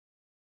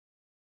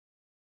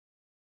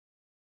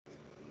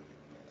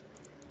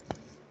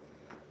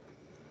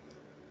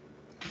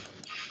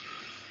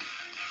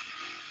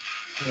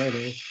There it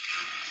is.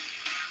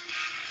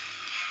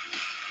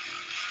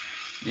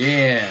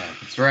 Yeah,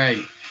 that's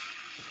right.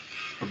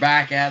 We're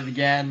back at it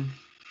again.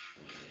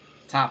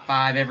 Top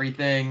five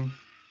everything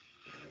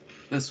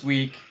this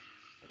week.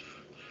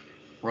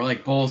 We're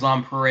like bulls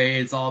on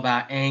parade. It's all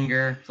about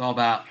anger. It's all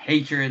about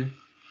hatred.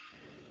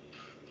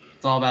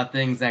 It's all about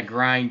things that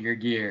grind your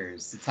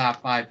gears. The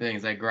top five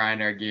things that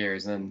grind our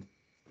gears. And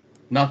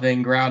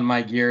nothing ground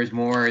my gears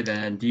more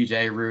than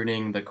DJ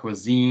ruining the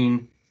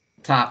cuisine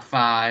top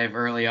five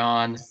early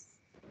on.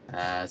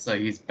 So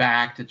he's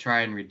back to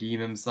try and redeem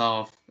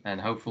himself. And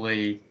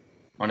hopefully,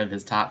 one of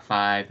his top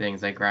five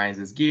things that grinds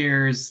his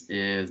gears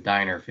is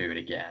diner food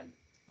again.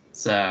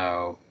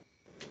 So,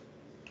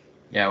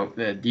 yeah,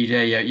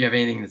 DJ, you have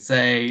anything to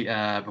say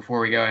before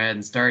we go ahead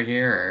and start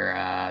here,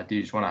 or do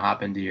you just want to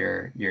hop into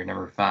your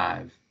number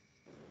five?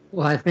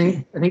 Well, I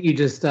think you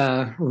just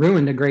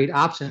ruined a great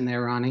option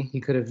there, Ronnie. You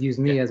could have used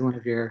Yeah. me as one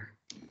of your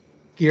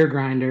gear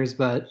grinders,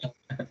 but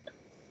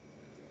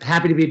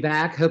happy to be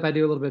back. Hope I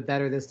do a little bit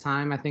better this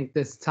time. I think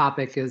this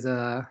topic is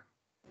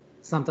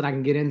something I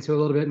can get into a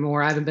little bit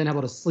more. I haven't been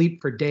able to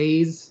sleep for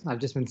days. I've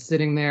just been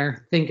sitting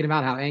there thinking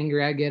about how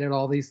angry I get at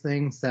all these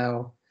things.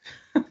 So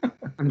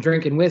I'm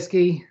drinking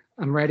whiskey.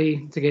 I'm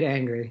ready to get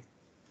angry.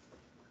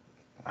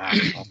 All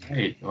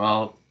right.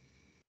 Well,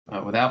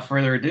 without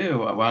further ado,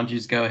 why don't you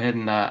just go ahead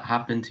and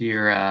hop into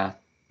your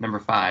number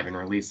five and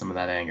release some of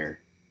that anger?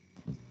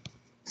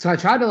 So I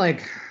tried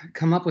to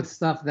come up with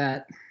stuff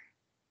that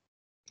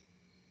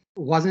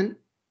wasn't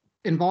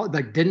involved,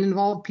 like didn't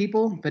involve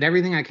people, but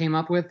everything I came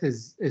up with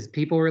is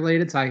people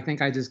related. So I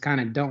think I just kind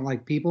of don't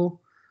like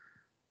people.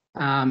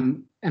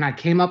 And I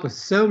came up with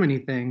so many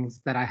things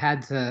that I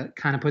had to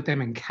kind of put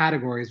them in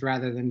categories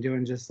rather than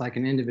doing just like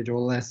an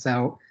individual list.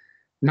 So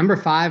number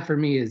five for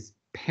me is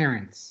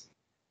parents.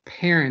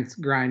 Parents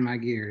grind my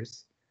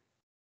gears.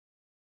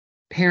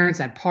 Parents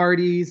at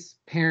parties,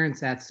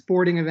 parents at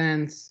sporting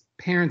events,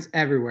 parents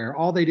everywhere.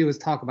 All they do is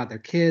talk about their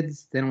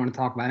kids. They don't want to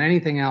talk about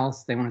anything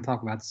else. They want to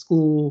talk about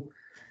school.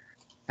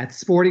 At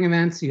sporting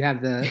events, you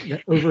have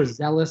the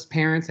overzealous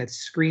parents that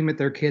scream at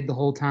their kid the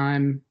whole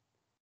time.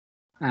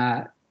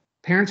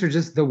 Parents are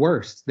just the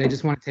worst. They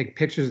just want to take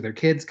pictures of their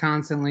kids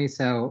constantly.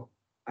 So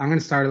I'm going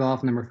to start it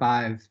off number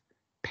five.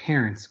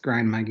 Parents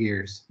grind my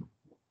gears.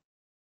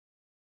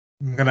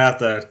 I'm gonna have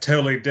to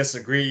totally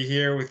disagree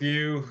here with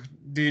you,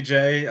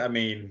 DJ. I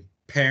mean,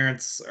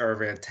 parents are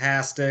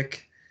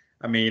fantastic.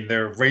 I mean,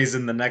 they're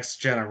raising the next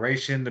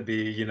generation to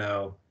be,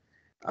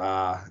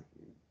 uh,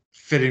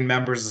 fitting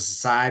members of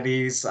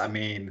societies. I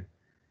mean,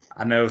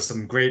 I know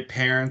some great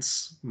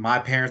parents. My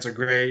parents are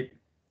great.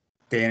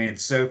 Danny and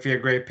Sophie are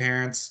great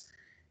parents.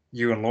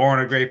 You and Lauren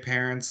are great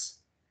parents.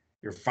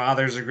 Your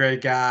father's a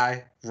great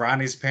guy.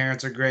 Ronnie's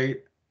parents are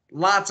great.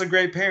 Lots of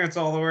great parents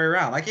all the way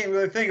around. I can't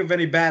really think of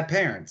any bad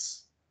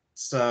parents.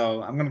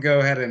 So I'm going to go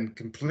ahead and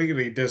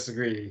completely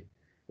disagree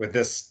with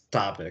this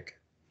topic.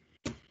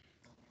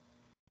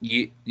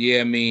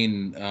 Yeah, I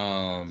mean,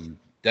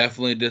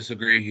 definitely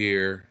disagree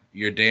here.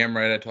 You're damn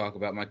right I talk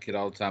about my kid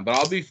all the time, but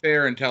I'll be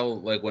fair and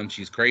tell like when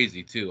she's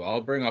crazy too.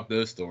 I'll bring up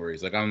those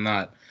stories. Like I'm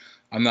not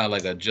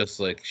like a just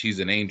like she's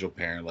an angel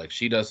parent. Like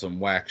she does some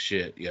whack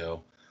shit,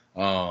 yo.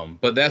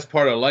 But that's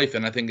part of life,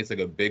 and I think it's like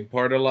a big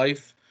part of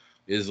life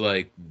is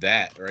like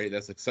that, right?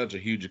 That's like such a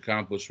huge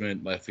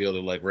accomplishment. I feel to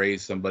like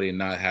raise somebody and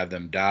not have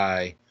them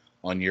die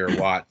on your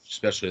watch,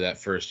 especially that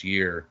first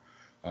year.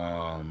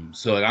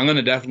 So like I'm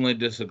gonna definitely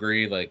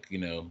disagree. Like,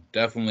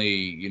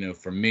 definitely,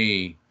 for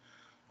me,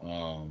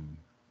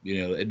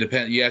 it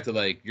depends. You have to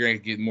like you're gonna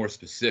get more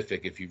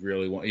specific if you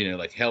really want,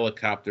 like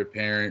helicopter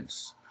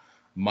parents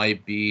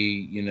might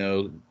be,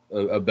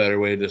 a better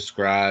way to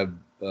describe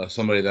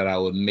somebody that I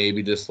would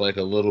maybe dislike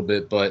a little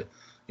bit, but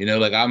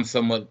like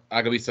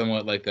I could be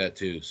somewhat like that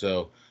too.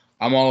 So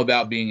I'm all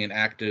about being an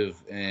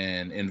active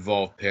and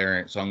involved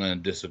parent. So I'm gonna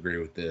disagree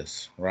with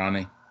this,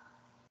 Ronnie.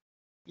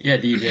 Yeah,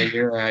 DJ,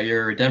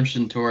 your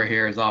redemption tour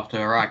here is off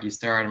to a rocky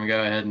start. I'm gonna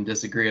go ahead and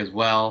disagree as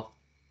well.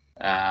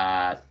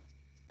 Uh,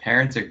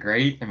 Parents are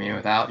great. I mean,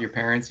 without your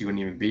parents, you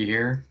wouldn't even be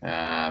here.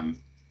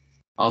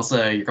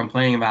 Also, you're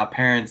complaining about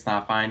parents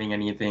not finding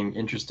anything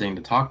interesting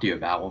to talk to you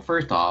about. Well,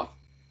 first off,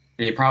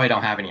 they probably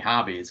don't have any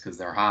hobbies because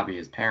their hobby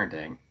is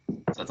parenting.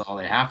 So that's all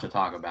they have to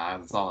talk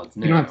about. That's all that's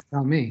You don't new. have to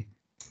tell me.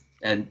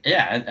 And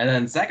yeah, and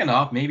then second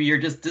off, maybe you're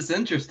just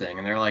disinteresting,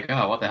 and they're like,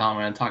 "Oh, what the hell am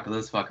I going to talk to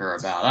this fucker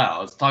about? Oh,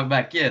 let's talk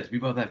about kids. We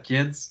both have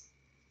kids,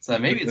 so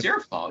maybe it's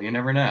your fault. You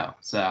never know."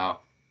 So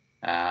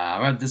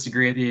I'm going to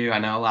disagree with you. I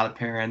know a lot of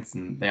parents,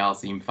 and they all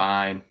seem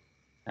fine.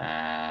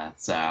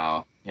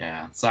 So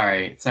yeah,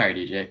 sorry,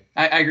 DJ.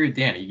 I agree with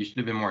Danny. You should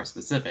have been more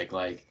specific.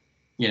 Like,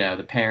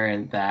 the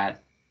parent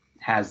that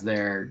has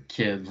their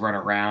kids run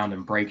around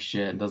and break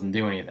shit and doesn't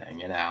do anything.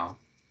 That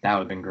would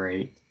have been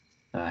great.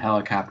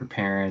 Helicopter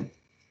parent.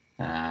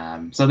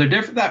 So they're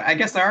different. I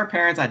guess there are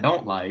parents I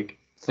don't like,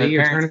 See, but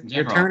you're parents turning, in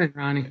you're general, turning,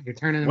 Ronnie. You're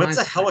turning in my What's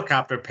a side.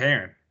 helicopter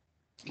parent?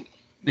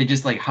 they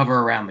just like hover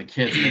around the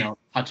kids. They don't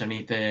touch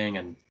anything,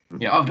 and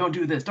oh, don't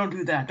do this, don't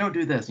do that, don't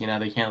do this. They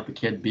can't let the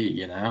kid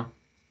be.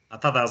 I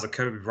thought that was a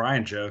Kobe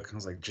Bryant joke. I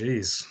was like,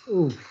 geez.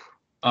 Oof.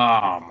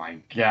 Oh my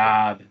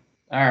God.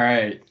 All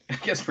right. I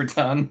guess we're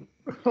done.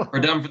 We're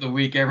done for the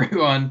week,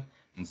 everyone.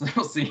 So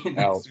we'll see you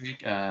next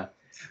week. All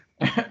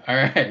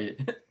right.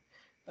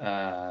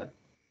 All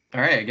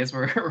right. I guess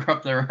we're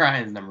up to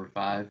Ryan's number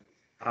 5.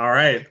 All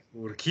right,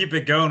 we'll keep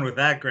it going with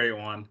that great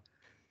one.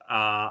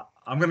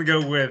 I'm gonna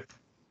go with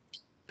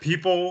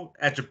people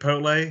at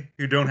Chipotle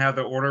who don't have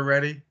their order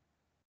ready.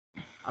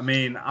 I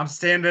mean, I'm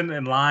standing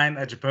in line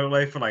at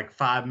Chipotle for like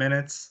 5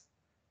 minutes.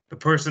 The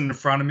person in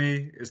front of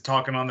me is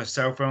talking on their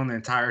cell phone the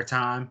entire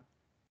time.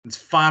 It's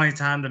finally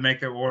time to make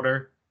their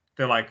order.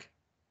 They're like,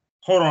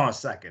 hold on a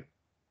second.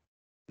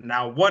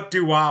 Now, what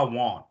do I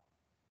want?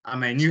 I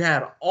mean, you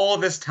had all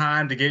this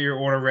time to get your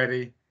order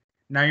ready.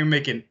 Now you're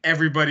making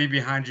everybody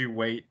behind you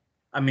wait.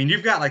 I mean,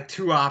 you've got like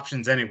 2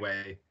 options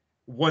anyway.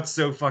 What's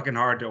so fucking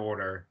hard to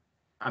order?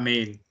 I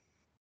mean,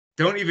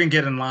 don't even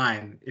get in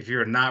line if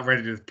you're not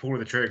ready to pull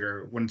the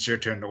trigger when it's your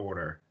turn to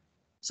order.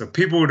 So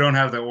people who don't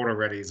have their order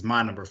ready is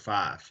my number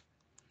 5.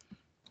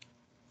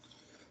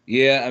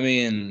 Yeah, I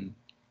mean,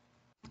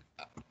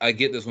 I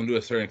get this one to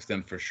a certain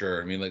extent for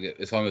sure. I mean, like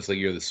it's almost like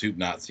you're the soup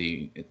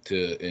Nazi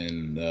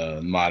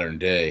in modern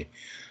day.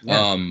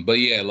 Yeah. But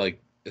yeah,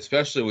 like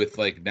especially with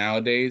like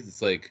nowadays,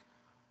 it's like,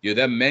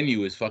 that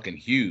menu is fucking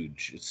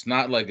huge. It's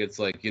not like it's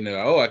like,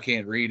 oh, I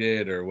can't read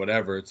it or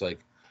whatever. It's like,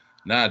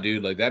 nah,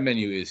 dude, like that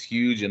menu is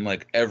huge and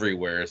like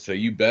everywhere. So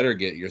you better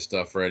get your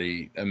stuff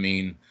ready. I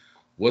mean,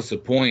 what's the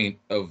point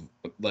of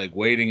like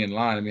waiting in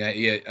line? I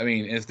mean, I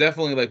mean, it's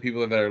definitely like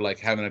people that are like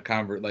having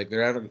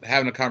they're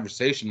having a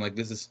conversation. Like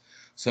this is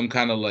some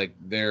kind of like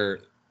their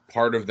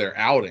part of their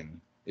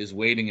outing is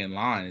waiting in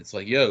line. It's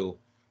like, yo,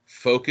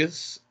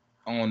 focus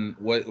on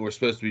what we're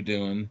supposed to be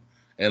doing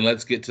and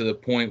let's get to the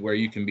point where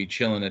you can be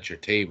chilling at your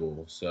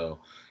table. So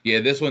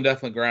yeah, this one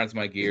definitely grinds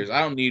my gears.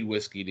 I don't need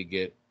whiskey to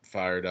get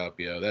fired up,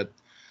 that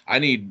I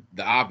need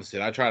the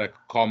opposite. I try to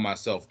calm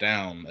myself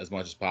down as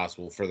much as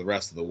possible for the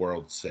rest of the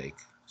world's sake.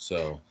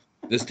 So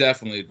this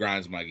definitely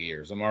grinds my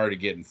gears. I'm already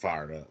getting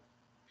fired up.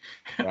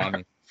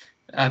 Ronnie?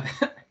 I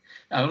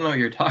don't know what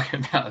you're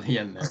talking about at the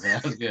end there, but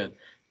that was good.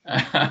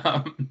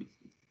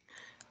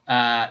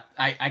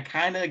 I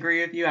kind of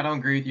agree with you. I don't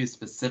agree with you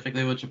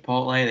specifically with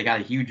Chipotle. They got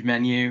a huge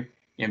menu.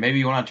 Maybe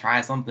you want to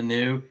try something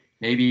new.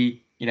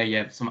 Maybe, you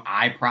have some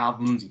eye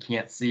problems you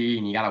can't see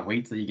and you got to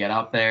wait till you get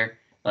up there.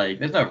 Like,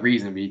 there's no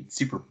reason to be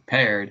super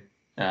prepared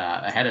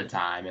ahead of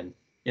time. And,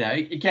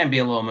 it can be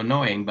a little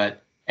annoying,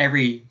 but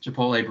every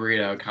Chipotle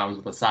burrito comes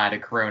with a side of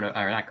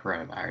not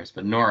coronavirus,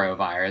 but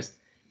norovirus,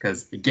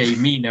 because it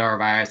gave me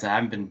norovirus. And I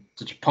haven't been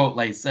to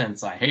Chipotle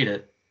since, so I hate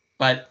it.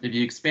 But if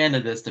you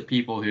expanded this to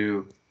people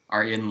who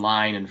are in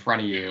line in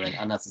front of you and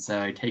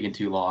unnecessarily taking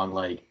too long,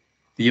 like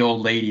the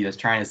old lady that's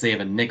trying to save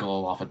a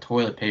nickel off of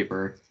toilet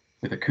paper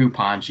with a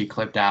coupon she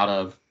clipped out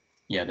of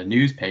the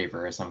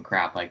newspaper or some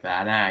crap like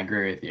that. And I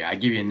agree with you. I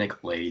give you a nickel,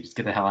 lady. Just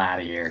get the hell out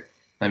of here.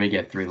 Let me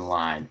get through the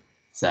line.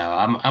 So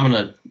I'm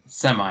gonna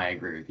semi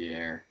agree with you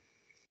here.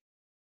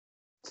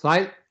 So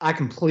I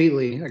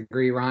completely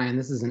agree, Ryan.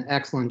 This is an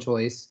excellent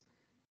choice.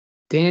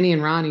 Danny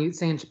and Ronnie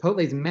saying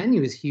Chipotle's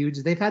menu is huge.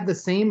 They've had the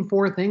same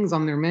 4 things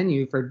on their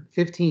menu for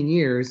 15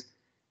 years.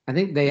 I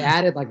think they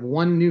added like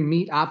one new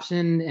meat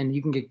option, and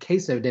you can get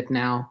queso dip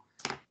now.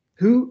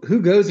 Who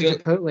goes to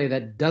Chipotle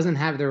that doesn't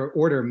have their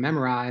order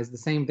memorized, the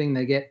same thing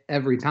they get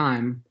every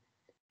time?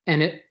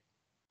 And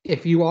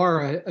if you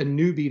are a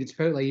newbie to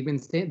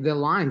Chipotle, the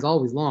line's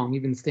always long.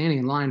 You've been standing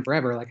in line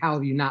forever. Like, how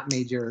have you not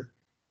made your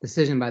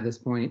decision by this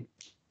point?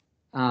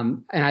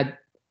 And I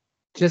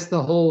just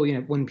the whole,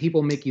 when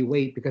people make you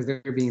wait because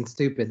they're being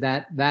stupid,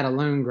 that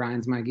alone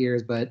grinds my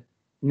gears. But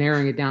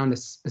narrowing it down to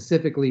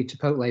specifically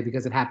Chipotle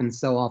because it happens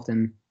so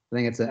often, I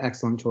think it's an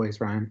excellent choice,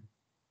 Ryan.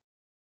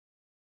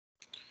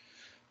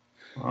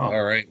 Wow.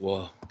 All right.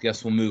 Well,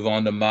 guess we'll move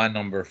on to my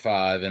number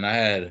 5. And I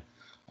had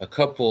a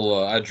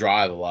couple. I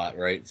drive a lot,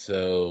 right?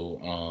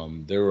 So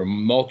there were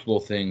multiple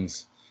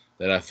things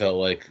that I felt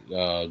like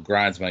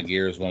grinds my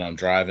gears when I'm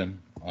driving.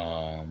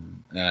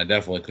 And I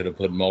definitely could have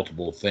put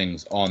multiple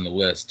things on the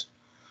list.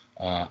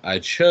 I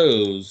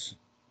chose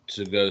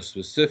to go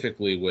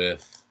specifically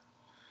with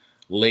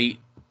late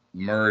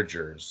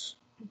mergers.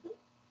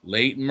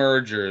 Late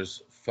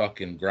mergers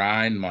fucking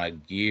grind my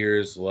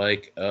gears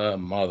like a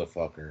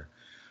motherfucker.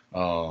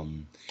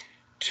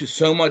 To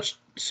so much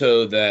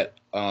so that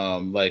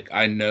like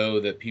I know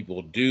that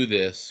people do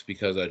this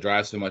because I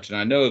drive so much, and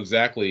I know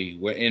exactly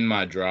where in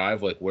my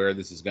drive like where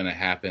this is going to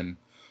happen.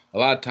 A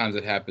lot of times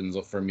it happens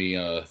for me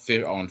on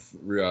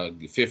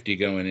 50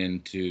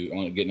 going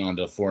getting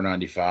onto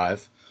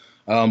 495.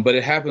 But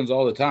it happens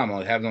all the time.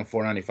 It happens on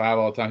 495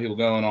 all the time. People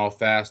going all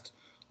fast,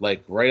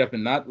 like right up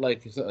and not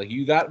like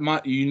you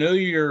got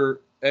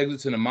your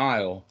exits in a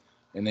mile,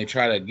 and they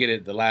try to get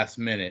it the last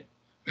minute.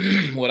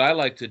 What I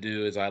like to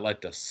do is I like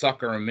to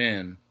sucker them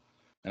in,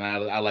 and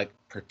I like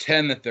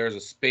pretend that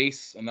there's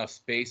enough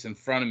space in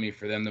front of me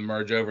for them to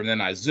merge over, and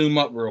then I zoom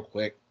up real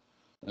quick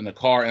in the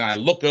car, and I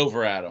look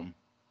over at them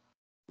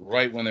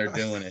right when they're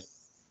doing it,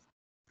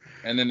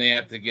 and then they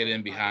have to get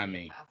in behind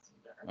me.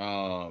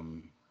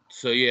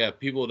 So yeah,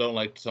 people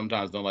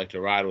sometimes don't like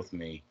to ride with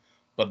me,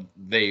 but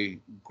they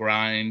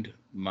grind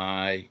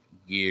my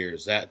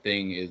gears. That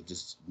thing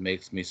just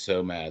makes me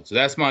so mad. So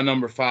that's my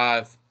number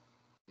 5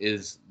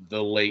 is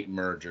the late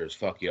mergers.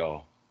 Fuck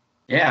y'all.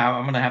 Yeah,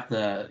 I'm gonna have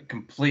to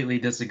completely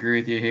disagree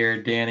with you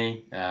here,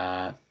 Danny.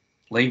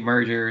 Late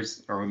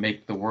mergers or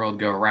make the world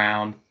go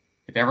round.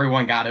 If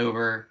everyone got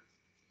over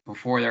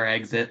before their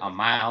exit a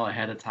mile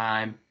ahead of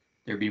time,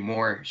 there'd be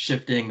more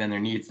shifting than there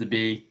needs to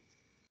be.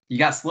 You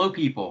got slow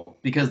people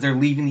because they're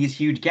leaving these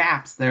huge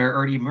gaps that are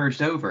already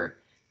merged over.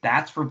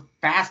 That's for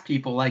fast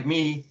people like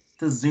me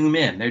to zoom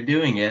in. They're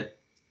doing it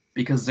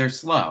because they're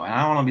slow. And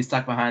I don't want to be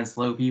stuck behind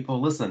slow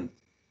people. Listen,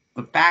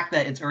 the fact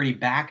that it's already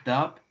backed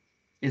up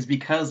is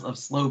because of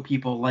slow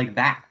people like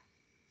that.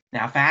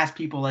 Now, fast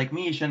people like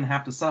me shouldn't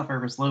have to suffer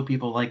for slow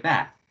people like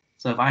that.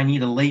 So if I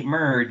need a late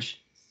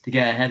merge to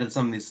get ahead of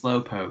some of these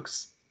slow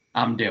pokes,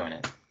 I'm doing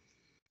it.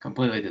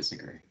 Completely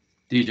disagree.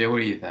 DJ, what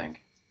do you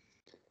think?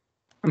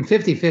 I'm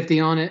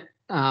 50-50 on it.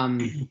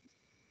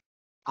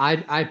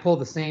 I pull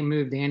the same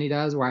move Danny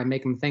does where I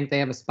make them think they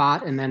have a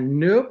spot and then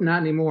nope,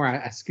 not anymore.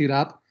 I scoot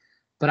up.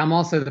 But I'm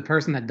also the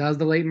person that does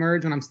the late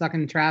merge when I'm stuck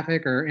in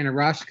traffic or in a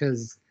rush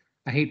because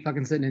I hate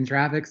fucking sitting in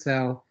traffic.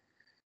 So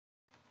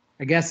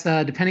I guess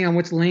depending on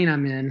which lane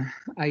I'm in,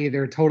 I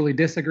either totally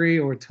disagree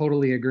or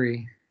totally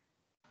agree.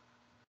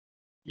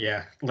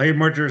 Yeah, late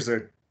mergers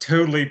are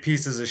totally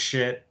pieces of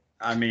shit.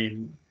 I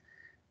mean,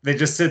 they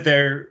just sit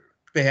there.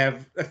 They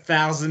have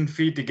 1,000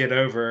 feet to get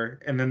over,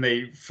 and then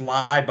they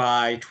fly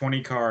by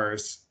 20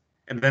 cars,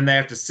 and then they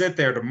have to sit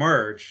there to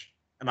merge.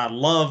 And I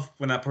love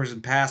when that person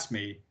passed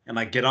me, and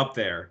I get up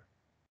there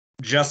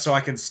just so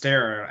I can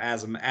stare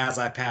as them as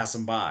I pass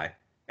them by,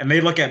 and they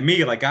look at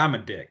me like I'm a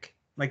dick.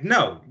 Like,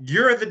 no,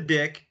 you're the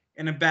dick,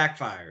 and it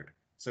backfired.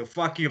 So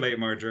fuck you, late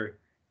merger.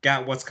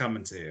 Got what's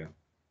coming to you.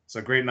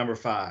 So great number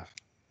 5.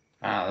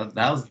 That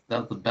was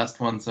the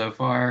best one so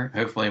far.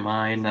 Hopefully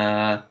mine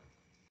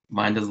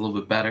does a little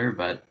bit better.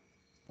 But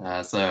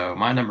so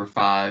my number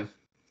 5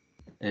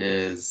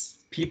 is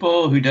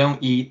people who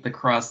don't eat the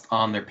crust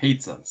on their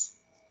pizzas.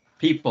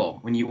 People,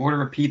 when you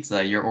order a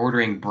pizza, you're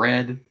ordering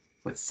bread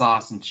with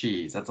sauce and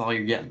cheese. That's all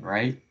you're getting,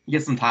 right? You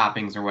get some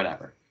toppings or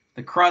whatever.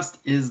 The crust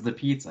is the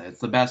pizza. It's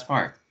the best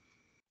part.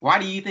 Why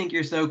do you think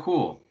you're so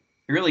cool?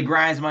 It really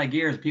grinds my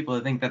gears. People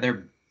that think that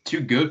they're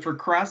too good for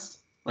crust,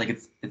 like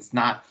it's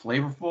not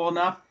flavorful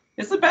enough.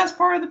 It's the best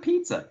part of the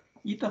pizza.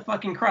 Eat the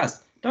fucking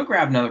crust. Don't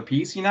grab another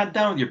piece. You're not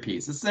done with your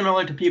piece. It's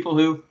similar to people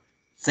who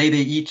say they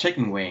eat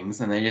chicken wings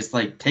and they just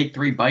like take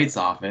 3 bites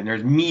off it and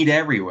there's meat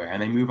everywhere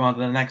and they move on to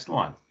the next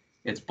one.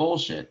 It's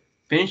bullshit.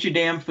 Finish your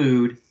damn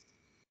food.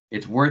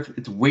 It's worth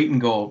its weight in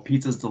gold.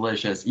 Pizza's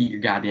delicious. Eat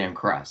your goddamn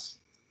crust.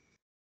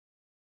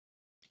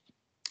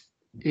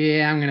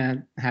 Yeah, I'm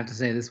gonna have to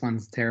say this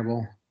one's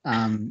terrible.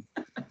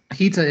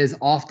 Pizza is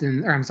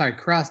often, or I'm sorry,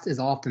 crust is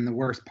often the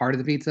worst part of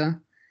the pizza.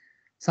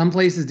 Some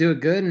places do it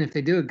good, and if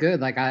they do it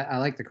good, like I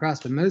like the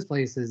crust, but most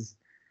places,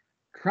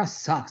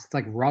 crust sucks. It's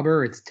like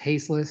rubber. It's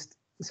tasteless.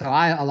 So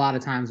I a lot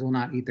of times will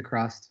not eat the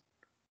crust.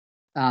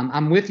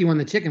 I'm with you on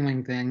the chicken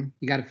wing thing.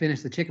 You got to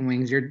finish the chicken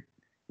wings.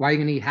 Why are you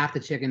gonna eat half the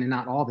chicken and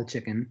not all the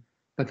chicken?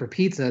 But for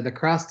pizza, the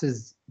crust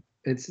it's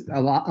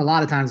a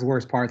lot of times the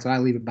worst part. So I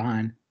leave it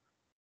behind.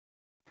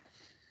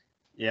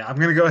 Yeah, I'm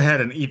gonna go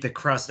ahead and eat the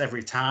crust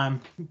every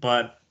time,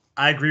 but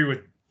I agree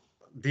with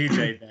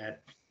DJ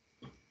that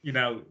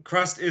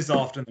crust is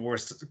often the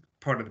worst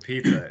part of the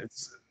pizza.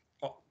 It's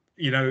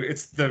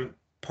it's the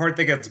part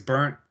that gets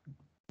burnt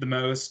the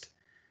most.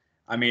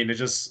 I mean, it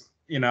just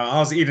I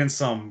was eating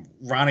some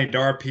Ronnie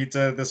Dar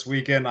pizza this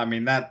weekend. I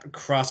mean, that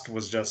crust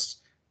was just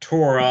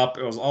tore up.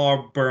 It was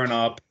all burnt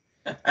up.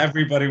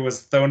 Everybody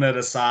was throwing it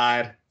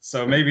aside.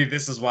 So maybe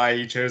this is why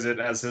he chose it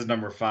as his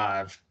number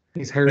 5.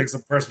 He's I hurt. think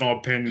some personal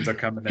opinions are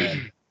coming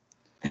in.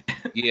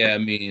 Yeah, I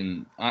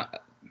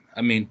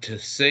mean, to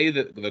say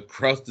that the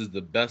crust is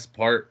the best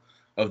part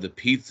of the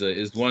pizza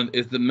is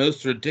the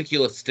most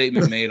ridiculous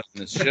statement made on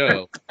this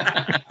show.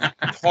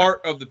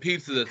 Part of the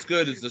pizza that's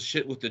good is the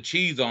shit with the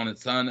cheese on it,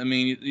 son. I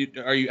mean,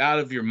 are you out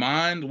of your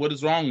mind? What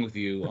is wrong with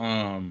you?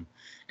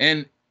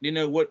 And you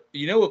know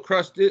what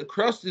crust is?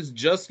 Crust is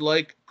just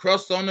like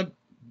crust on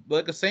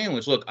like a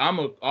sandwich. Look,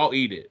 I'll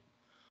eat it.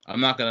 I'm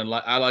not gonna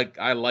like.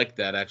 I like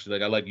that actually.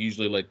 Like I like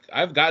usually like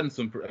I've gotten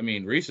some. I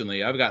mean,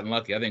 recently I've gotten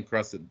lucky. I think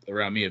crusts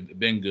around me have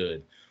been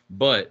good,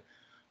 but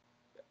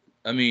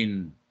I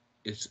mean,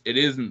 it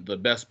isn't the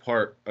best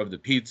part of the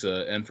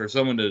pizza. And for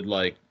someone to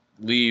like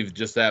leave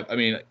just that, I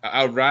mean,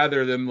 I would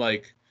rather them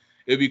like.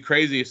 It'd be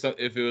crazy if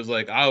it was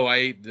like, oh, I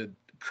ate the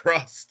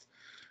crust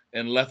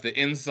and left the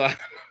inside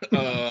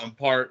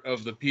part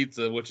of the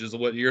pizza, which is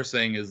what you're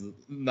saying is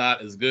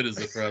not as good as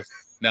the crust.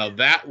 Now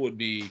that would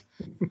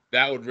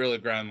really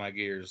grind my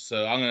gears.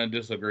 So I'm going to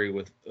disagree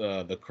with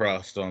the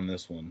crust on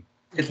this one.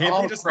 It's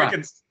all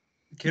crust.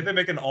 Can't they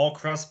make an all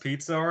crust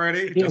pizza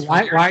already? Yeah,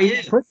 why are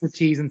you putting the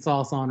cheese and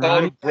sauce on,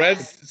 Ronnie?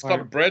 It's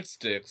called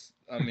breadsticks.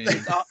 I mean,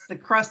 the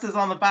crust is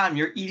on the bottom.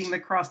 You're eating the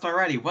crust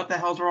already. What the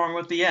hell's wrong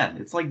with the end?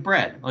 It's like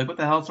bread. Like, what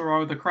the hell's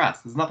wrong with the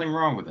crust? There's nothing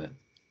wrong with it.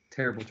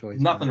 Terrible choice.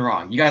 Nothing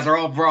wrong. You guys are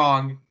all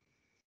wrong.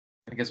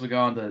 I guess we go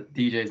on to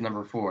DJ's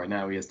number 4.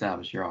 Now we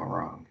established you're all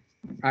wrong.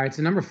 All right,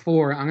 so number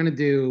 4, I'm gonna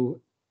do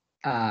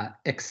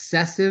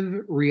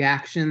excessive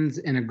reactions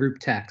in a group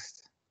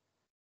text.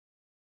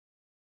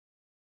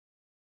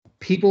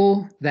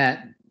 People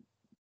that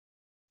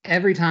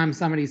every time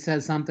somebody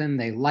says something,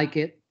 they like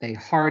it, they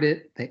heart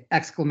it, they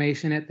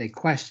exclamation it, they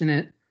question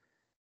it.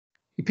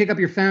 You pick up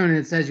your phone and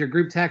it says your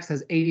group text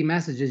has 80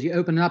 messages. You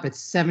open it up, it's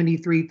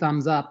 73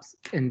 thumbs ups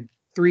and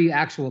 3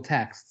 actual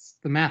texts.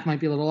 The math might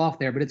be a little off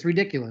there, but it's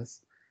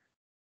ridiculous.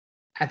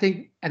 I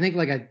think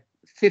like a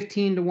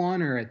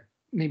 15-to-1 or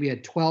maybe a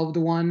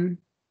 12-to-1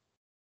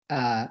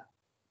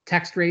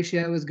 text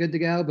ratio is good to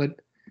go. But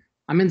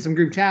I'm in some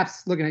group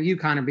chats looking at you,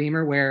 Connor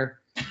Beamer, where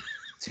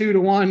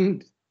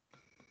 2-to-1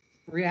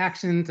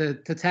 reaction to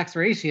text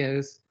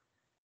ratios.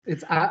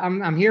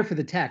 I'm here for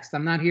the text.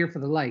 I'm not here for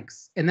the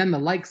likes. And then the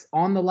likes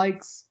on the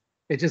likes,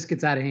 it just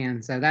gets out of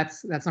hand. So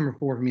that's number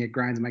 4 for me. It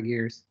grinds my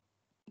gears.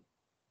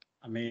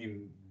 I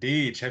mean,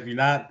 Deej, have you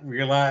not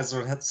realized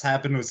what's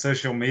happened with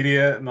social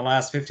media in the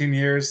last 15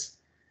 years?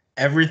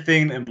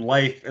 Everything in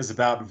life is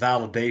about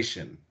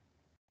validation.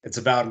 It's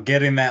about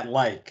getting that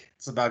like.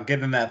 It's about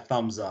getting that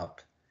thumbs up.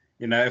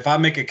 You know, if I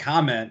make a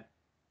comment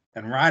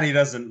and Ronnie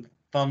doesn't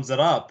thumbs it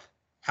up,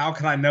 how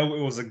can I know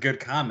it was a good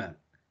comment?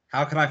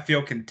 How can I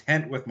feel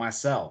content with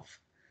myself?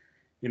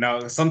 You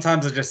know,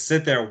 sometimes I just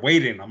sit there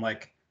waiting. I'm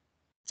like,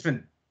 it's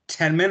been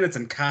 10 minutes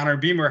and Connor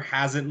Beamer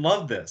hasn't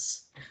loved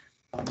this.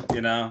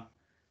 You know,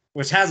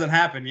 which hasn't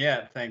happened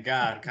yet, thank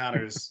God.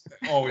 Connor's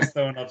always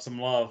throwing up some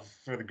love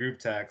for the group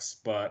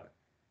text, but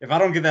if I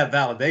don't get that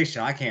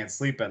validation, I can't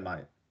sleep at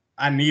night.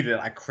 I need it.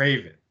 I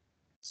crave it.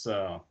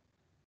 So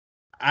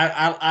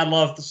I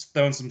love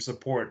throwing some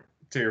support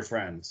to your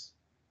friends.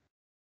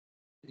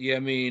 Yeah, I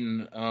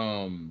mean,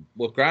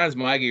 what grinds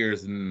my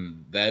gears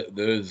in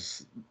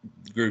those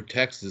group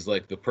texts is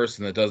like the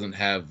person that doesn't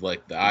have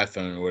like the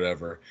iPhone or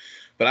whatever.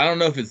 But I don't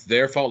know if it's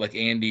their fault. Like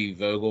Andy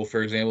Vogel,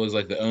 for example, is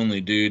like the only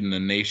dude in the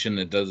nation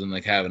that doesn't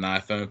like have an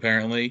iPhone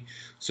apparently.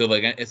 So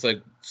like it's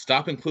like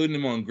stop including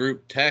him on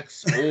group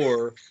texts,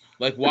 or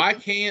like why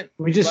can't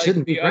we just like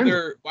shouldn't be the friends.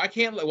 other why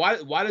can't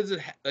why does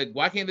it like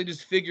why can't they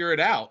just figure it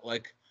out?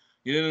 Like,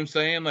 you know what I'm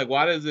saying? Like,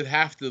 why does it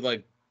have to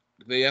like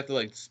they have to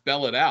like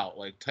spell it out,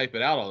 like type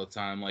it out all the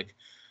time? Like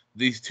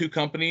these 2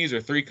 companies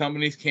or 3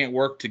 companies can't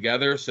work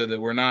together so that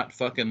we're not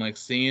fucking like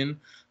seeing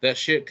that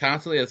shit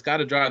constantly. It's got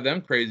to drive them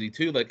crazy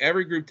too. Like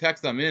every group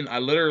text I'm in, I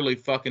literally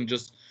fucking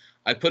just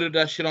I put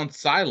that shit on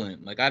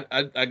silent. Like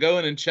I go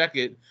in and check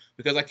it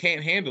because I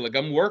can't handle it.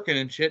 Like I'm working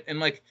and shit, and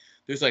like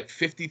there's like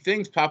 50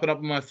 things popping up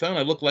on my phone.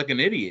 I look like an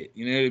idiot.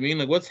 You know what I mean?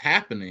 Like what's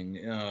happening?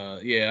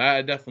 Yeah,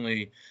 I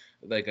definitely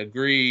like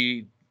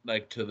agree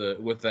like to the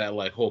with that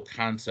like whole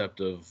concept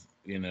of,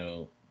 you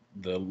know,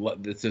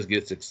 this just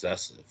gets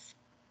excessive.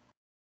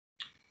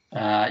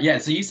 Yeah,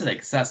 so you said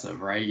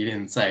excessive, right? You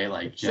didn't say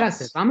like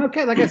Excessive. just. I'm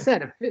okay. Like I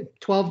said, a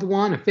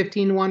 12-to-1, a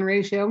 15-to-1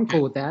 ratio. I'm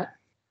cool with that.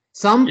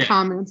 Some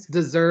comments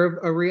deserve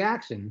a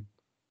reaction.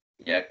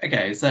 Yeah.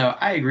 Okay. So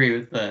I agree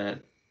with the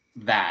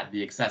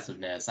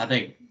excessiveness. I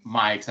think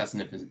my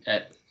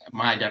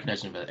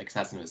definition of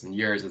excessiveness and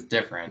yours is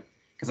different,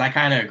 because I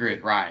kind of agree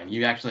with Ryan.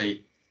 You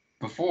actually,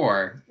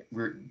 before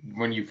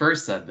when you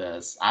first said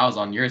this, I was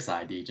on your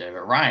side, DJ,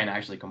 but Ryan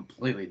actually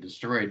completely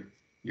destroyed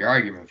your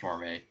argument for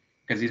me,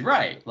 because he's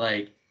right.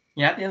 Like,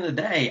 yeah, at the end of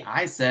the day,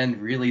 I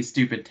send really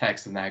stupid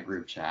texts in that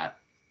group chat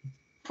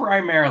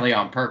primarily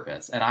on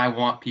purpose, and I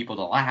want people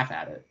to laugh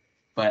at it.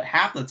 But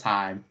half the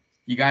time,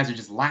 you guys are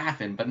just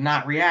laughing but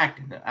not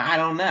reacting. I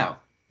don't know.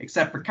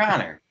 Except for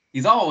Connor.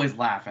 He's always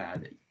laughing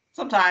at it.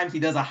 Sometimes he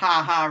does a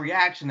ha-ha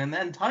reaction and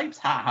then types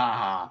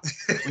ha-ha-ha,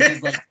 which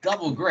is like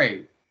double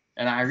great.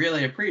 And I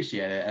really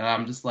appreciate it. And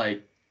I'm just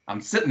like,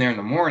 I'm sitting there in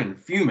the morning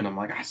fuming. I'm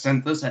like, I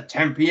sent this at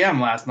 10 p.m.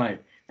 last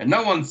night and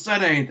no one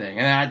said anything.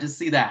 And I just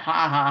see that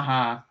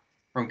ha-ha-ha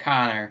from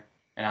Connor,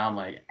 and I'm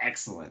like,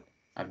 excellent.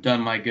 I've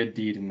done my good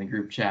deed in the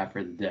group chat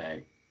for the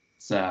day.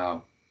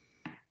 So,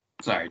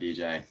 sorry,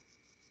 DJ,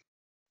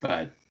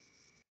 but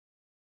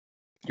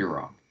you're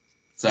wrong.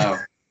 So,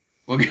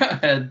 we'll go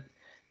ahead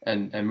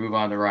and move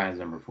on to Ryan's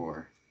number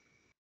 4.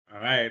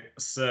 All right.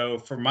 So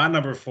for my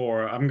number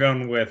 4, I'm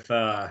going with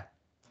Ariana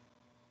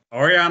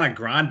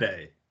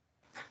Grande.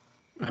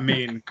 I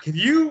mean, can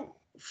you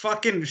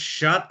fucking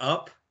shut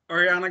up,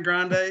 Ariana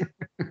Grande?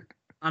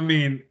 I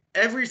mean,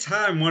 every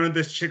time one of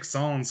this chick's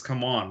songs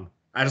come on,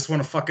 I just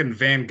want to fucking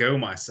Van Gogh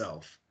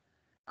myself.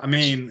 I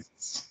mean,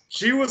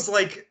 she was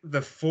like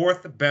the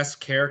 4th best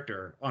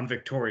character on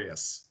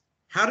Victorious.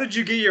 How did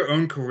you get your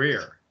own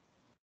career?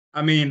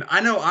 I mean,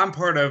 I know I'm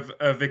part of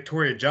a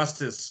Victoria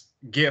Justice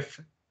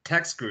GIF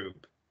text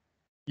group.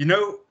 You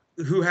know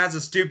who has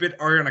a stupid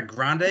Ariana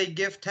Grande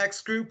GIF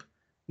text group?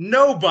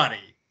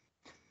 Nobody.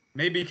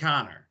 Maybe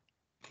Connor.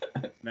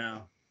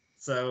 No.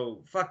 So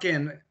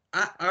fucking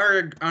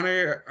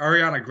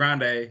Ariana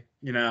Grande,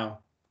 you know,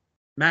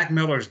 Mac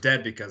Miller's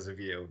dead because of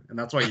you, and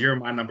that's why you're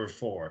my number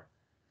 4.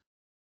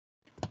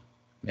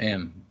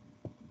 Man,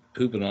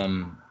 pooping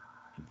on,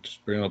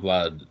 just bringing up a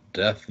lot of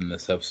death in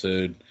this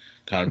episode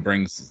kind of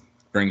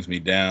brings me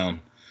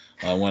down.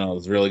 When I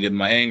was really getting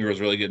my anger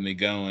was really getting me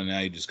going. Now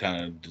you just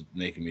kind of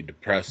making me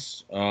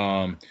depressed.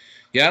 Yeah,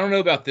 I don't know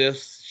about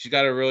this. She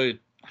got a really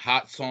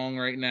hot song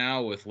right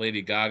now with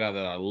Lady Gaga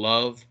that I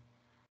love.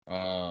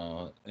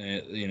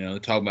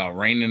 And, talk about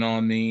raining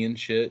on me and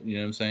shit. You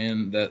know what I'm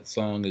saying? That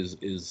song is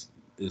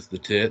the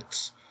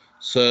tits.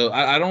 So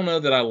I don't know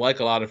that I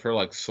like a lot of her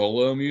like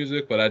solo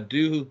music, but I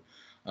do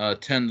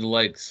tend to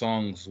like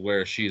songs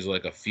where she's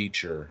like a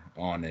feature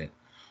on it.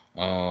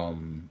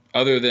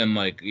 Other than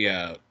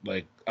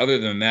other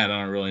than that,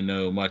 I don't really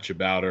know much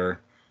about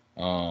her.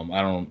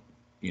 I don't,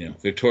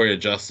 Victoria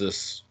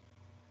Justice,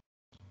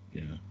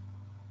 you know,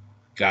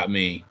 got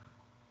me.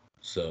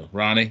 So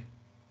Ronnie.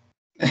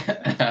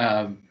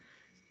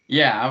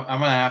 Yeah, I'm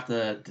gonna have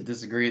to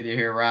disagree with you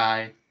here,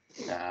 Rye.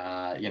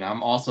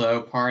 I'm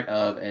also part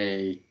of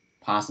a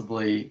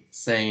possibly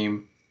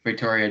same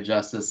Victoria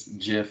Justice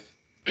GIF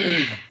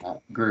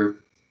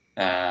group,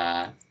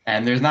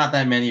 and there's not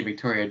that many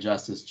Victoria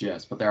Justice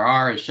GIFs, but there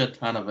are a shit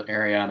ton of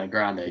Ariana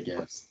Grande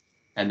GIFs,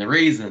 and the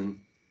reason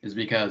is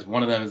because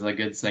one of them is a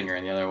good singer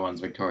and the other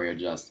one's Victoria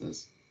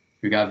Justice,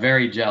 who got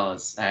very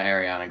jealous at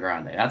Ariana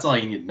Grande. That's all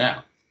you need to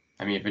know.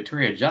 I mean, if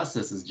Victoria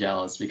Justice is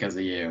jealous because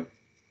of you,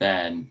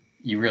 then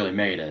you really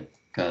made it,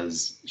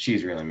 because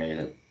she's really made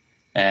it.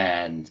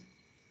 And,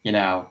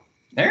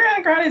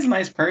 Ariana Grande's a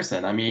nice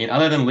person. I mean,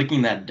 other than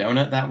licking that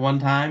donut that one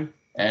time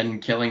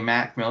and killing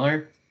Mac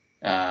Miller,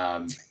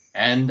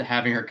 and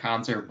having her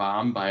concert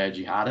bombed by a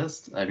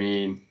jihadist, I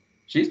mean,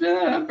 she's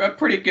been a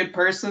pretty good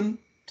person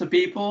to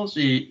people.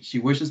 She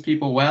wishes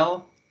people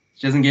well.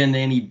 She doesn't get into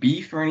any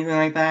beef or anything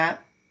like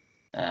that.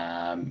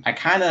 I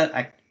kind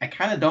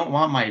of don't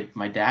want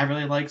my dad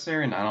really likes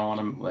her, and I don't want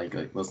him like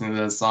listening to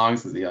those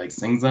songs because he like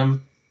sings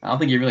them. I don't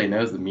think he really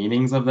knows the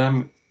meanings of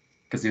them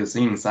because he was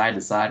singing Side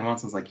to Side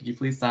once. I was like, could you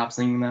please stop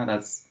singing that?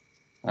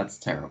 That's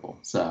terrible.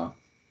 So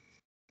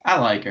I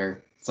like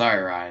her.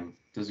 Sorry, Ryan.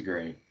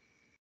 Disagree.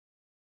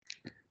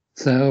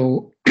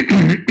 So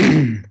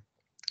I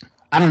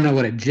don't know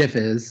what a GIF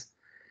is,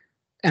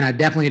 and I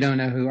definitely don't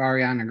know who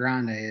Ariana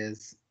Grande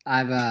is.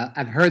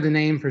 I've heard the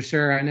name for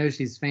sure. I know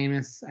she's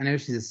famous. I know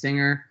she's a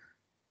singer.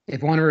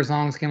 If one of her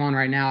songs came on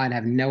right now, I'd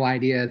have no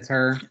idea it's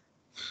her.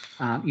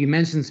 You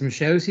mentioned some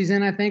shows she's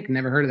in, I think.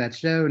 Never heard of that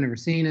show, never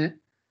seen it.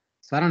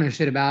 So I don't know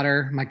shit about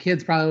her. My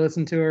kids probably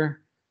listen to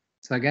her.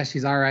 So I guess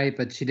she's all right,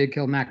 but she did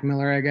kill Mac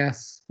Miller, I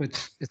guess,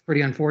 which is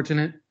pretty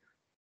unfortunate.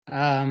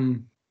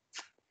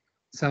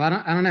 So I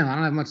don't know. I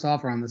don't have much to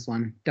offer on this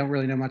one. Don't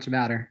really know much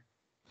about her.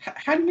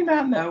 How do you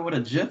not know what a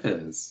GIF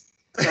is?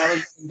 What's all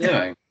you've been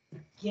doing?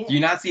 Yeah. Do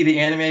you not see the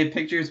animated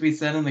pictures we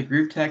send in the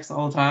group text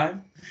all the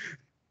time?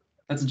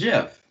 That's a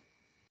GIF.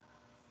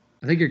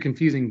 I think you're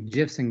confusing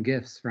GIFs and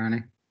GIFs,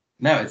 Ronnie.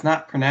 No, it's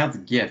not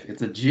pronounced GIF.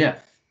 It's a GIF.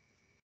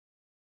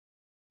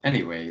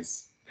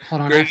 Anyways.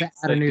 Hold on, I have to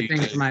add a new thing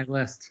to my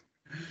list.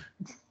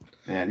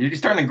 Yeah, you're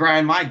starting to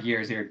grind my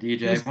gears here,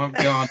 DJ. Won't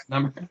go on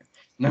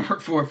number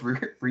 4 for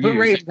you. Put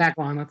Rage back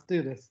on. Let's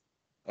do this.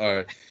 All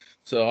right.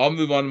 So I'll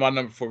move on to my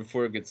number 4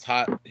 before it gets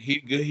hot.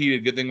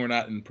 Heated. Good thing we're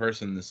not in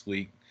person this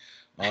week.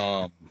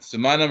 So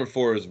my number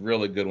 4 is a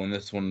really good one.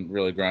 This one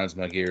really grinds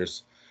my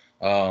gears.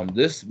 My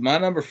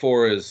number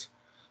 4 is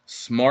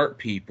smart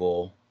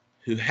people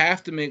who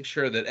have to make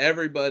sure that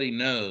everybody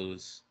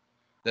knows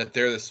that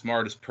they're the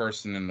smartest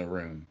person in the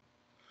room.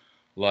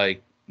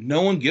 Like,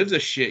 no one gives a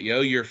shit,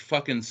 yo. You're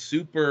fucking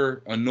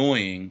super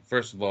annoying,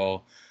 first of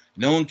all.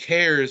 No one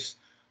cares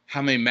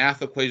how many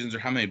math equations or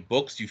how many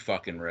books you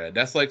fucking read.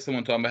 That's like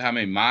someone talking about how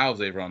many miles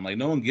they've run. Like,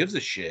 no one gives a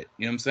shit.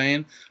 You know what I'm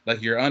saying?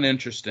 Like, you're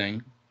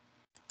uninteresting.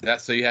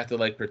 That's so you have to,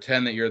 like,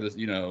 pretend that you're this,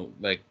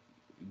 like,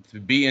 to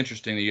be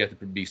interesting, that you have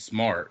to be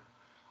smart.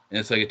 And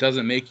it's like, it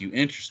doesn't make you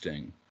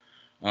interesting.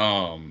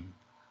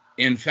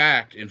 In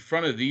fact, in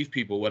front of these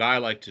people, what I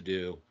like to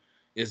do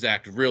is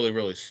act really,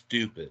 really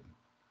stupid.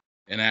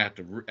 And I have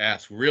to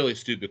ask really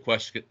stupid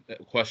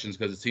questions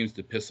because it seems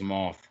to piss them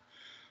off.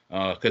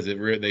 Because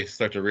they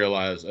start to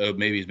realize, oh,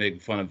 maybe he's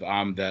making fun of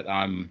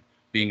I'm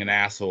being an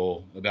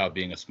asshole about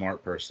being a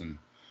smart person.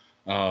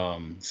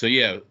 So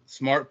yeah,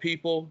 smart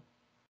people,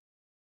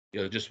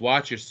 just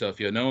watch yourself.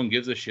 No one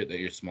gives a shit that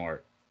you're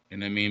smart,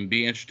 and I mean,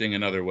 be interesting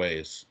in other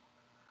ways.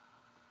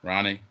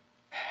 Ronnie.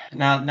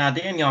 Now,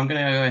 Daniel, I'm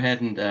going to go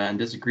ahead and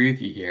disagree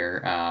with you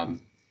here.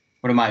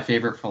 One of my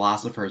favorite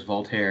philosophers,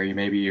 Voltaire,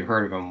 maybe you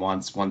heard of him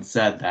once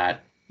said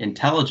that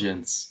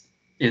intelligence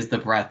is the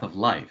breath of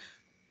life.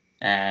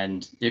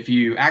 And if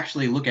you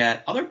actually look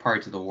at other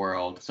parts of the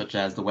world, such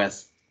as the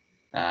West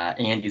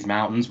Andes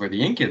Mountains, where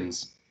the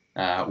Incans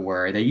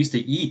were, they used to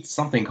eat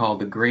something called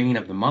the grain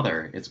of the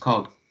mother. It's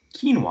called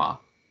quinoa.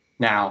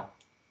 Now,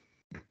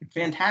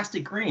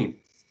 fantastic grain,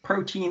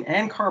 protein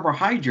and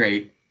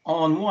carbohydrate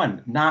all in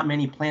one. Not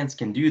many plants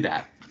can do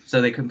that.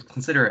 So they could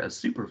consider it a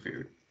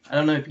superfood. I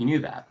don't know if you knew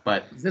that,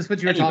 but is this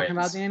what you were talking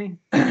about, Danny?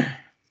 All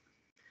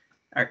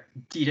right,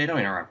 DJ, don't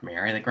interrupt me.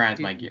 All right, that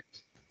grinds my gears.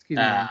 Excuse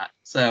me.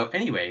 So,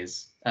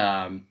 anyways,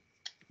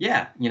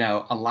 yeah,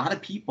 a lot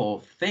of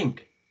people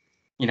think,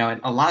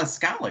 and a lot of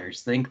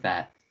scholars think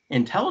that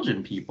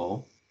intelligent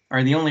people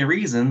are the only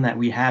reason that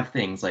we have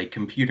things like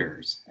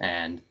computers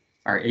and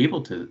are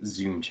able to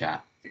Zoom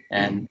chat.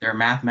 And their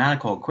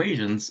mathematical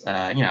equations,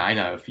 I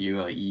know a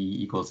few, E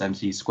equals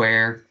mc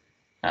squared,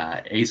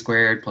 a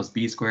squared plus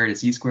b squared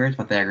is c squared,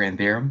 Pythagorean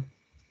theorem.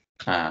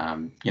 I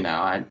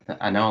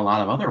know a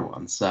lot of other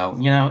ones. So,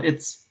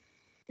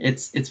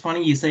 it's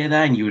funny you say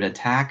that and you would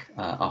attack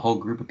a whole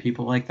group of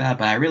people like that,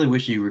 but I really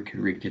wish you could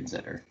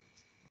reconsider.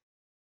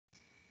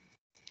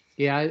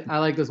 Yeah, I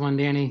like this one,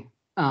 Danny.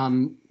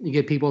 You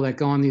get people that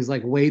go on these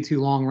like way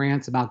too long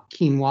rants about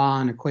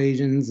quinoa and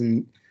equations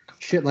and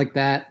shit like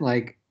that.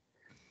 Like,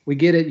 we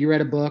get it. You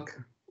read a book.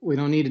 We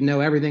don't need to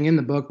know everything in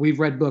the book. We've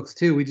read books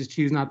too. We just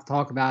choose not to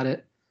talk about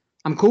it.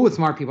 I'm cool with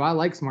smart people. I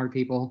like smart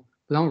people,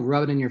 but don't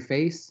rub it in your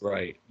face.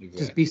 Right. Exactly.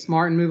 Just be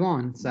smart and move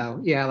on. So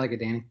yeah, I like it,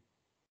 Danny.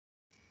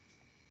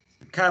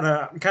 Kind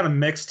of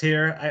mixed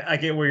here. I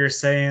get what you're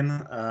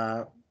saying.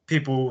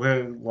 People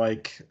who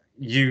like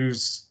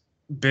use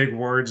big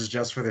words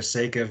just for the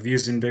sake of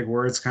using big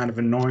words kind of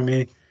annoy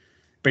me.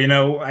 But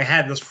I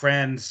had this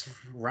friend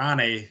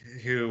Ronnie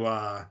who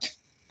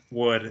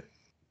would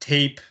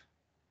tape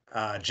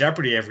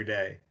Jeopardy every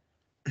day,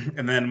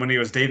 and then when he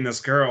was dating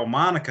this girl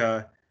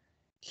Monica,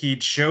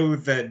 he'd show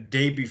the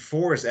day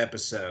before's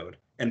episode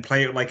and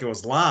play it like it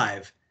was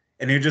live,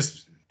 and he'd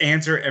just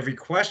answer every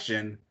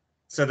question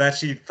so that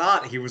she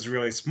thought he was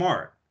really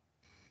smart,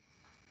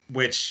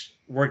 which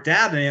worked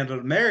out and he ended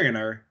up marrying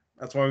her.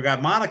 That's why we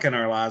got Monica in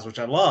our lives, which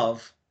I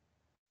love.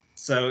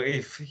 So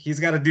if he's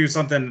got to do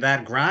something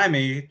that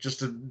grimy just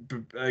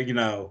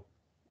to,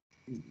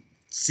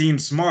 seem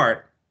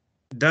smart,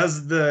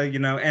 does the,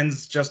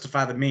 ends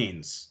justify the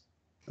means?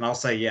 And I'll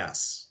say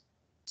yes.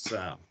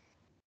 So.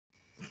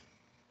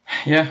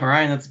 Yeah,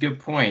 Ryan, that's a good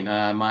point.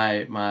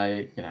 My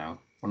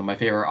one of my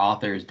favorite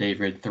authors,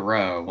 David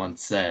Thoreau,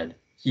 once said,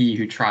 "He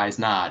who tries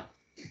not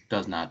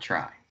does not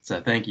try."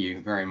 So thank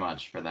you very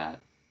much for that,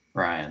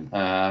 Ryan.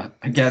 I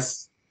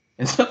guess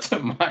it's up to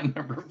my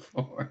number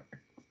 4.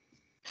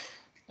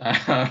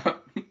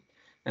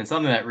 And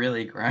something that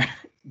really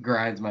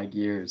grinds my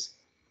gears,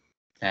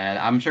 and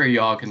I'm sure you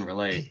all can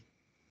relate,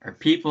 are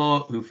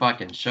people who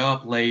fucking show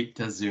up late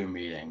to Zoom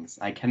meetings.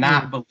 I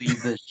cannot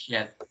believe this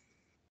shit.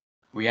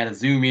 We had a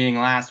Zoom meeting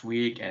last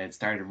week, and it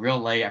started real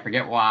late. I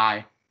forget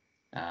why.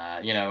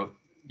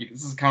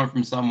 This is coming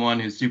from someone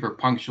who's super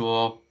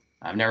punctual.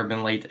 I've never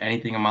been late to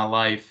anything in my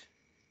life.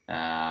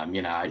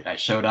 I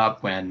showed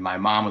up when my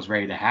mom was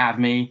ready to have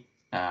me,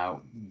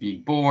 being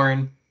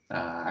born.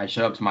 I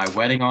showed up to my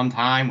wedding on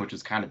time, which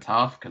was kind of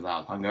tough because I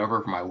was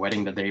hungover for my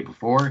wedding the day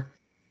before.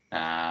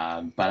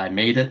 But I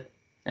made it,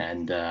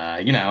 and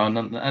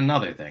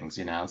other things.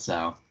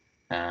 So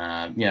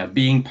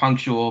being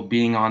punctual,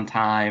 being on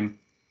time.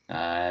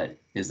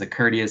 Is the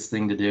courteous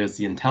thing to do. It's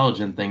the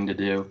intelligent thing to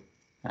do.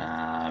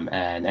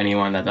 And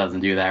anyone that doesn't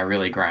do that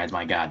really grinds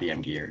my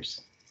goddamn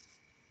gears.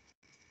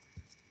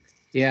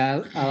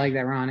 Yeah, I like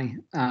that, Ronnie.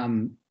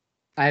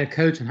 I had a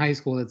coach in high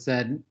school that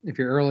said, if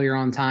you're early, you're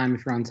on time.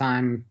 If you're on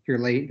time, you're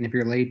late. And if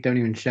you're late, don't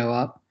even show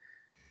up.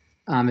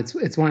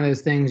 It's one of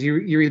those things you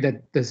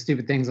read the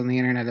stupid things on the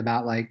internet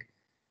about like,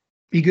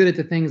 be good at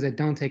the things that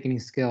don't take any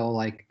skill,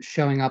 like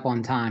showing up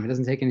on time. It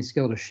doesn't take any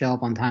skill to show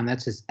up on time.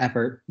 That's just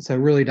effort. So it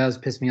really does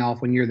piss me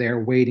off when you're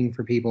there waiting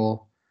for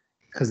people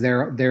because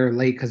they're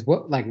late. Because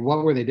what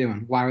were they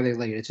doing? Why were they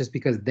late? It's just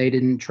because they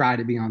didn't try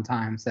to be on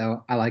time.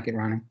 So I like it,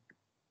 Ronnie.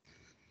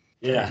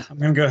 Yeah, I'm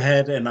gonna go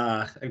ahead and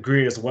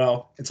agree as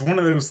well. It's one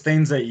of those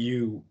things that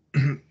you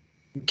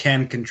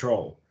can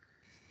control.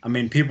 I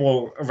mean,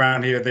 people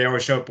around here, they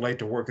always show up late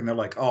to work and they're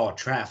like, "Oh,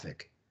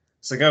 traffic."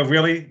 It's like, "Oh,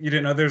 really? You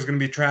didn't know there was going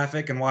to be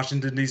traffic in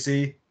Washington,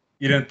 D.C.?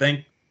 You didn't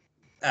think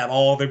at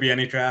all there'd be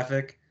any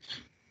traffic?"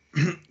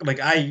 Like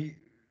I,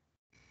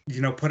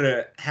 put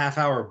a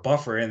half-hour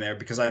buffer in there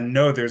because I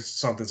know there's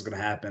something's going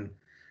to happen.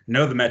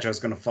 Know the metro's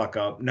going to fuck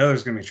up. Know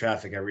there's going to be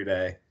traffic every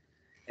day.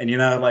 And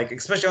like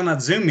especially on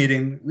that Zoom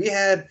meeting, we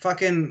had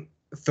fucking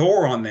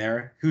Thor on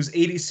there who's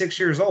 86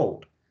 years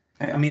old.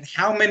 I mean,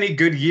 how many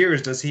good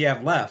years does he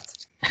have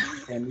left?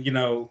 And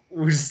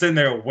we're just sitting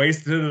there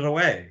wasting it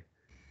away.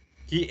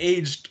 He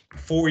aged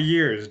 4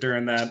 years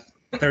during that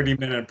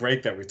 30-minute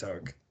break that we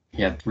took.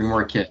 He had 3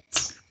 more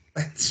kids.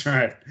 That's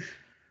right.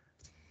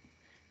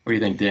 What do you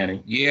think,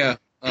 Danny? Yeah.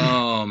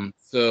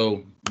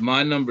 So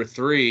my number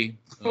 3.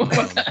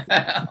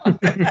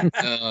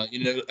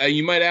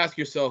 You might ask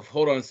yourself,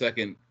 hold on a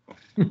second,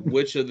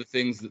 which of the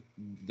things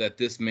that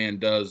this man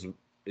does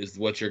is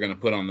what you're going to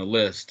put on the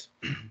list?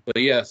 But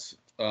yes,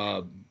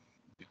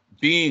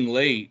 being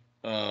late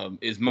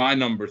is my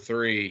number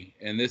 3,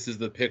 and this is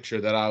the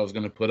picture that I was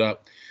going to put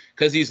up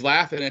because he's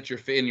laughing at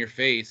in your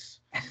face.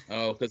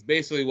 Because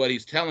basically what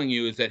he's telling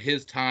you is that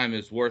his time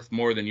is worth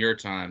more than your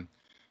time,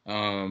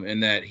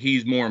 and that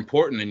he's more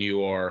important than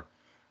you are.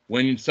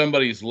 When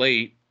somebody's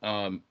late,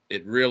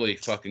 it really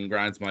fucking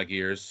grinds my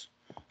gears,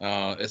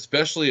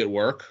 especially at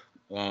work.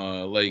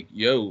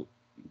 You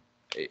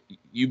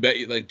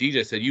bet, like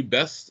DJ said, you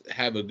best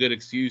have a good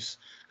excuse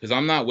because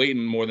I'm not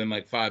waiting more than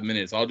like 5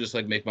 minutes. I'll just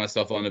like make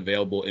myself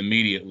unavailable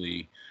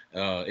immediately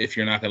if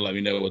you're not gonna let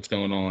me know what's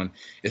going on,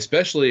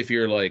 especially if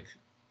you're like,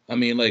 I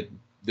mean, like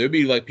there'd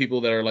be like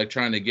people that are like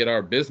trying to get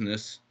our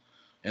business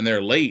and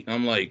they're late.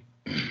 I'm like,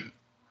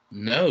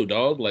 no,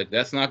 dog, like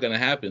that's not gonna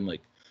happen.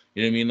 Like,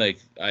 you know what I mean? Like,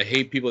 I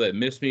hate people that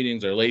miss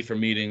meetings or late for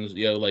meetings.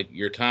 Like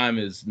your time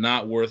is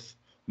not worth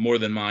more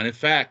than mine. In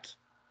fact,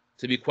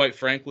 to be quite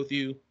frank with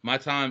you, my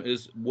time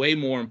is way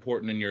more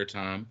important than your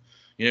time.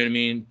 You know what I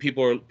mean?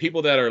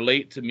 People that are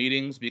late to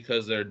meetings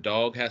because their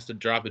dog has to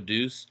drop a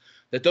deuce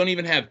that don't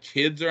even have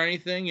kids or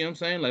anything. You know what I'm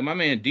saying? Like my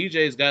man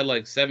DJ's got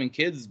like 7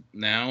 kids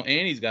now,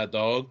 and he's got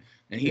dog,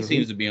 and he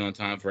seems to be on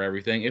time for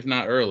everything, if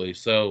not early.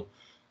 So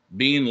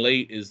being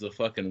late is the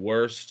fucking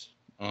worst.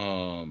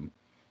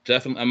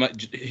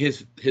 Definitely,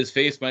 his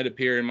face might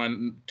appear in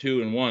my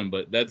 2 and 1,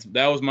 but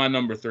that was my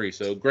number 3.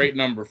 So great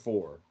number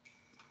 4.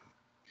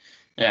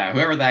 Yeah,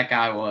 whoever that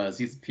guy was,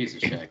 he's a piece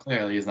of shit.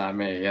 Clearly, he's not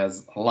me. He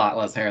has a lot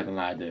less hair than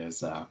I do.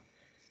 So,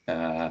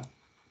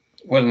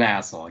 what an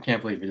asshole! I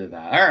can't believe he did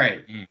that. All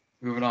right,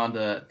 moving on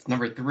to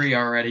number 3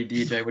 already.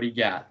 DJ, what do you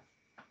got?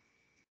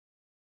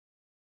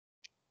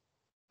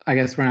 I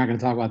guess we're not going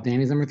to talk about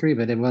Danny's number 3,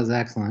 but it was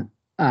excellent.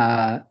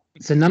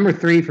 So number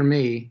 3 for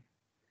me,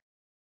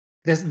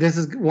 this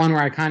is one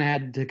where I kind of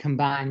had to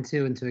combine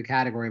 2 into a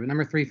category. But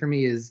number 3 for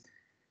me is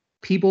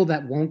people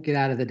that won't get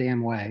out of the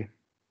damn way.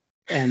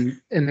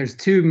 And there's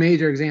 2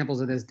 major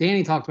examples of this.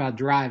 Danny talked about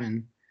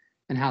driving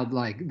and how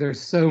like there's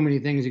so many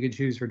things you could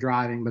choose for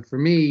driving. But for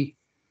me,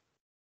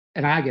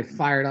 and I get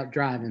fired up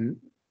driving,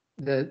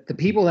 the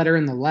people that are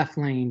in the left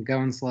lane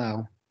going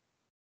slow.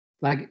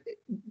 Like,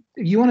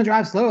 if you want to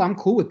drive slow, I'm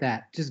cool with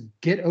that. Just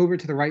get over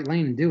to the right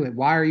lane and do it.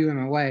 Why are you in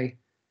my way?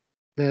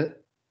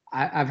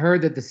 I've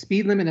heard that the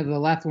speed limit of the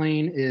left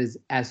lane is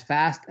as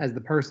fast as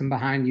the person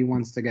behind you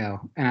wants to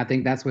go, and I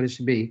think that's what it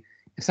should be.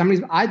 If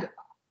somebody's, I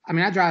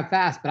drive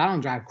fast, but I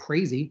don't drive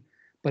crazy.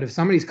 But if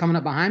somebody's coming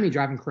up behind me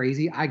driving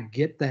crazy, I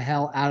get the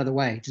hell out of the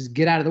way. Just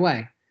get out of the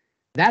way.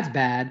 That's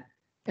bad.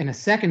 And a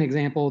second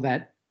example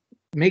that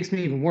makes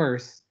me even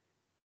worse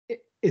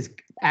is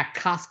at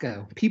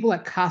Costco. People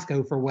at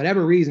Costco, for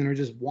whatever reason, are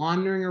just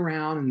wandering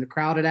around in the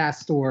crowded ass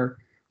store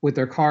with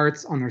their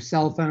carts on their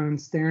cell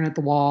phones, staring at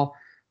the wall.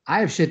 I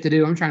have shit to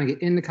do. I'm trying to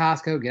get into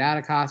Costco, get out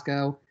of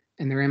Costco,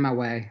 and they're in my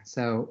way.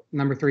 So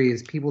number 3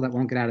 is people that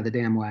won't get out of the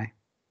damn way.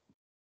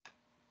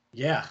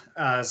 Yeah,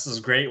 this is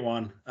a great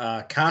one.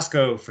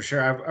 Costco, for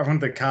sure. I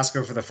went to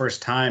Costco for the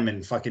first time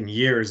in fucking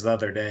years the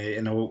other day,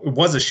 and it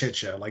was a shit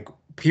show. Like,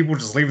 people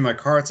just leaving their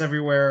carts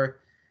everywhere.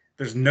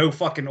 There's no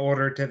fucking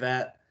order to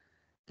that.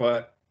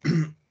 But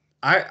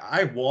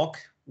I walk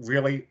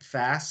really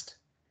fast,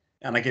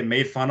 and I get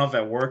made fun of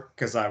at work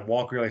because I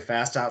walk really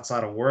fast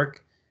outside of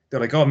work. They're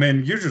like, "Oh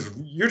man, you're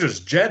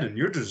just jetting.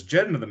 You're just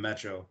jetting to the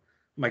metro."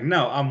 I'm like,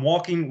 "No, I'm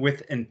walking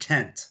with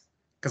intent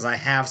because I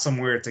have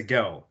somewhere to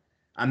go.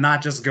 I'm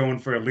not just going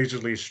for a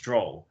leisurely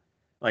stroll."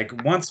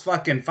 Like, once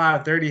fucking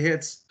 5:30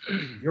 hits,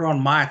 you're on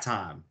my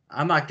time.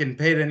 I'm not getting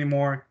paid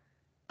anymore.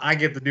 I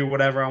get to do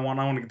whatever I want.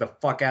 I want to get the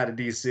fuck out of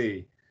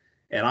DC.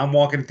 And I'm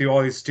walking through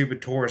all these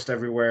stupid tourists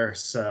everywhere,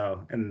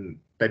 so, and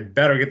they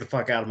better get the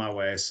fuck out of my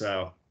way.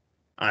 So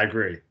I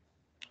agree.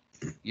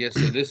 Yeah,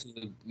 so this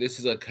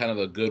is a kind of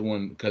a good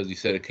one because you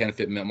said it can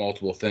fit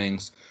multiple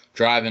things.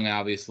 Driving,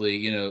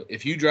 obviously,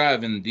 if you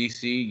drive in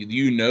DC,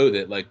 you know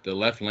that like the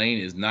left lane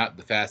is not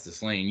the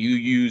fastest lane. You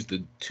use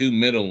the 2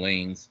 middle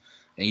lanes,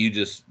 and you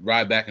just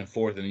ride back and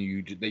forth, and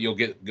you'll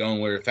get going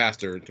where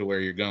faster to where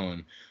you're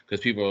going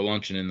because people are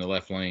lunching in the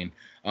left lane.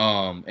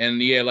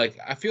 And yeah, like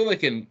I feel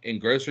like in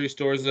grocery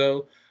stores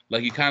though,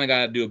 like you kind of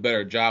got to do a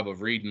better job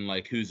of reading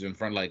like who's in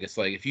front. Like it's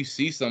like if you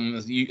see someone,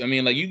 like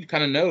you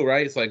kind of know,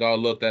 right? It's like, oh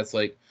look, that's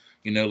like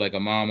like a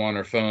mom on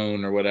her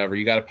phone or whatever.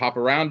 You got to pop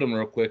around them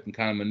real quick and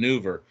kind of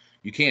maneuver.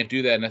 You can't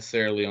do that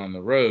necessarily on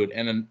the road.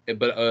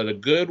 But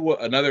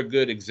another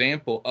good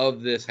example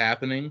of this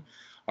happening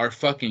are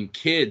fucking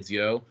kids,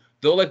 yo.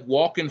 They'll like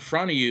walk in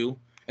front of you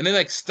and they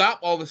like stop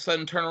all of a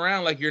sudden, turn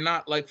around like you're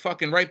not like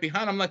fucking right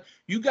behind them. Like,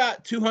 you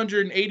got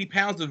 280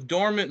 pounds of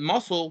dormant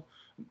muscle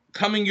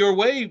coming your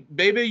way,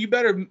 baby. You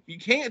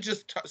can't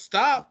just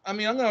stop. I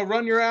mean, I'm gonna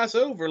run your ass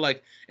over.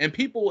 Like, and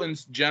people in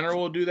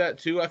general do that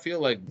too. I feel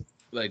like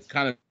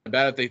kind of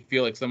bad if they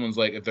feel like someone's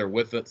like if they're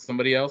with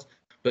somebody else.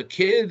 But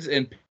kids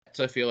and pets,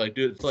 I feel like,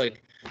 dude, it's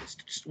like,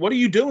 what are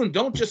you doing?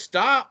 Don't just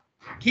stop.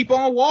 Keep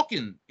on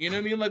walking. You know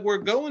what I mean? Like, we're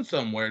going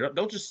somewhere.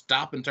 Don't just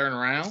stop and turn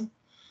around.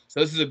 So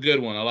this is a good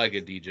one. I like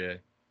it, DJ.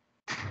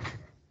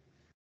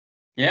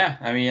 Yeah,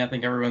 I mean, I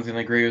think everyone's gonna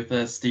agree with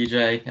this,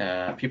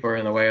 DJ. People are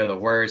in the way of the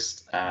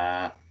worst.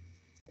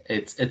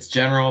 It's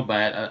general,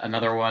 but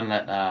another one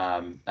that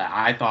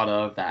I thought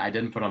of that I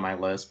didn't put on my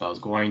list, but I was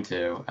going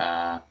to,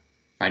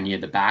 if I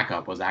needed the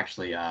backup, was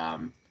actually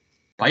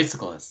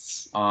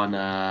bicyclists on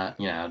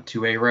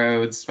 2-way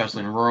roads,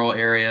 especially in rural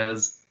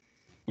areas.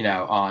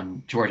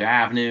 On Georgia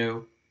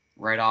Avenue,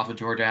 right off of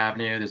Georgia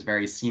Avenue. There's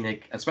very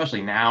scenic,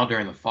 especially now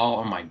during the fall.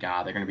 Oh my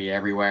God, they're gonna be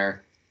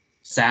everywhere.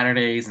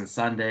 Saturdays and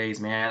Sundays,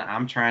 man.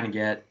 I'm trying to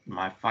get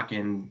my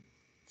fucking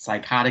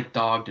psychotic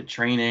dog to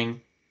training.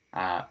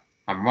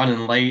 I'm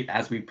running late,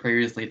 as we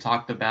previously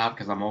talked about,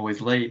 because I'm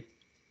always late,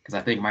 because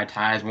I think my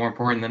time is more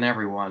important than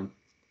everyone.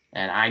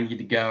 And I need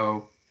to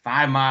go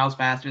 5 miles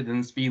faster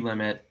than the speed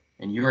limit,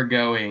 and you're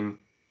going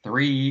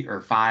 3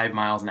 or 5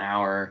 miles an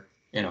hour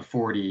in a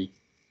 40.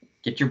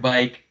 Get your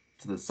bike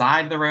to the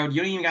side of the road.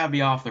 You don't even got to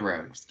be off the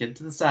road. Just get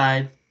to the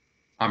side.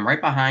 I'm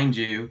right behind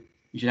you.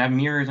 You should have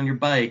mirrors on your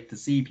bike to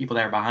see people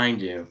that are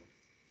behind you.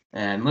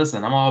 And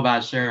listen, I'm all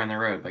about sharing the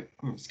road, but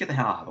just get the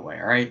hell out of the way,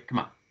 all right? Come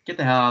on, get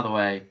the hell out of the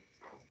way.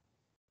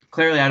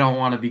 Clearly, I don't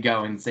want to be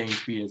going the same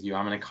speed as you.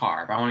 I'm in a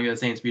car. If I want to go the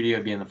same speed as you,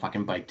 I'd be in the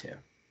fucking bike too.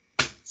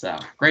 So,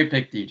 great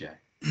pick, DJ.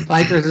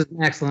 Bikers is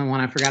an excellent one.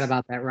 I forgot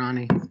about that,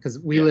 Ronnie, because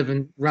we live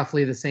in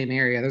roughly the same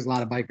area. There's a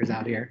lot of bikers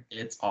out here.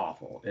 It's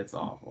awful. It's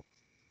awful.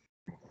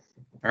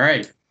 All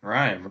right,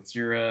 Ryan, what's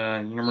your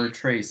number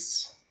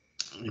trace?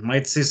 You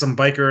might see some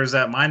bikers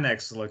at my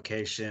next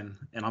location,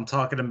 and I'm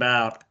talking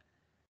about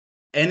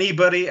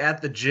anybody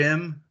at the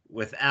gym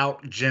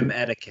without gym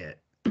etiquette.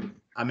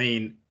 I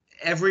mean,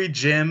 every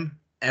gym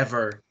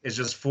ever is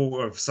just full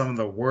of some of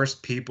the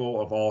worst people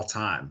of all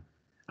time.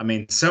 I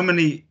mean, so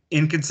many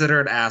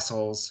inconsiderate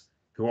assholes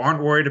who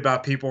aren't worried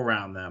about people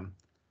around them.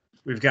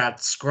 We've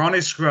got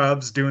scrawny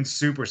scrubs doing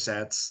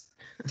supersets,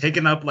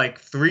 taking up like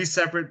 3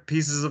 separate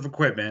pieces of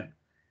equipment,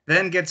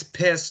 then gets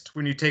pissed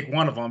when you take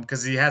one of them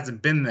because he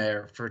hasn't been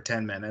there for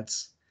 10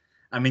 minutes.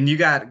 I mean, you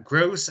got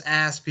gross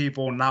ass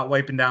people not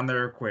wiping down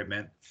their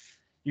equipment.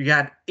 You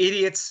got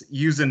idiots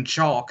using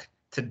chalk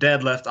to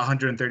deadlift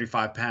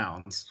 135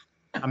 pounds.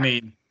 I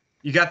mean,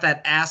 you got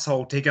that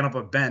asshole taking up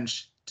a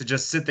bench to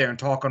just sit there and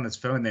talk on his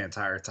phone the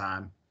entire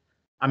time.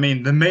 I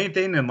mean, the main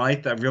thing in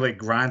life that really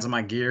grinds on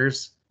my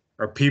gears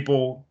are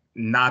people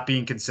not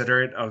being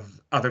considerate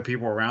of other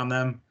people around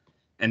them.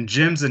 And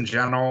gyms in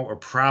general are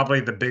probably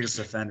the biggest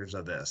offenders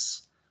of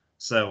this.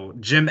 So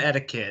gym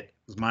etiquette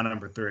is my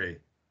number 3.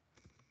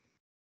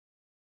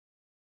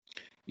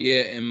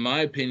 Yeah, in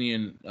my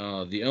opinion,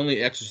 the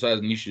only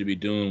exercising you should be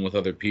doing with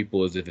other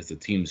people is if it's a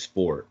team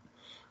sport.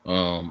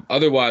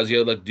 Otherwise,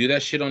 like do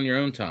that shit on your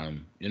own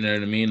time. You know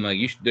what I mean? Like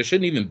there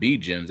shouldn't even be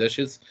gyms. That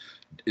shit's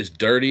is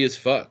dirty as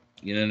fuck.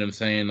 You know what I'm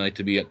saying? Like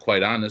to be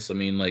quite honest, I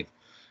mean, like,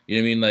 you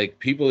know what I mean? Like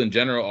people in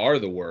general are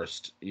the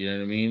worst. You know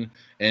what I mean?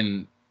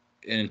 And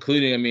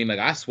including, I mean, like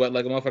I sweat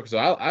like a motherfucker,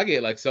 so I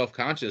get like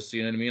self-conscious.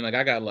 You know what I mean? Like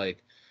I got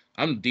like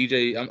I'm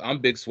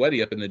big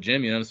sweaty up in the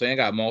gym. You know what I'm saying? I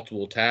got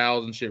multiple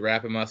towels and shit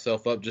wrapping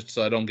myself up just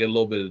so I don't get a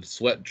little bit of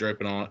sweat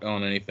dripping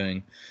on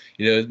anything.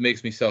 You know, it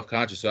makes me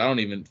self-conscious, so I don't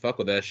even fuck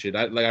with that shit.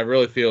 I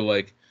really feel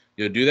like,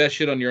 do that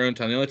shit on your own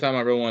time. The only time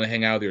I really want to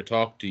hang out with you or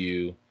talk to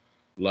you,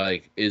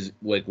 like, is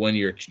like when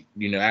you're,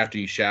 after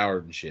you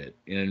showered and shit.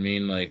 You know what I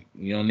mean? Like,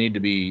 we don't need to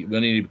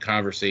be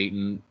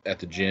conversating at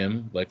the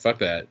gym. Like, fuck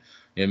that.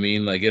 You know what I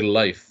mean? Like, get a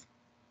life.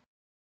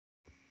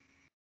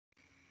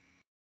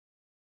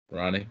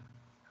 Ronnie?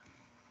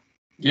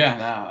 Yeah,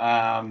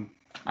 no,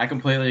 I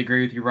completely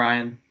agree with you,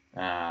 Ryan.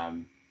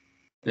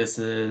 This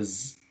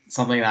is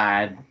something that I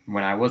had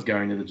when I was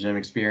going to the gym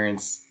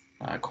experience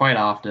quite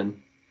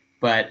often.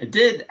 But it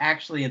did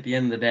actually, at the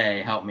end of the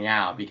day, help me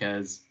out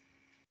because,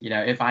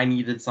 if I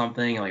needed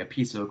something like a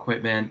piece of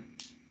equipment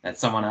that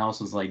someone else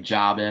was like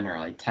jobbing or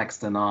like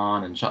texting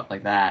on and shit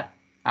like that,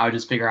 I would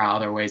just figure out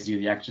other ways to do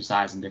the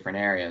exercise in different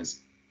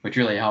areas, which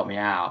really helped me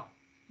out,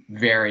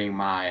 varying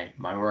my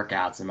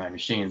workouts and my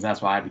machines.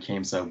 That's why I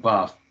became so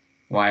buff.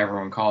 Why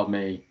everyone called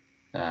me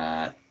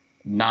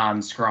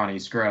non-scrawny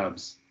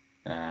scrubs.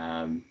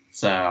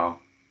 So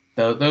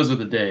those were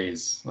the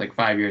days, like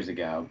 5 years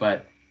ago.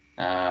 But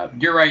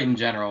you're right in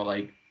general.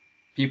 Like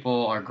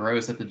people are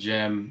gross at the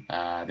gym.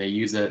 They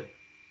use it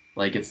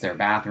like it's their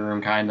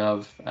bathroom, kind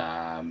of.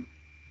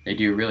 They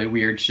do really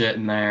weird shit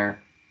in there,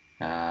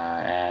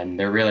 and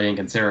they're really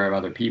inconsiderate of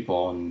other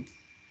people. And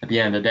at the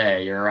end of the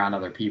day, you're around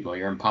other people.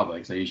 You're in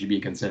public, so you should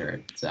be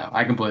considerate. So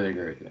I completely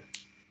agree with you.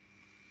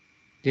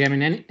 Yeah, I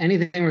mean,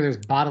 anything where there's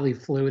bodily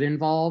fluid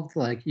involved,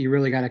 like you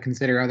really got to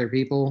consider other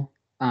people.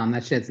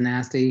 That shit's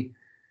nasty.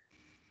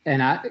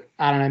 And I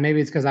don't know,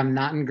 maybe it's because I'm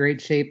not in great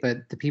shape,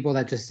 but the people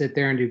that just sit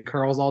there and do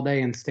curls all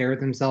day and stare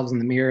at themselves in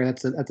the mirror,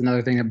 that's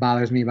another thing that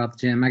bothers me about the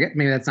gym.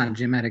 Maybe that's not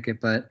gym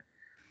etiquette, but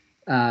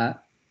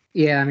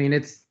yeah, I mean,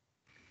 it's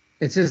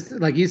just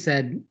like you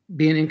said,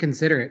 being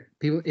inconsiderate.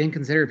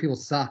 Inconsiderate people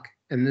suck,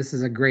 and this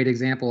is a great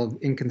example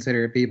of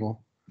inconsiderate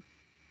people.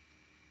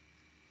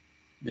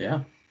 Yeah.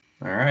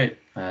 All right.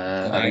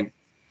 I think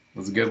it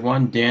was a good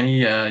one.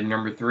 Danny,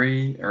 number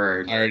 3,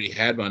 or I already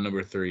had my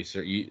number 3,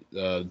 sir.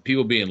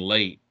 People being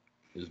late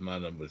is my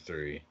number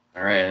 3.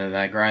 all right, and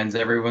that grinds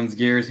everyone's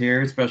gears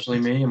here, especially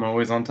me. I'm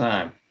always on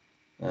time.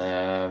 All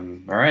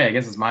right, I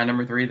guess it's my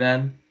number 3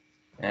 then.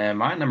 And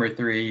my number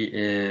 3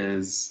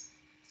 is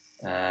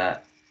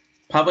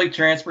public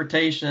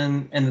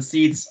transportation and the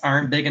seats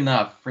aren't big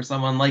enough for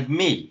someone like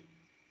me.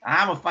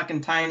 I'm a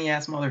fucking tiny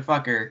ass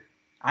motherfucker.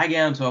 I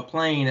get into a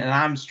plane and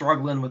I'm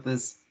struggling with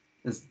this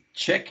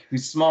chick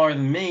who's smaller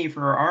than me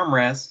for her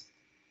armrest.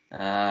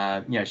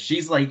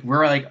 She's like,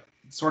 we're like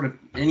sort of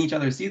in each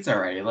other's seats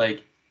already.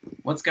 Like,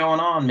 what's going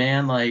on,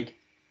 man? Like,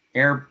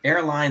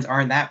 airlines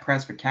aren't that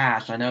pressed for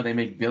cash. I know they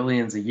make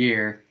billions a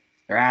year.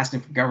 They're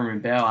asking for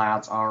government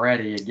bailouts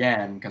already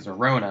again because of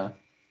Rona.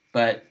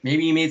 But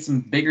maybe you made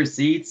some bigger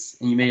seats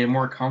and you made a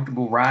more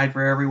comfortable ride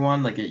for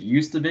everyone like it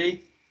used to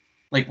be.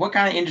 Like, what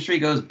kind of industry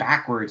goes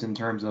backwards in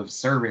terms of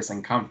service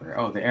and comfort?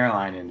 Oh, the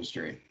airline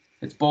industry.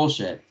 It's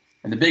bullshit.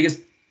 And the biggest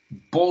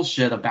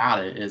bullshit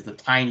about it is the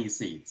tiny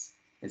seats.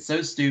 It's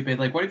so stupid.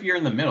 Like, what if you're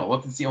in the middle?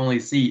 What if it's the only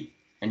seat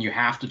and you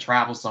have to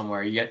travel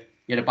somewhere? You get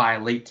to buy a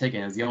late ticket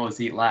and it's the only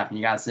seat left and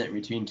you got to sit in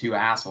between two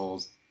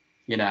assholes,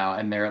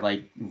 and they're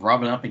like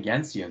rubbing up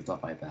against you and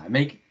stuff like that.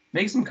 Make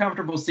some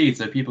comfortable seats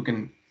so people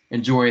can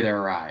enjoy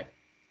their ride.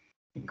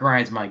 It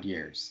grinds my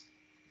gears.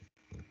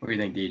 What do you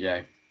think,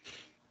 DJ?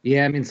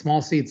 Yeah, I mean,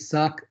 small seats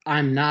suck.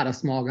 I'm not a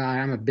small guy.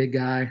 I'm a big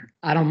guy.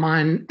 I don't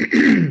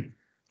mind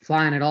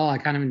flying at all. I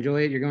kind of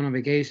enjoy it. You're going on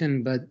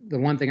vacation, but the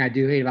one thing I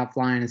do hate about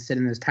flying is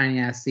sitting in those tiny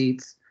ass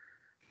seats.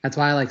 That's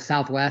why I like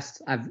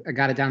Southwest. I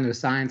got it down to a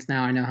science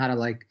now. I know how to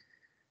like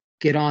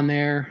get on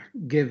there,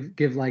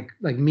 give like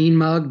mean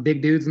mug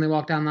big dudes when they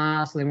walk down the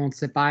aisle so they won't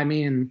sit by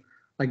me, and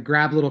like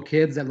grab little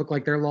kids that look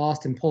like they're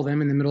lost and pull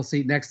them in the middle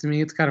seat next to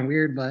me. It's kind of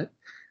weird, but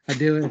I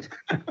do it.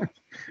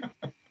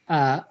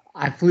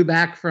 I flew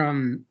back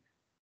from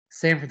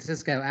San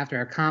Francisco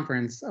after a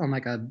conference on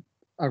like a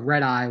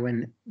red eye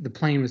when the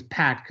plane was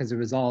packed because it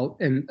was all,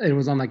 and it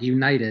was on like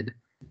United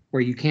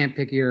where you can't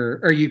pick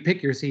you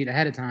pick your seat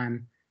ahead of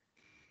time.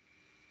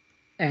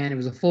 And it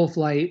was a full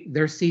flight.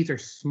 Their seats are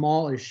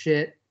small as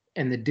shit.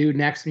 And the dude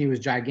next to me was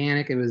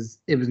gigantic. It was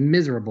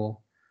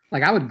miserable.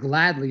 Like, I would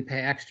gladly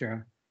pay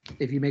extra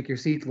if you make your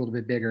seats a little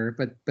bit bigger,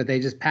 but they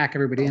just pack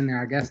everybody in there,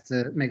 I guess,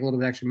 to make a little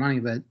bit extra money.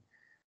 But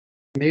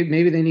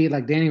maybe they need,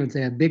 like Danny would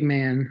say, a big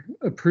man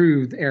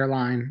approved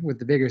airline with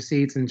the bigger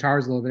seats and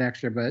charge a little bit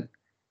extra. But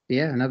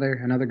yeah,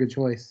 another good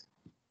choice.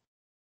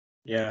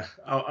 Yeah,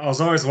 I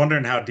was always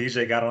wondering how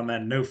DJ got on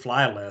that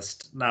no-fly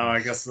list. Now I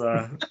guess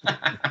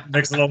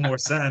makes a little more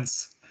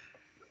sense.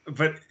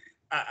 But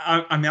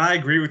I mean, I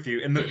agree with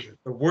you. And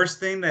the worst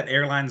thing that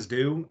airlines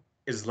do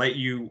is let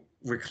you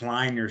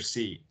recline your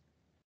seat.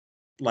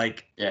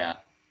 Like, Yeah.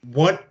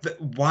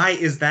 Why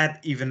is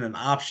that even an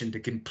option to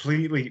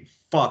completely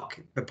fuck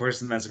the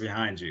person that's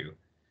behind you?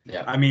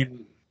 Yeah. I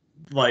mean,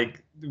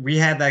 like, we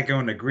had that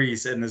going to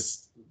Greece, and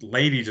this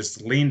lady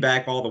just leaned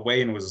back all the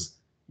way and was,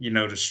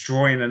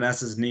 destroying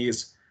Anessa's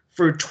knees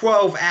for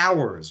 12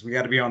 hours. We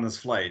got to be on this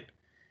flight.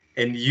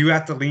 And you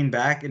have to lean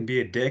back and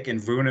be a dick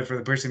and ruin it for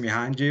the person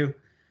behind you.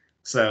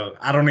 So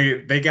I don't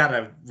need. They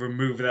gotta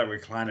remove that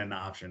reclining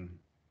option.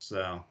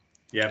 So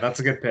yeah, that's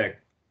a good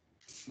pick.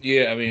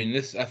 Yeah, I mean,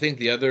 I think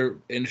the other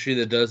industry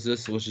that does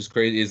this, which is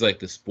crazy, is like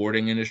the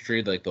sporting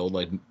industry. Like, they'll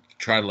like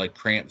try to like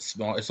cramp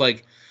small. It's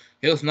like,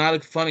 it's not a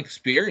fun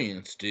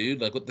experience,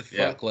 dude. Like, what the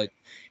Yeah. fuck? Like,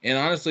 and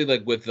honestly,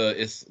 like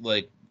it's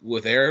like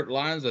with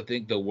airlines, I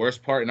think the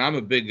worst part, and I'm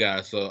a big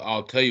guy, so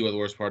I'll tell you what the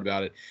worst part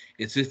about it.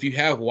 It's if you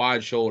have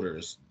wide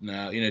shoulders.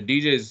 Now,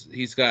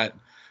 he's got,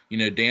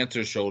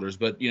 dancer shoulders,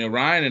 but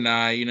Ryan and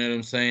I, you know what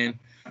I'm saying?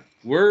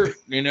 We're,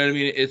 you know what I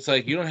mean? It's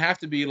like, you don't have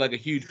to be like a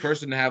huge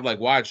person to have like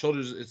wide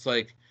shoulders. It's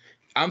like,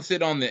 I'm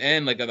sitting on the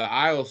end, like of the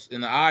aisles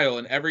in the aisle,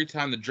 and every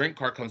time the drink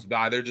cart comes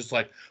by, they're just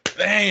like,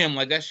 bam,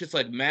 like that shit's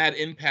like mad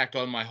impact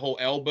on my whole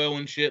elbow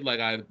and shit. Like,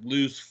 I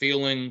lose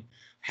feeling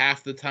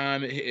half the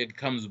time it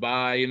comes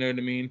by, you know what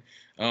I mean?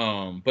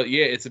 But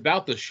yeah, it's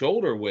about the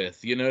shoulder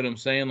width, you know what I'm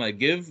saying? Like,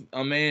 give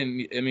a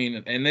man, I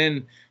mean, and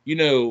then,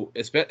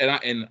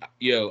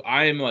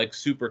 I am like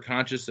super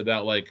conscious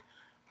about like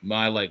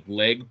my like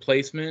leg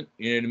placement,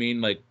 you know what I mean?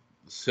 Like,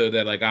 so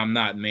that like I'm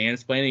not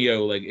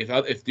mansplaining. Like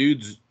if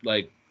dudes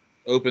like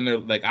open their,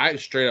 like, I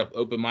straight up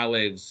open my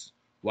legs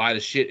wide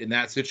as shit in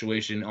that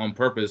situation on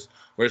purpose,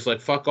 where it's like,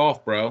 fuck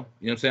off, bro. You know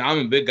what I'm saying? I'm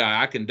a big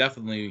guy. I can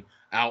definitely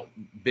out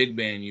big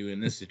man you in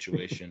this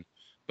situation.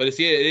 But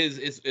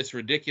it's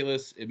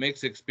ridiculous. It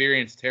makes the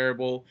experience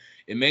terrible.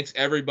 It makes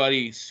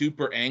everybody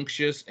super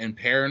anxious and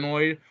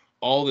paranoid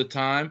all the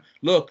time.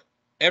 Look,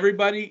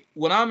 everybody,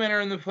 when I'm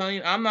entering the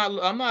plane, I'm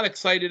not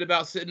excited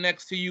about sitting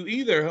next to you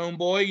either,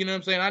 homeboy. You know what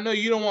I'm saying? I know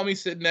you don't want me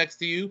sitting next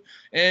to you,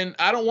 and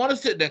I don't want to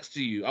sit next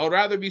to you. I would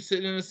rather be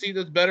sitting in a seat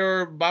that's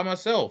better by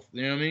myself.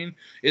 You know what I mean?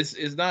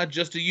 It's not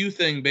just a you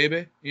thing,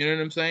 baby. You know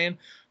what I'm saying?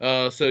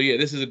 So yeah,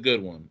 this is a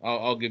good one.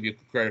 I'll give you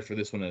credit for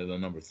this one at the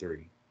number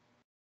 3.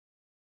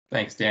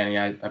 Thanks, Danny.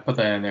 I put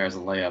that in there as a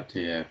layup to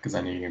you because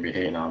I knew you're gonna be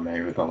hating on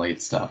me with the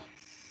late stuff.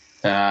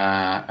 All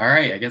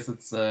right, I guess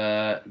it's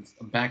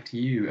back to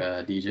you,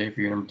 DJ,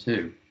 for your number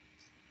 2.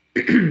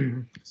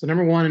 So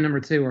number 1 and number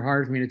 2 were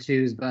hard for me to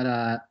choose,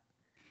 but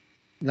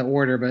the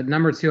order. But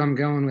number 2, I'm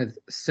going with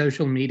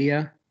social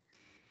media.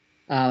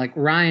 Like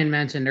Ryan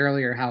mentioned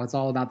earlier, how it's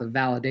all about the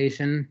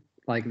validation.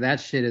 Like, that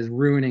shit is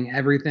ruining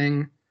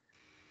everything.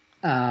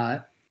 I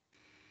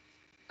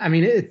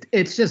mean,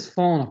 it's just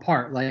falling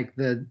apart. Like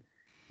the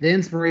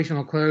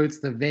inspirational quotes,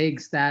 the vague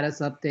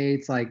status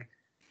updates. Like,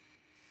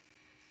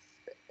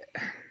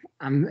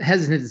 I'm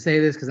hesitant to say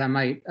this because I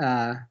might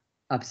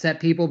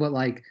upset people, but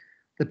like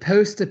the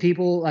posts to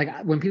people,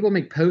 like when people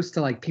make posts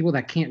to like people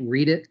that can't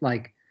read it,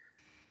 like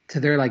to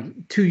their like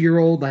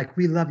 2-year-old, like,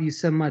 we love you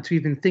so much,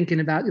 we've been thinking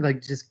about you,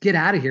 like, just get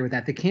out of here with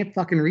that. They can't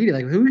fucking read it.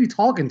 Like, who are you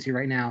talking to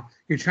right now?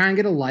 You're trying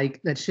to get a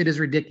like. That shit is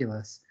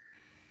ridiculous.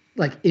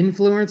 Like,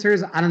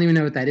 influencers, I don't even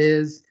know what that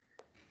is.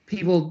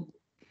 People,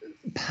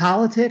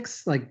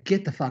 politics, like,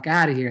 get the fuck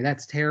out of here.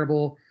 That's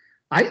terrible.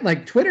 I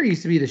like Twitter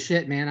used to be the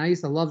shit, man. I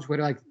used to love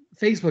Twitter. Like,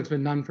 Facebook's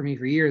been done for me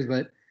for years,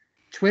 but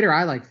Twitter,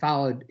 I like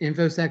followed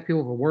infosec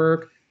people for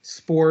work,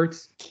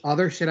 sports,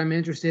 other shit I'm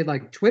interested.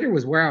 Like, Twitter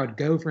was where I would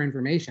go for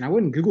information. I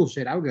wouldn't Google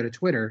shit. I would go to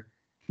Twitter.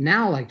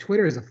 Now, like,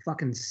 Twitter is a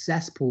fucking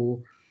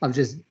cesspool of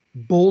just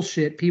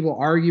bullshit. People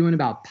arguing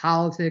about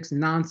politics,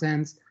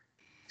 nonsense.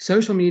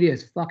 Social media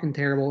is fucking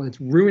terrible.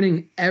 It's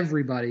ruining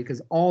everybody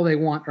because all they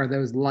want are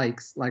those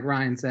likes, like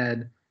Ryan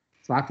said.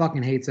 So I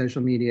fucking hate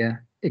social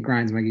media. It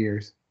grinds my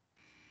gears.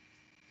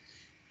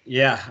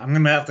 Yeah, I'm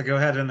gonna have to go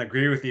ahead and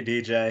agree with you,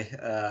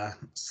 DJ.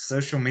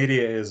 Social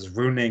media is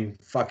ruining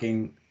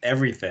fucking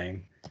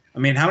everything. I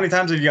mean, how many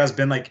times have you guys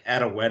been like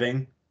at a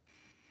wedding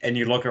and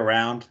you look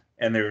around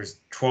and there's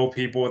 12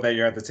 people that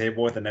you're at the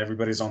table with and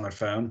everybody's on their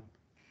phone?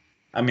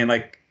 I mean,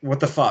 like, what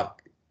the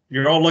fuck?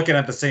 You're all looking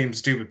at the same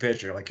stupid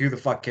picture. Like, who the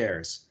fuck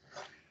cares?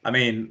 I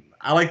mean,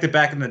 I liked it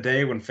back in the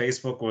day when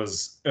Facebook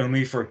was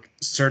only for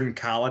certain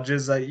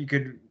colleges that you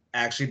could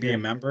actually be a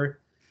member.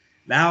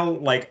 Now,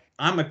 like,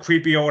 I'm a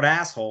creepy old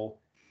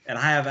asshole and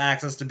I have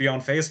access to be on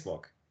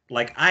Facebook.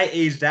 Like, I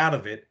aged out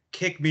of it.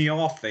 Kick me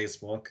off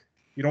Facebook.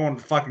 You don't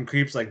want fucking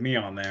creeps like me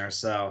on there.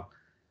 So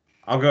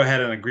I'll go ahead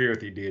and agree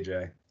with you,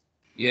 DJ.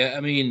 Yeah,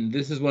 I mean,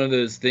 this is one of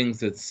those things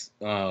that's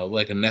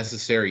like a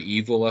necessary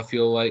evil, I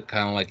feel like,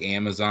 kind of like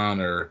Amazon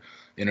or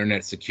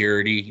internet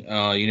security. You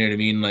know what I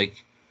mean?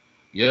 Like,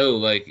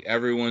 like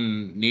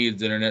everyone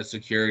needs internet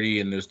security,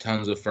 and there's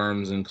tons of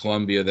firms in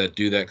Colombia that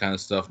do that kind of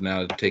stuff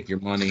now to take your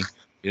money.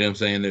 You know what I'm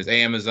saying? There's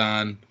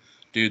Amazon.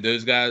 Dude,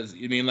 those guys,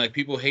 you mean, like,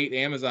 people hate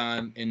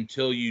Amazon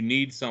until you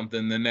need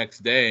something the next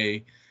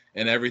day,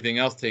 and everything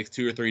else takes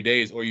 2 or 3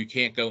 days, or you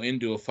can't go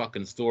into a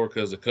fucking store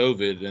because of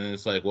COVID, and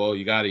it's like, well,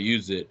 you got to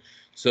use it.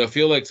 So I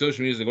feel like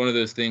social media is like one of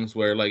those things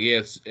where, like,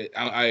 yeah,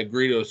 I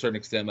agree to a certain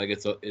extent, like,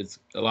 it's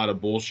a lot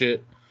of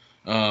bullshit,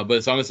 but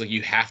it's almost like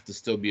you have to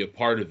still be a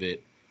part of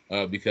it,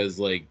 because,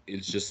 like,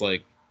 it's just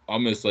like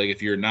almost like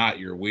if you're not,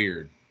 you're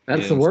weird.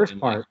 That's You the know what I'm worst saying?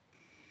 part.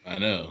 Like, I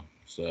know.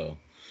 So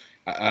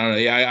I don't know.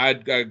 Yeah,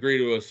 I agree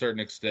to a certain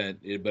extent,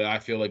 but I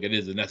feel like it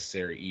is a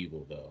necessary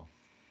evil, though.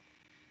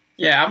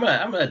 Yeah,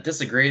 I'm gonna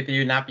disagree with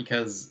you, not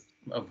because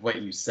of what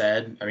you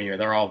said. I mean,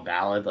 they're all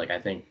valid. Like, I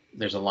think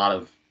there's a lot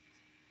of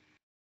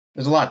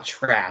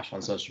trash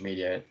on social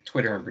media.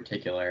 Twitter in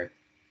particular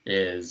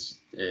is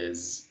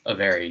a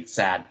very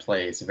sad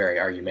place, a very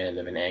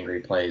argumentative and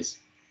angry place.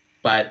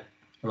 But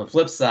on the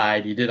flip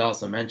side, you did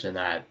also mention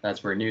that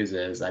that's where news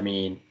is. I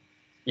mean,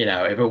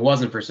 if it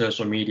wasn't for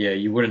social media,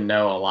 you wouldn't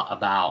know a lot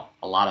about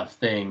a lot of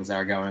things that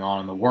are going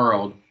on in the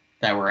world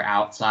that were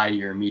outside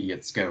your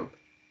immediate scope.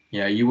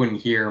 You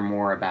wouldn't hear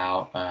more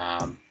about,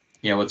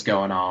 what's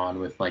going on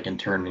with, like,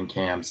 internment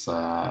camps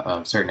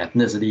of certain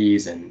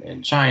ethnicities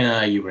in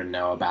China. You wouldn't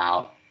know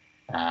about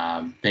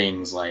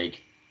things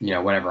like,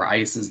 whatever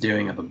ICE is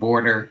doing at the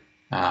border,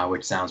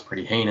 which sounds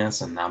pretty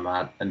heinous. And I'm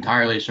not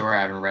entirely sure.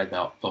 I haven't read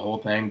the whole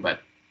thing, but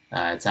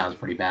it sounds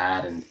pretty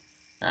bad.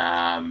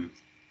 And,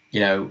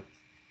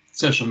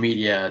 social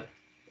media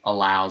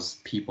allows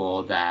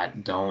people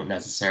that don't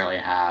necessarily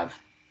have,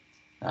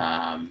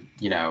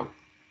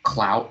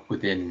 clout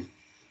within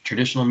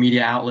traditional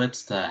media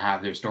outlets to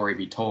have their story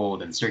be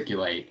told and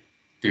circulate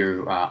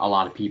through a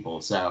lot of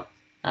people. So,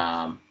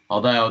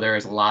 although there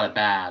is a lot of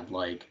bad,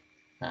 like,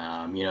 the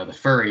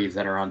furries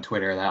that are on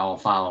Twitter that all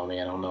follow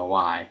me, I don't know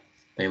why.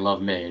 They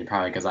love me,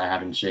 probably because I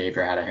haven't shaved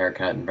or had a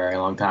haircut in a very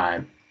long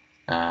time.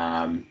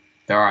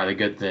 There are the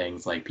good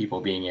things, like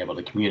people being able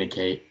to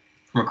communicate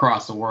from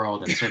across the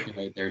world and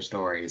circulate their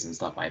stories and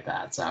stuff like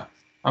that. So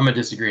I'm gonna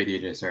disagree with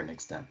you to a certain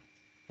extent.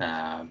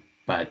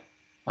 But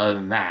other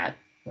than that,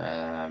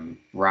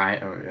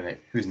 Ryan,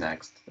 who's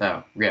next?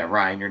 Oh, yeah,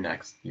 Ryan, you're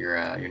next.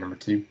 You're number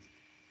 2.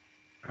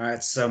 All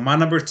right, so my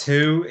number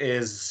 2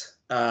 is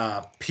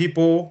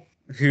people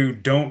who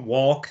don't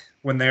walk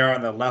when they're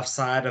on the left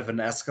side of an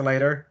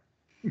escalator.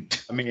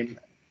 I mean,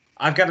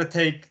 I've got to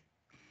take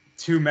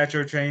 2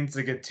 metro trains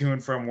to get to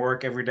and from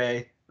work every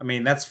day. I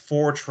mean, that's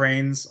 4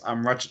 trains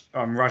I'm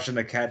rushing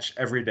to catch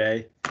every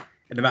day.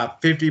 And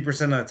about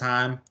 50% of the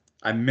time,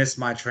 I miss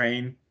my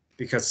train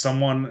because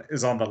someone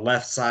is on the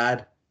left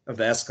side of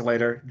the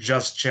escalator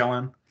just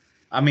chilling.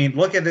 I mean,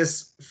 look at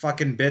this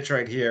fucking bitch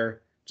right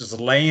here just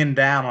laying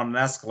down on an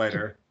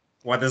escalator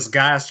while this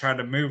guy's trying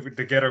to move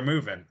to get her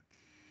moving.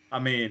 I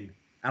mean,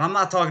 and I'm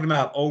not talking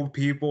about old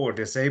people or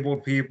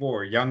disabled people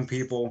or young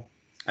people.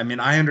 I mean,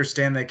 I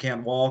understand they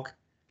can't walk.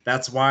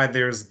 That's why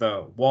there's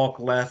the walk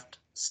left,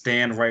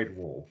 stand right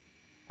rule.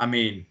 I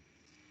mean,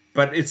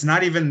 but it's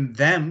not even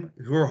them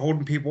who are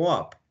holding people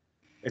up.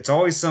 It's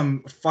always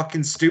some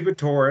fucking stupid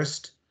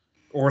tourist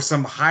or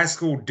some high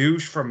school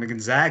douche from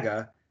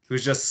Gonzaga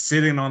who's just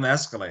sitting on the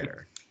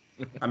escalator.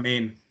 I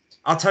mean,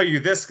 I'll tell you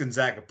this,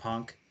 Gonzaga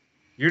punk.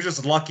 You're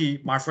just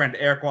lucky my friend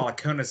Eric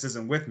Wallaconis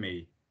isn't with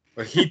me,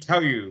 but he'd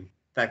tell you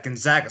that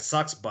Gonzaga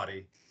sucks,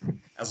 buddy,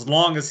 as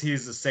long as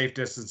he's a safe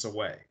distance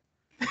away.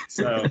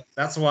 So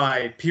that's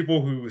why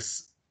people who,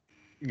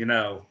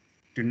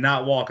 do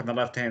not walk on the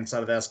left-hand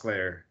side of the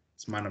escalator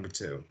is my number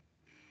 2.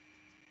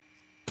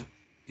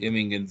 I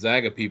mean,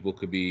 Gonzaga people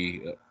could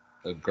be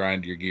a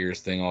grind your gears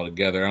thing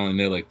altogether. I only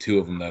know like 2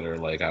 of them that are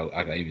like I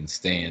can even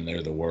stand.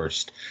 They're the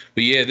worst.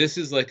 But yeah, this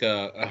is like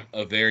a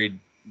very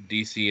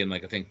DC and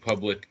like I think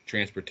public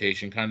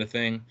transportation kind of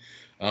thing.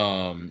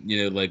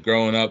 Like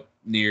growing up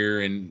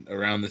near and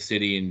around the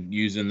city and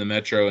using the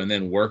metro and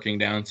then working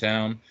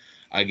downtown,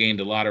 I gained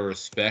a lot of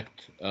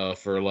respect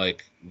for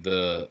like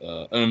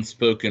the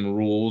unspoken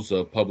rules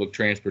of public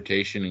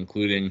transportation,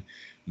 including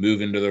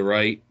moving to the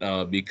right,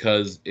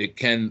 because it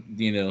can,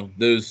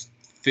 those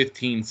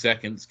 15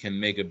 seconds can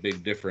make a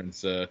big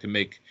difference. Can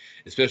make,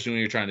 especially when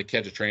you're trying to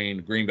catch a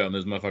train, Greenbelt, and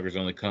those motherfuckers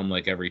only come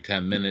like every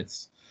 10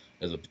 minutes.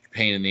 As a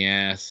pain in the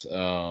ass.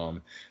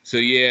 So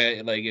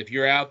yeah, like if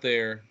you're out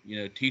there,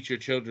 teach your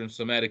children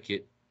some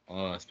etiquette,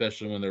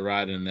 especially when they're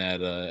riding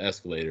that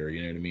escalator.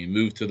 You know what I mean?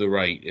 Move to the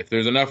right if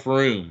there's enough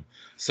room.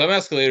 Some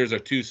escalators are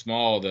too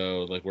small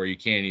though, like where you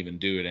can't even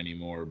do it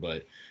anymore.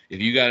 But if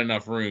you got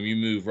enough room, you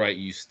move right,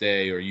 you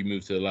stay, or you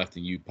move to the left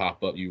and you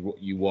pop up,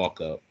 you walk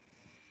up.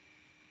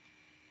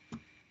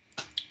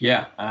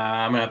 Yeah,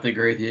 I'm gonna have to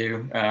agree with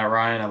you,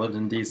 Ryan. I lived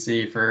in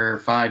DC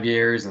for 5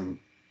 years, and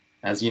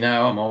as you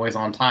know, I'm always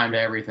on time to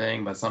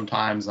everything. But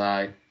sometimes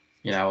I,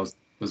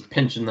 was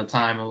pinching the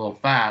time a little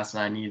fast,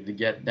 and I needed to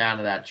get down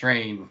to that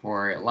train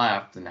before it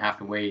left, and have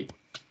to wait,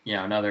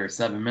 another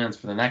 7 minutes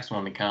for the next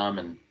one to come.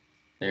 And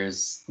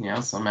there's,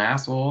 some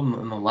asshole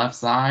on the left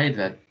side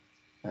that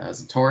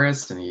is a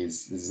tourist, and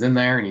he's in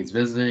there and he's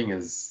visiting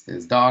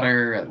his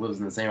daughter that lives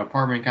in the same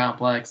apartment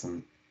complex,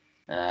 and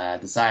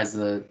decides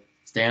to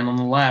stand on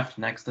the left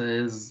next to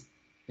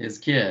his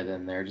kid,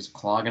 and they're just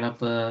clogging up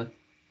the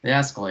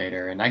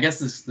escalator. And I guess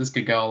this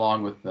could go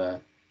along with the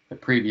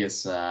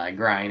previous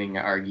grinding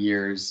our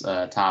gears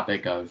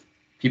topic of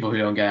people who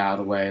don't get out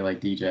of the way, like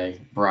DJ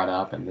brought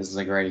up, and this is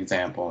a great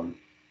example. And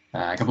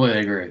I completely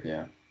agree with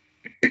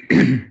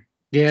you.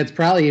 Yeah, it's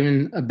probably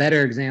even a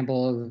better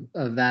example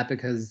of that,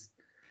 because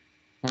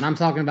when I'm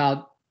talking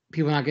about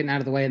people not getting out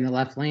of the way in the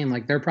left lane,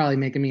 like they're probably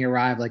making me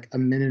arrive like a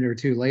minute or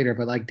 2 later.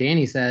 But like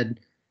Danny said,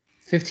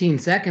 15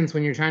 seconds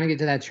when you're trying to get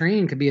to that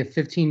train could be a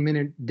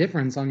 15-minute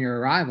difference on your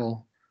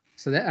arrival.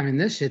 So that, I mean,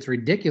 this shit's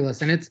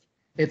ridiculous. And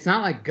it's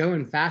not like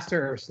going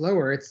faster or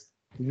slower. It's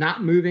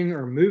not moving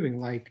or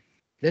moving. Like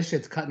this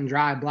shit's cut and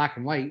dry, black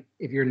and white.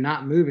 If you're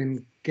not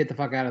moving, get the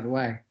fuck out of the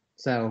way.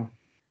 So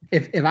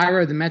if I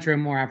rode the metro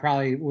more, I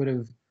probably would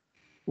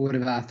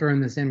have thrown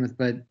this in with,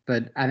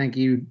 but I think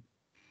you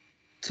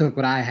took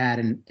what I had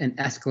and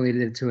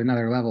escalated it to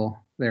another level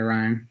there,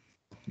 Ryan.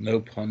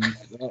 No pun.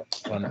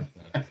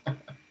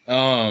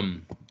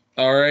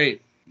 All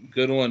right.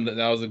 Good one.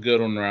 That was a good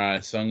one,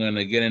 Ryan. So I'm going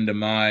to get into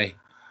my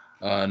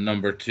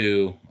number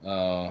 2.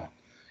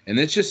 And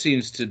this just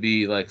seems to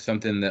be like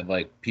something that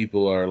like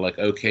people are like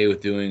okay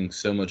with doing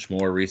so much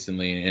more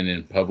recently and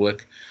in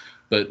public.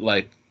 But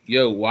like,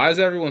 yo, why is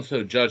everyone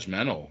so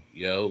judgmental,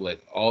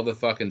 like all the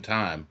fucking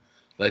time?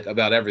 Like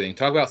about everything.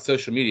 Talk about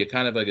social media.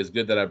 Kind of like it's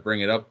good that I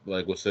bring it up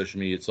like with social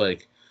media. It's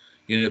like,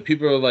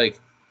 people are like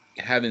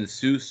having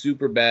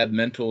super bad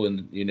mental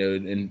and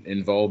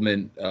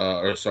involvement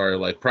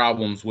like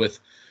problems with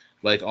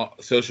like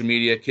social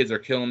media. Kids are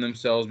killing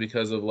themselves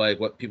because of like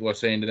what people are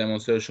saying to them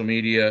on social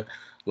media.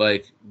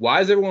 Like,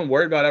 why is everyone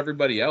worried about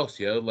everybody else,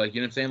 yo? Like,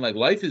 you know what I'm saying? Like,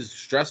 life is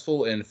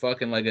stressful and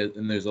fucking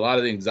and there's a lot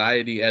of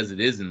anxiety as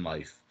it is in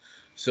life.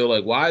 So,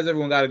 like, why has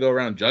everyone got to go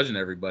around judging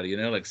everybody?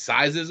 Like,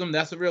 sizeism,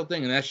 that's a real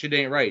thing, and that shit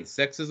ain't right.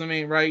 Sexism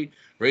ain't right.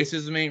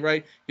 Racism ain't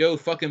right. Yo,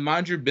 fucking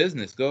mind your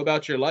business. Go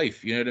about your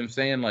life. You know what I'm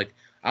saying? Like,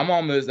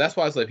 that's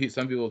why it's like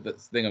some people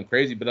think I'm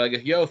crazy, but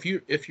like, yo,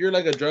 if you're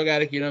like a drug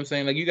addict, you know what I'm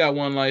saying? Like, you got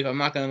one life. I'm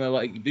not gonna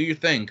like do your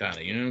thing, kind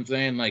of. You know what I'm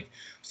saying? Like,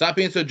 stop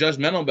being so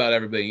judgmental about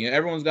everybody.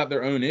 Everyone's got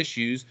their own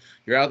issues.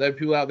 You're out there,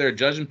 people out there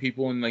judging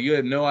people, and like you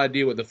have no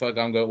idea what the fuck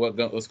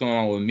what's going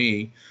on with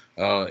me.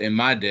 In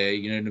my day,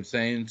 you know what I'm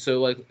saying?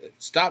 So like,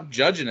 stop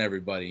judging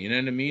everybody. You know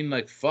what I mean?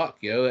 Like, fuck,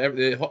 yo,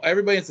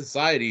 everybody in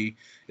society,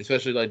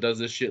 especially like does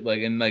this shit.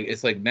 Like, and like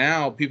it's like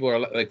now people are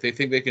like they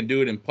think they can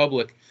do it in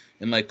public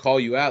and like call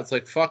you out. It's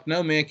like, fuck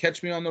no, man,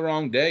 catch me on the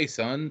wrong day,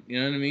 son.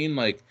 You know what I mean?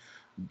 Like,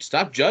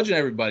 stop judging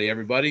everybody. You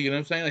know what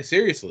I'm saying? Like,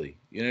 seriously,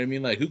 you know what I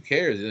mean? Like, who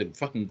cares? It like,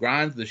 fucking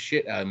grinds the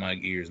shit out of my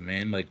gears,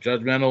 man. Like,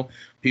 judgmental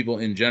people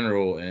in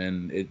general,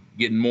 and it's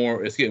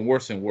getting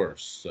worse and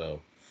worse.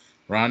 So,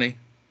 Ronnie.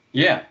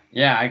 Yeah,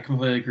 I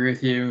completely agree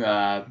with you.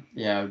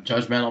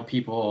 Judgmental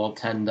people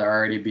tend to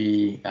already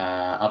be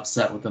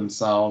upset with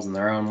themselves and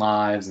their own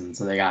lives, and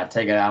so they got to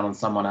take it out on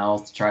someone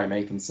else to try to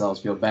make themselves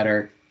feel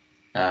better,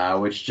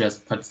 which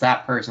just puts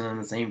that person in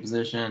the same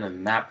position,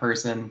 and that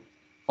person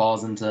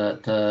falls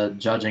into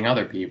judging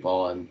other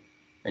people.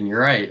 And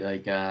you're right,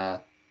 like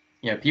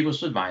people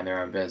should mind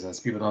their own business.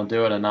 People don't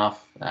do it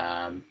enough.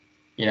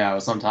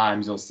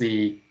 Sometimes you'll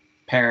see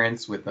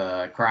parents with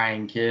a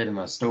crying kid in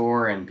a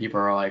store, and people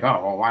are like, "Oh,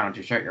 well, why don't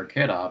you shut your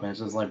kid up?" And it's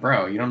just like,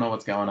 bro, you don't know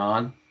what's going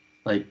on.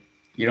 Like,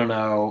 you don't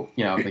know,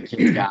 if the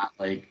kid's got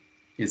like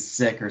is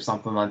sick or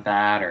something like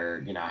that,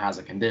 or has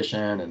a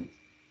condition, and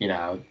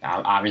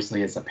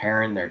obviously as a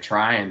parent, they're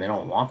trying. They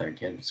don't want their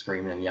kid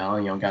screaming and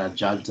yelling. You don't gotta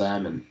judge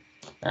them.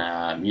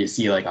 And you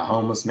see like a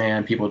homeless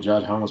man, people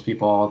judge homeless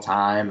people all the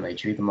time, and they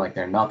treat them like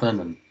they're nothing,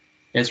 and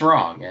it's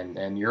wrong.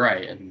 And you're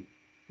right. And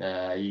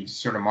you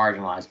sort of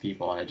marginalize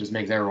people, and it just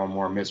makes everyone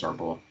more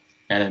miserable,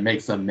 and it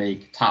makes them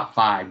make top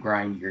 5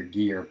 grind your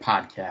gear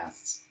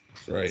podcasts.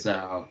 Right.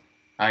 So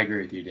I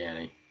agree with you,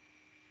 Danny.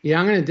 Yeah,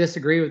 I'm going to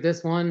disagree with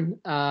this one.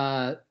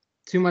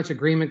 Too much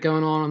agreement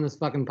going on this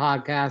fucking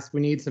podcast. We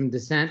need some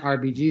dissent,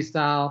 RBG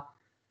style.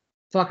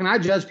 Fucking, I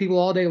judge people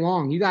all day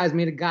long. You guys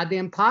made a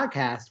goddamn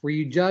podcast where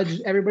you judge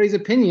everybody's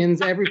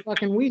opinions every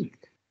fucking week.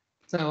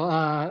 So,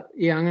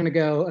 yeah, I'm going to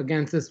go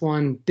against this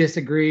one.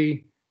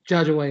 Disagree.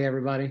 Judge away,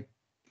 everybody.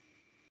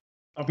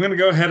 I'm going to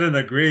go ahead and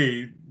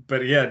agree.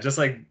 But yeah, just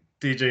like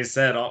DJ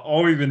said,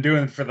 all we've been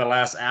doing for the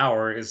last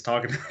hour is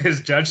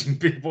judging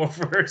people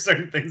for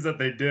certain things that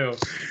they do.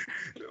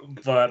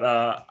 But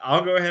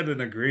I'll go ahead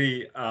and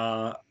agree.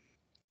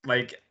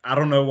 Like, I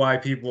don't know why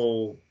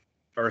people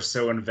are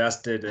so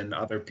invested in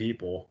other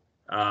people.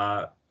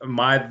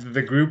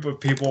 The group of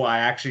people I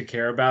actually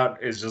care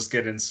about is just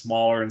getting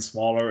smaller and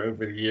smaller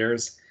over the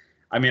years.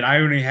 I mean, I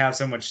only have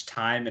so much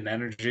time and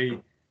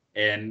energy,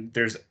 and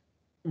there's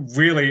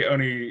really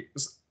only,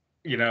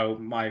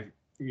 my,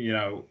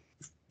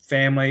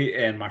 family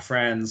and my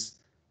friends.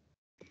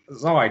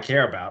 That's all I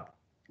care about.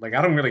 Like,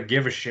 I don't really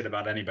give a shit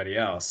about anybody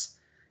else.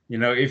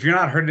 If you're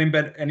not hurting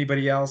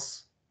anybody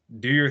else,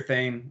 do your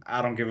thing.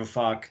 I don't give a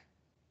fuck.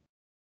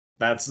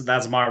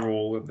 That's my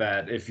rule.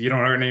 That if you don't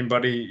hurt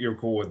anybody, you're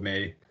cool with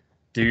me.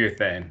 Do your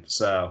thing.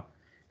 So,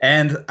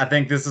 and I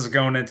think this is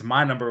going into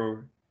my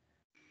number.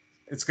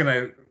 It's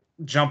gonna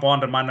jump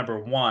onto my number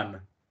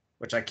 1,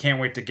 which I can't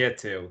wait to get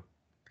to,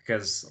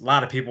 because a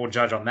lot of people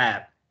judge on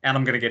that, and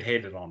I'm gonna get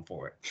hated on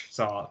for it.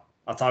 So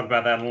I'll talk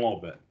about that in a little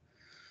bit.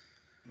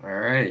 All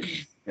right.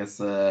 Guess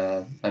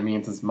that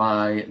means it's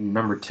my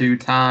number 2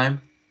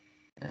 time.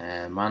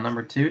 And my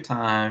number 2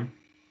 time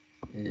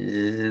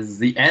is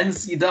the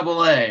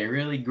NCAA.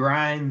 Really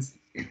grinds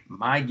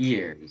my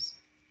gears.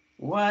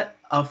 What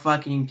a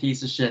fucking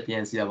piece of shit the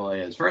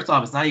NCAA is. First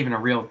off, it's not even a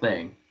real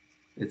thing.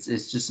 It's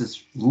just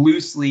this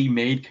loosely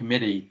made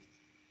committee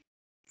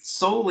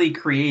solely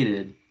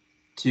created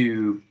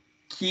to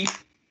keep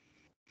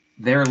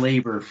their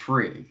labor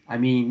free. I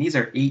mean, these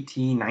are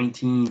 18,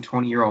 19,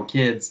 20-year-old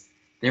kids.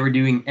 They were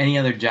doing any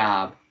other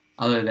job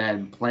other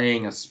than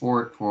playing a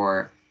sport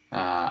for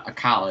a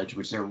college,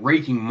 which they're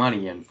raking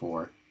money in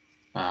for.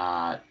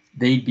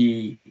 They'd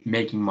be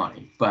making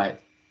money.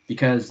 But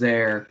because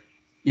they're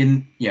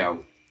in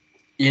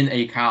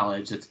a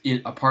college that's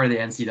a part of the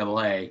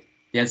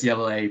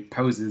NCAA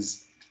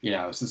poses,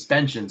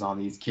 suspensions on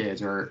these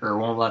kids, or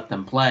won't let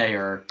them play,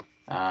 or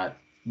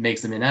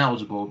makes them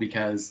ineligible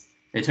because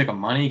they took a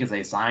money because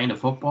they signed a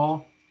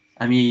football.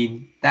 I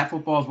mean, that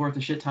football is worth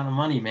a shit ton of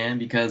money, man,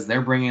 because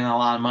they're bringing in a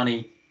lot of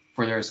money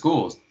for their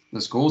schools.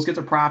 The schools get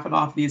to profit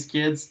off these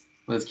kids.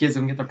 Those kids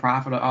don't get the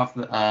profit off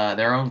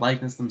their own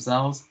likeness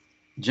themselves.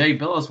 Jay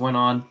Billis went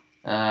on,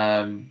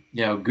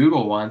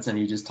 Google once, and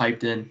he just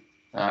typed in,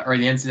 or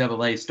the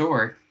NCAA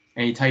store,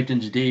 and he typed in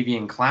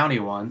Jadeveon Clowney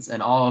once,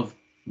 and all of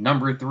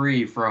number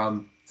 3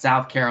 from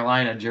South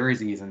Carolina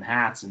jerseys and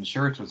hats and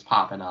shirts was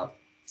popping up.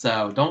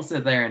 So don't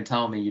sit there and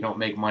tell me you don't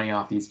make money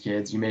off these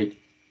kids. You make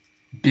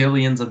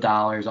billions of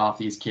dollars off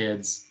these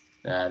kids.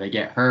 They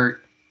get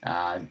hurt.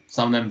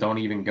 Some of them don't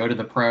even go to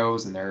the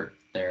pros, and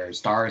they're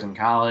stars in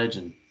college,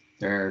 and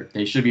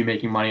they should be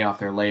making money off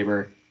their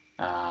labor.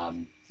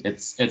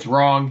 It's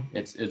wrong.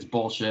 It's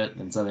bullshit.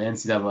 And so the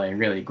NCAA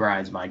really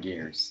grinds my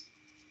gears.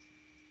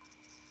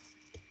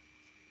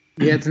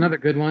 Yeah, it's another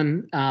good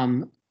one.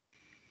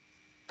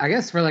 I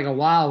guess for like a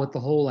while with the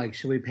whole like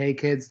should we pay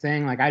kids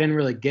thing, like I didn't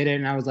really get it,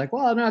 and I was like,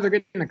 well, no, they're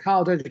getting a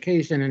college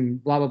education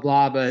and blah blah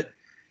blah. But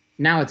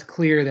now it's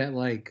clear that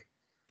like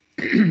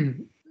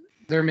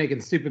they're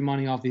making stupid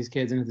money off these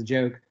kids, and it's a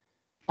joke.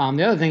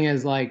 The other thing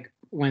is like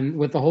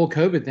with the whole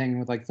COVID thing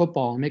with like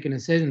football and making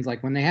decisions,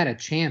 like when they had a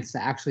chance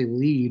to actually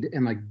lead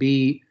and like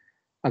be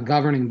a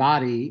governing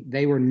body,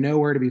 they were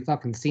nowhere to be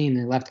fucking seen.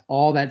 They left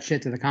all that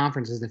shit to the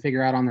conferences to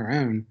figure out on their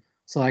own.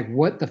 So like,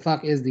 what the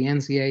fuck is the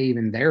NCAA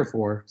even there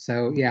for?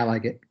 So yeah, I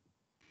like it.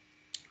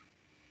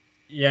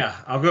 Yeah,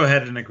 I'll go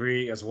ahead and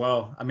agree as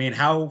well. I mean,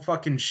 how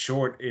fucking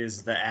short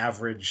is the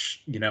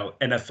average,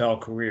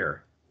 NFL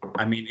career?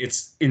 I mean,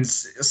 it's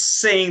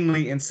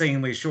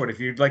insanely short. If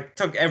you like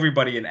took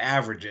everybody and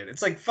average it,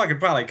 it's like fucking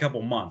probably a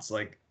couple months.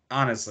 Like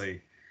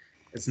honestly,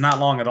 it's not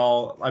long at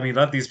all. I mean,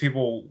 let these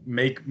people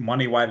make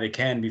money while they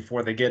can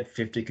before they get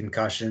 50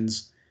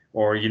 concussions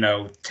or,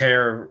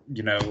 tear,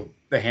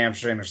 the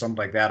hamstring or something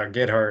like that, or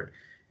get hurt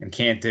and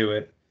can't do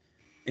it.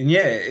 And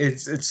yeah,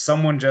 it's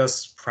someone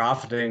just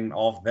profiting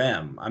off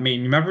them. I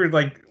mean, remember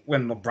like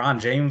when LeBron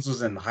James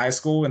was in high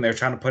school and they were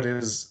trying to put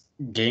his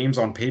games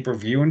on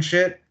pay-per-view and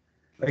shit?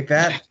 like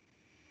that.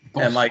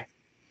 Bullshit. And like,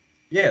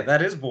 yeah,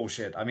 that is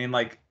bullshit. I mean,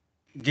 like,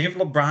 give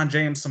LeBron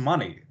James some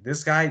money.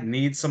 This guy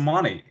needs some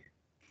money.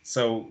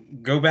 So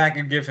go back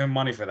and give him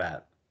money for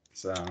that.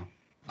 So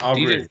I'll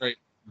agree. DJ's right.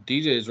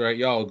 DJ's right.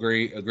 Y'all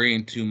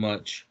agreeing too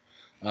much.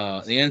 The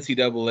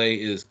NCAA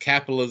is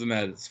capitalism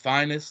at its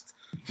finest.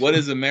 What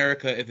is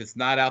America if it's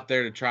not out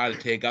there to try to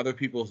take other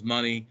people's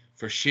money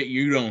for shit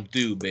you don't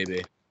do,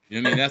 baby?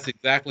 You know what I mean? That's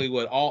exactly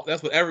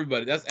that's what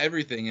everybody, that's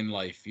everything in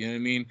life. You know what I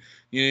mean?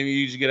 You know what I mean?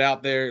 You just get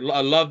out there.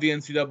 I love the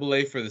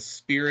NCAA for the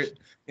spirit,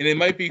 and it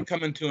might be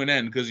coming to an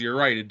end because you're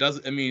right. It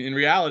doesn't, I mean, in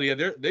reality,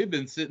 they've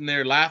been sitting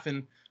there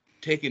laughing,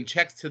 taking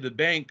checks to the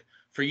bank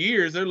for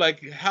years. They're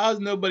like, how's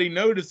nobody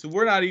noticed?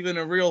 We're not even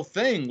a real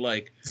thing.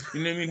 Like,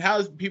 you know what I mean?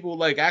 How's people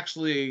like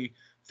actually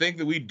think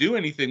that we do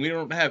anything? We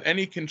don't have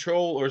any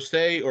control or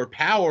say or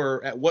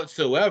power at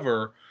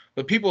whatsoever,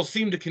 but people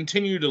seem to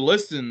continue to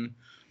listen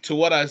to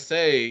what I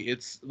say.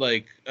 It's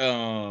like,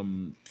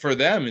 for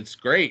them, it's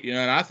great, you know,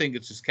 and I think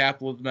it's just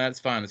capitalism at its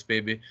finest,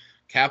 baby.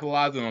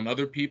 Capitalizing on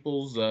other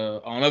people's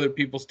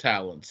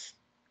talents.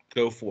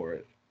 Go for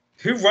it.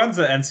 Who runs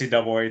the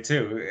NCAA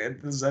too?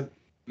 Is that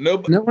No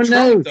one Trump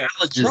knows. does.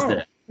 College is Trump?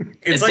 that.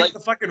 It's like the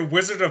fucking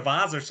Wizard of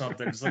Oz or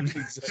something. Some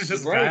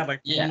just Right. guy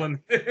like Yeah. pulling.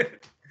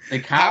 The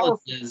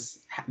colleges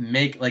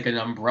make like an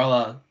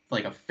umbrella,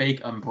 like a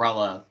fake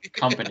umbrella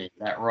company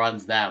that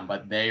runs them,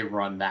 but they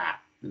run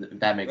that. If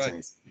that makes Right.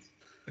 any sense.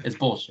 It's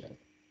bullshit.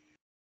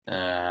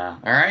 All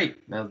right,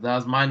 that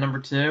was my number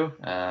 2.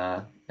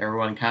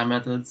 Everyone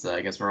commented, so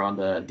I guess we're on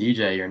to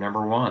DJ, your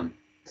number 1.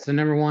 So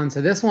number 1.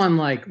 So this one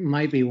like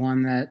might be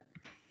one that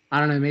I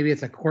don't know. Maybe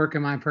it's a quirk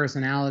in my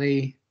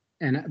personality,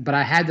 but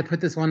I had to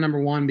put this one number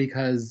 1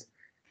 because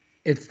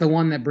it's the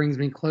one that brings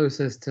me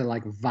closest to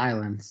like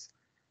violence.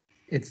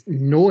 It's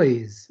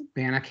noise,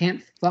 man. I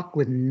can't fuck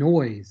with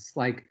noise.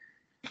 Like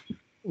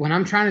when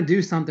I'm trying to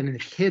do something and the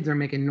kids are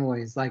making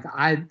noise, like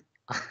I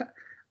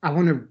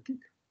want to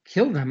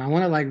kill them. I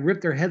want to like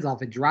rip their heads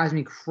off. It drives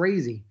me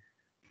crazy.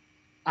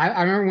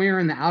 I remember we were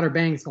in the Outer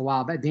Banks a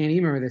while back. Dan,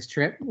 you remember this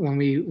trip when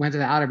we went to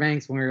the Outer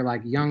Banks when we were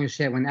like young as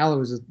shit, when Ella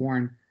was just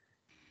born.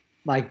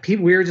 Like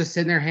people, we were just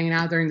sitting there hanging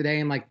out during the day,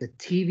 and like the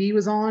TV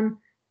was on,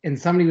 and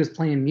somebody was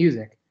playing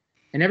music,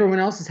 and everyone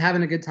else is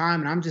having a good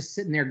time, and I'm just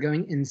sitting there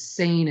going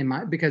insane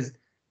because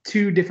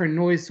 2 different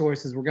noise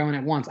sources were going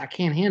at once. I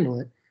can't handle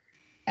it.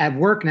 At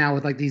work now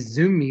with like these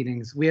Zoom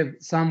meetings, we have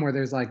some where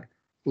there's like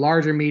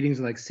larger meetings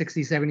with like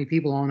 60, 70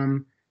 people on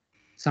them.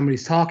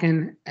 Somebody's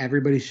talking,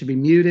 everybody should be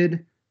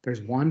muted.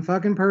 There's one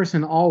fucking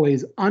person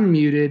always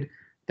unmuted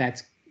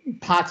that's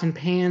pots and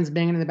pans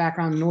banging in the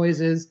background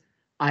noises.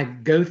 I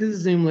go through the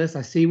Zoom list.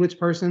 I see which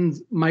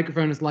person's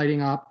microphone is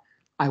lighting up.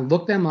 I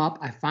look them up.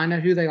 I find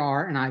out who they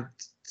are, and I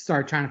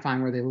start trying to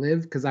find where they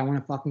live because I want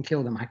to fucking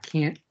kill them. I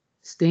can't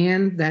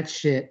stand that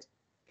shit.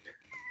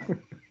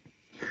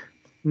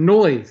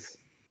 Noise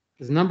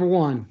is number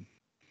 1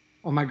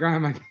 on my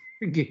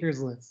gears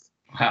list.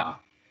 Wow,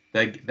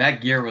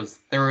 that gear was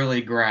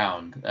thoroughly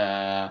ground.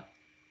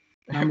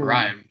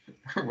 Ryan,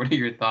 what are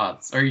your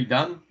thoughts? Are you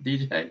done,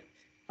 DJ?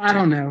 I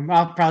don't know.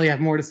 I'll probably have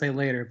more to say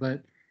later,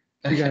 but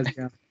you guys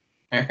go.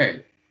 All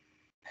right.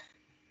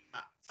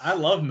 I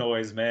love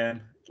noise,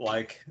 man.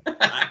 Like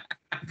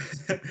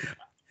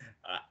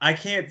I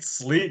can't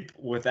sleep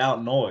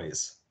without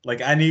noise.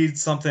 Like I need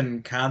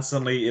something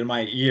constantly in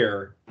my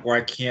ear or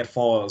I can't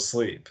fall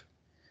asleep.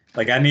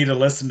 Like I need to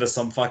listen to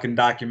some fucking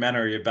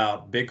documentary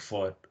about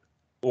Bigfoot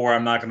or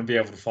I'm not going to be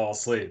able to fall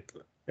asleep.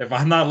 If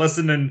I'm not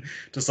listening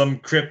to some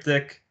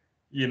cryptic,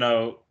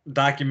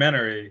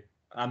 documentary,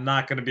 I'm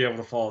not going to be able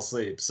to fall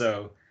asleep.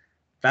 So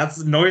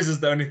noise is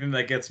the only thing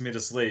that gets me to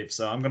sleep.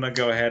 So I'm going to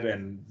go ahead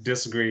and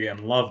disagree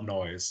and love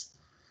noise.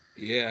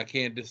 Yeah, I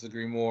can't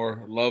disagree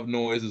more. Love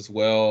noise as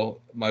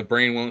well. My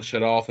brain won't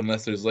shut off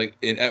unless there's like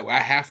I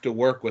have to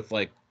work with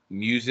like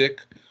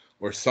music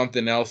or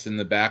something else in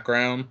the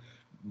background.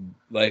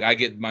 Like I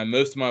get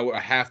most of my I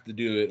have to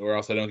do it or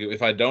else I don't get.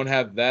 If I don't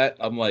have that,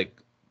 I'm like,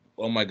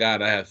 oh my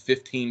god, I have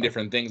 15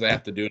 different things I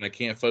have to do and I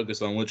can't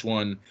focus on which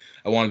one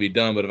I want to be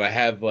done. But if I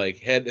have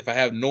if I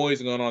have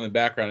noise going on in the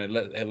background,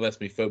 it lets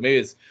me focus. Maybe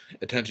it's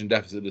attention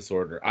deficit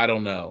disorder. I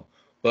don't know,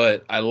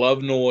 but I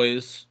love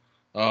noise.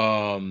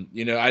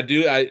 I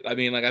do. I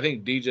mean, like I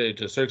think DJ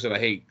to a certain extent I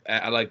hate.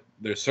 I like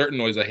there's certain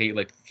noise I hate.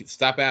 Like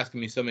stop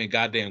asking me so many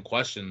goddamn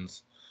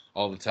questions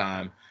all the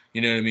time.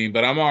 You know what I mean?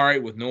 But I'm all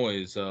right with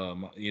noise. You know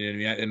what I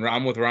mean? And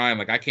I'm with Ryan.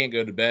 Like I can't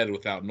go to bed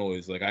without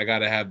noise. Like I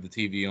gotta have the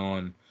TV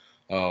on,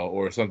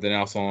 or something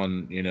else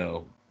on.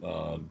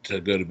 To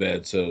go to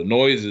bed. So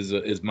noise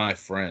is my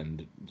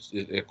friend.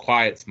 It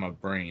quiets my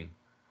brain.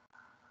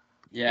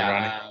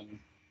 Yeah.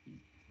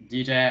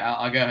 DJ,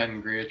 I'll go ahead and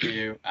agree with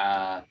you.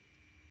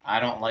 I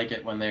don't like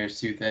it when there's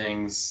 2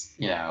 things,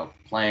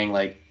 playing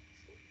like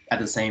at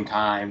the same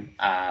time.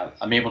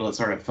 I'm able to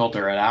sort of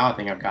filter it out. I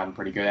think I've gotten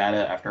pretty good at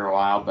it after a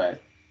while.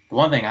 But the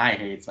one thing I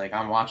hate is like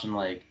I'm watching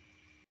like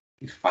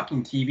these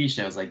fucking TV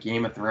shows like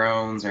Game of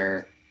Thrones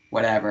or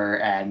whatever,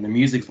 and the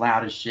music's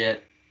loud as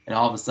shit, and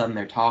all of a sudden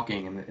they're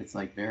talking, and it's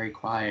like very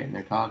quiet, and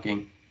they're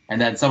talking,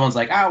 and then someone's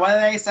like, "Oh, what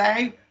do they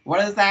say? what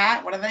is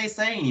that? What are they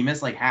saying? You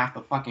miss like half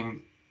the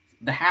fucking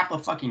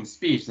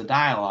speech, the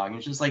dialogue, and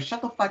it's just like,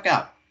 shut the fuck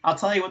up. I'll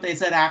tell you what they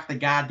said after the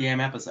goddamn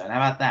episode. How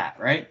about that,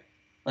 right?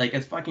 Like,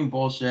 it's fucking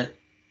bullshit.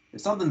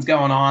 If something's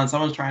going on,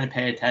 someone's trying to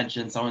pay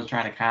attention, someone's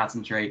trying to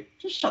concentrate,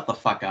 just shut the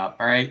fuck up,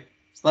 all right?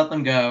 Just let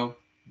them go,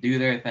 do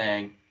their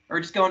thing, or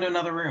just go into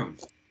another room,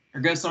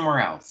 or go somewhere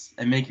else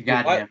and make your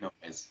goddamn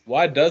noise.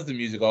 Why does the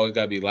music always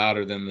gotta be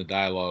louder than the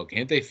dialogue?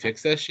 Can't they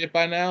fix that shit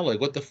by now?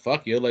 Like, what the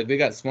fuck, yo? Like, they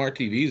got smart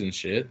TVs and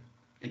shit.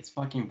 It's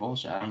fucking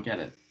bullshit. I don't get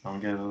it. I don't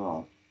get it at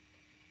all.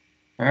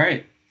 All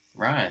right,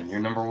 Ryan, you're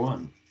number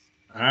one.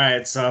 All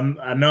right, so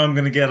I know I'm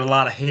gonna get a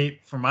lot of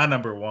hate for my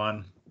number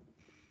one,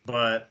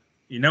 but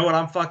you know what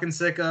I'm fucking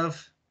sick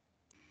of?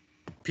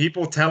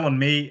 People telling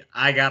me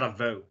I gotta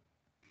vote.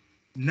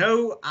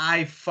 No,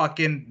 I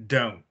fucking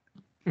don't.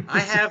 I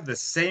have the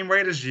same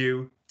right as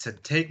you to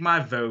take my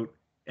vote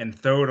and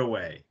throw it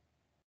away.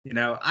 You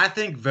know, I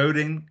think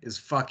voting is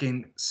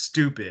fucking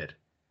stupid.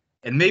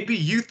 And maybe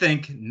you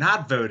think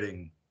not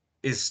voting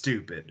is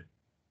stupid.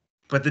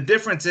 But the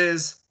difference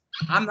is,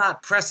 I'm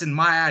not pressing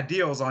my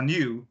ideals on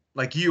you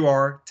like you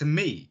are to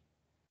me.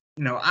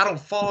 You know, I don't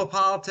follow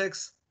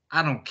politics.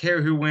 I don't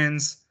care who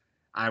wins.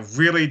 I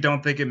really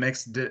don't think it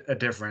makes a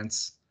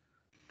difference.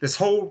 This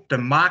whole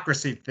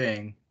democracy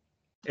thing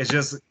is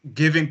just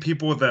giving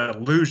people the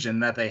illusion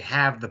that they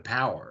have the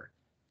power.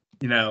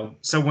 You know,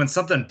 so when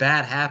something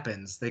bad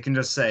happens, they can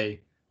just say,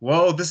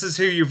 well, this is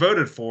who you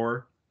voted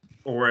for,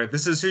 or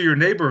this is who your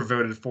neighbor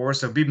voted for,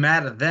 so be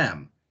mad at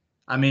them.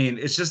 I mean,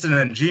 it's just an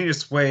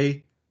ingenious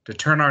way to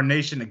turn our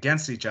nation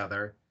against each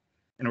other.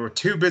 And we're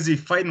too busy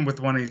fighting with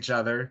one each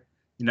other,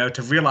 you know,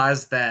 to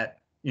realize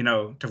that, you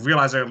know, to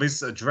realize or at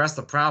least address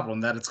the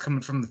problem that it's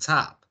coming from the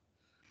top.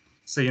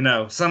 So, you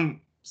know,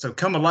 so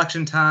come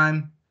election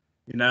time,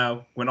 you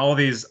know, when all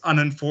these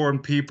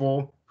uninformed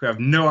people who have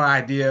no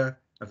idea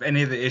of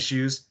any of the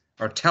issues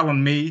are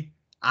telling me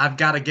I've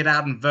got to get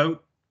out and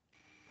vote,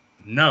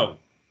 no.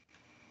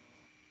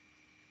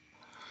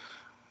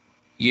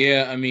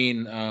 Yeah, I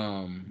mean,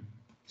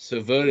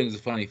 so voting's a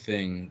funny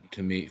thing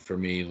for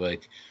me.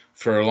 Like,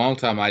 for a long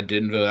time, I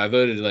didn't vote. I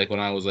voted like when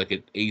I was like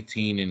at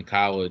 18 in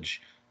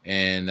college,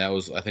 and I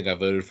think I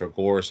voted for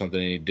Gore or something,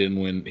 and he didn't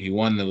win. He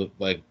won the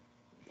like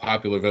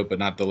popular vote, but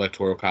not the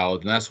electoral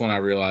college, and that's when I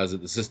realized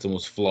that the system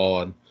was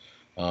flawed,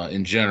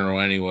 in general,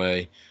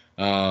 anyway.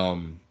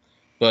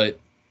 But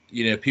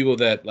you know, people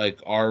that like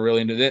are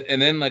really into that,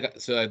 and then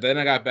then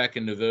I got back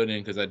into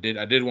voting because I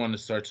did want to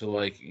start to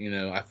like, you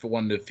know, I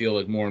wanted to feel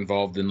like more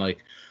involved in like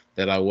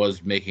that I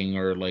was making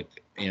or like,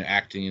 you know,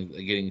 acting and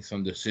getting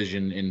some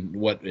decision in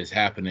what is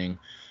happening,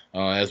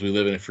 as we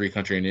live in a free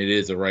country and it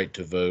is a right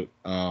to vote.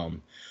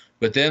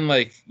 But then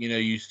like, you know,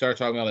 you start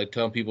talking about like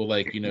telling people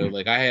like, you know,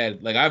 like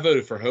I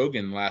voted for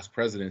Hogan last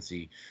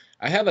presidency.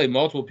 I had like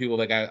multiple people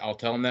like I'll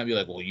tell them that and be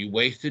like, well, you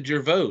wasted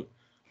your vote.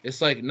 It's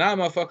like, nah,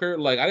 motherfucker.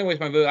 Like, I didn't waste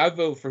my vote. I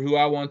vote for who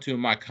I want to in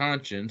my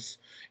conscience.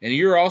 And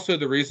you're also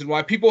the reason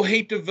why people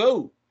hate to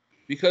vote.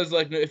 Because,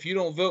 like, if you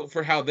don't vote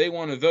for how they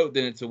want to vote,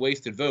 then it's a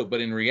wasted vote.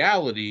 But in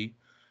reality,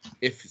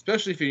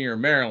 especially if you're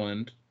in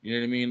Maryland, you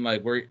know what I mean?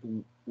 Like,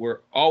 we're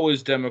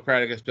always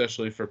Democratic,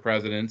 especially for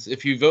presidents.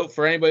 If you vote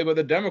for anybody but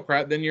the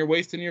Democrat, then you're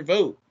wasting your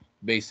vote,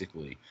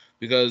 basically.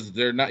 Because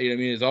they're not, you know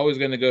what I mean? It's always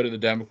going to go to the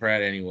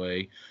Democrat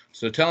anyway.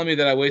 So telling me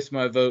that I wasted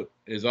my vote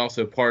is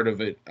also part of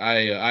it.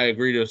 I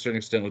agree to a certain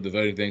extent with the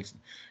voting things.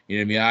 You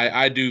know what I mean?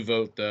 I do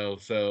vote though,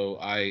 so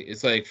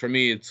it's like for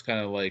me it's kind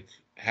of like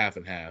half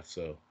and half.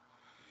 So,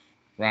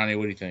 Ronnie,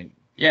 what do you think?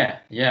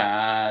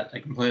 Yeah, I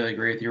completely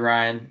agree with you,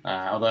 Ryan.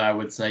 Although I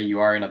would say you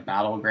are in a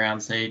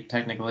battleground state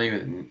technically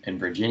in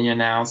Virginia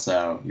now,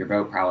 so your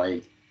vote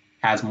probably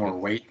has more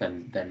weight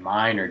than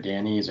mine or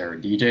Danny's or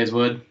DJ's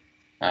would,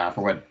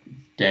 for what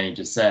Danny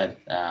just said.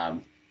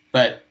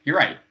 But you're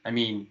right. I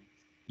mean,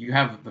 you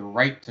have the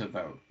right to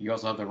vote. You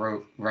also have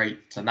the right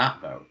to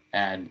not vote.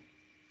 And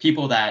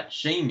people that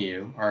shame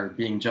you are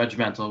being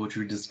judgmental, which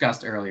we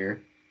discussed earlier,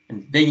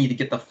 and they need to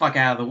get the fuck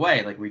out of the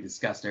way, like we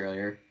discussed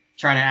earlier.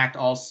 Trying to act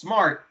all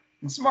smart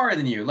and smarter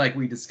than you, like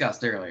we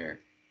discussed earlier.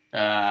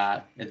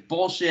 It's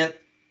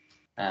bullshit.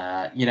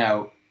 You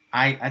know,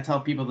 I tell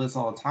people this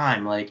all the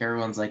time. Like,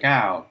 everyone's like, oh,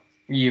 are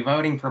you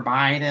voting for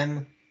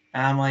Biden?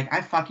 And I'm like,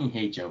 I fucking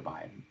hate Joe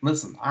Biden.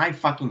 Listen, I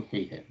fucking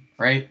hate him,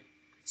 right?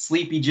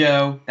 Sleepy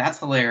Joe, that's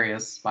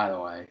hilarious, by the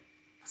way.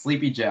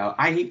 Sleepy Joe.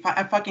 I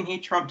fucking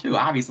hate Trump too.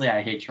 Obviously,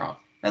 I hate Trump.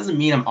 Doesn't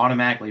mean I'm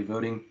automatically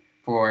voting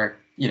for,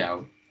 you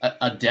know,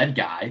 a dead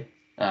guy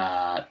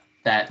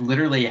that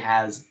literally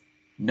has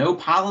no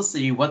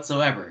policy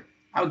whatsoever.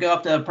 I would go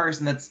up to a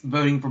person that's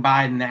voting for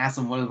Biden and ask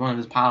him what one of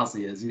his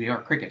policy is. You're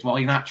crickets. Well,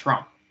 you're not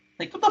Trump.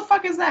 Like, what the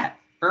fuck is that?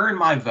 Earn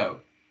my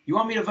vote. You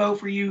want me to vote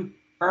for you?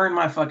 Earn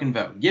my fucking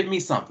vote. Give me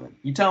something.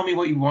 You tell me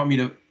what you're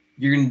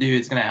gonna do.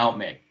 It's gonna help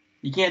me.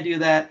 You can't do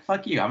that.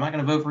 Fuck you. I'm not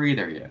gonna vote for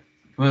either of you.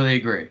 Completely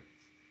agree.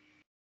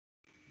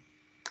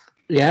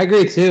 Yeah, I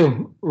agree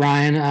too,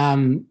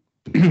 Ryan.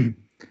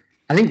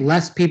 I think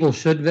less people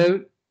should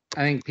vote.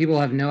 I think people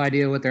have no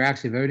idea what they're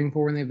actually voting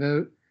for when they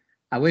vote.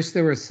 I wish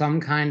there was some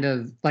kind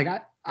of, like,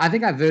 I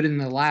think I voted in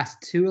the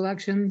last 2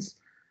 elections,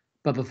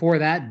 but before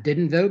that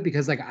didn't vote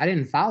because like I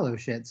didn't follow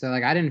shit. So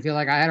like I didn't feel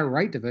like I had a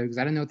right to vote because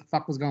I didn't know what the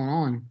fuck was going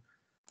on.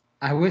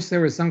 I wish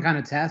there was some kind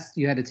of test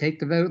you had to take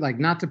to vote, like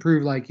not to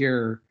prove like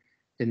your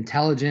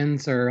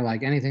intelligence or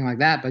like anything like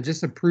that, but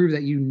just to prove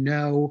that you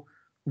know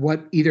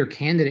what either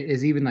candidate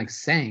is even like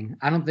saying.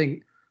 I don't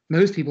think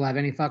most people have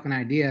any fucking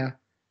idea.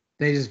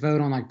 They just vote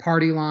on like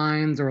party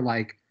lines or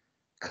like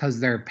because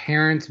their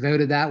parents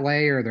voted that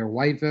way or their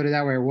wife voted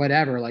that way or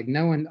whatever. Like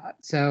no one.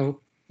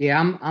 So yeah,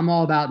 I'm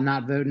all about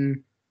not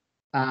voting,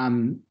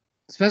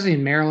 especially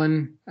in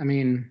Maryland. I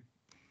mean,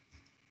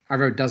 our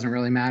vote doesn't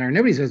really matter.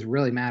 Nobody's vote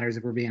really matters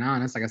if we're being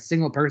honest. Like a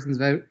single person's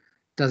vote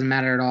doesn't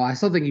matter at all. I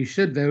still think you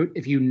should vote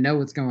if you know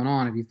what's going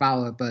on, if you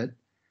follow it, but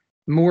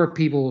more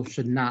people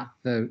should not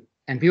vote.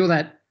 And people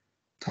that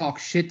talk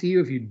shit to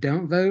you if you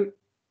don't vote,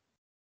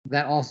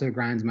 that also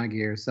grinds my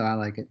gears. So I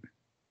like it.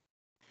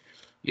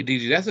 Yeah,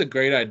 DG, that's a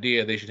great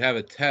idea. They should have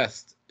a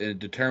test that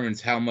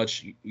determines how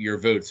much your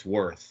vote's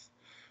worth.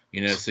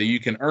 So you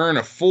can earn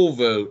a full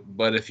vote,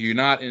 but if you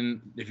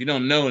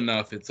don't know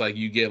enough, it's like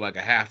you get like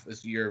a half.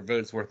 Your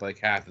vote's worth like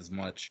half as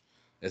much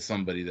as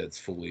somebody that's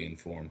fully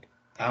informed.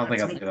 I don't think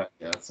that's a good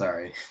idea.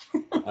 Sorry.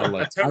 I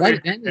like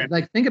it.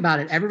 Like think about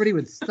it. Everybody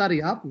would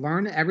study up,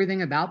 learn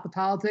everything about the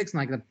politics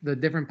and like the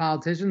different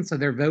politicians, so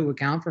their vote would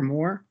count for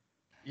more.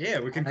 Yeah,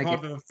 we can call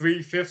it the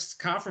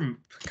 3/5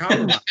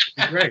 compromise.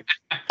 Great.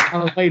 I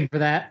was waiting for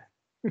that.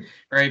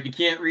 Right, if you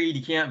can't read,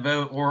 you can't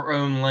vote or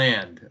own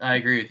land. I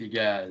agree with you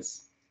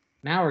guys.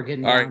 Now we're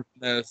getting all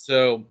right.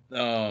 So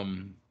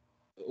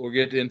we'll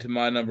get into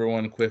my number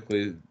one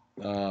quickly,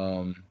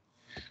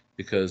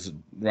 because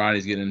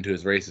Ronnie's getting into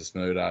his racist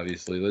mode.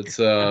 Obviously, let's.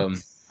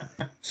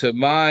 So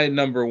my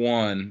number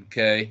one,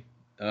 okay,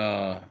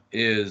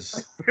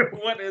 is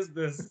what is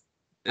this?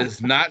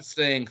 Is not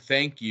saying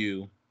thank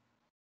you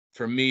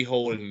for me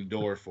holding the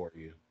door for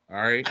you.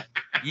 All right,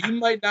 you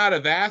might not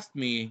have asked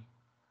me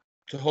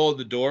to hold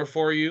the door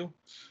for you,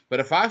 but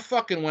if I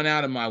fucking went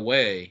out of my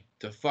way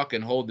to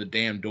fucking hold the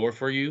damn door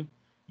for you,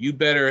 you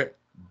better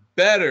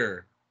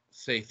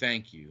say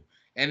thank you.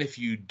 And if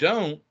you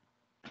don't,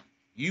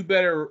 you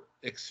better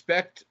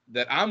expect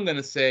that I'm going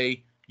to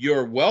say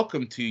you're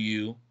welcome to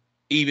you,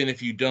 even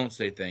if you don't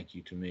say thank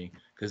you to me,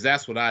 because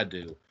that's what I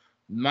do.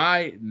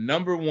 My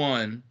number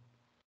one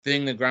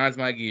thing that grinds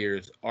my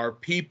gears are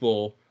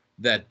people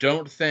that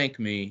don't thank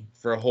me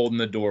for holding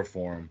the door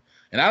for them.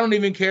 And I don't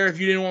even care if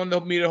you didn't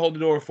want me to hold the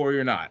door for you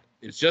or not.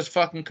 It's just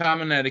fucking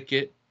common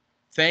etiquette.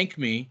 Thank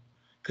me,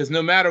 because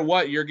no matter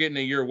what, you're getting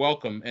a you're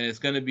welcome, and it's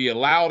going to be a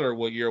louder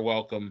what you're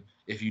welcome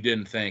if you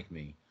didn't thank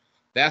me.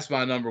 That's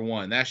my number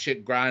one. That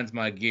shit grinds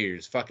my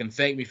gears. Fucking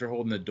thank me for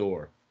holding the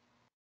door.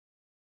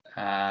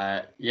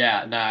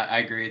 Yeah, no, I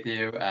agree with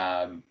you.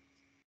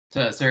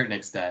 To a certain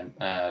extent,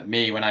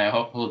 me, when I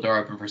hold the door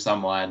open for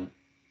someone,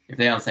 if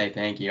they don't say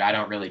thank you, I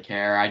don't really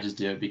care. I just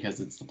do it because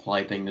it's the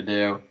polite thing to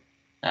do.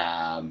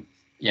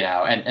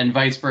 And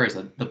vice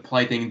versa. The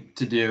polite thing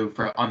to do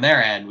on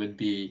their end would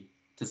be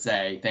to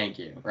say thank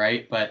you,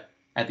 right? But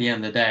at the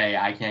end of the day,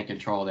 I can't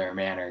control their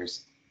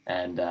manners,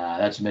 and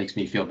that just makes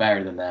me feel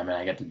better than them, and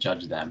I get to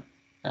judge them,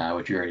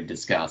 which we already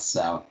discussed.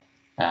 So,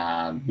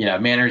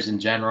 manners in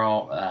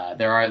general,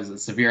 there is a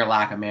severe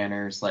lack of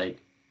manners, like,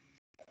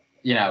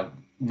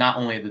 not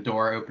only the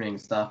door opening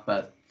stuff,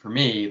 but for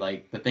me,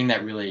 like the thing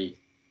that really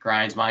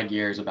grinds my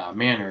gears about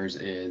manners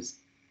is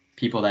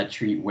people that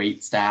treat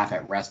wait staff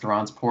at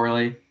restaurants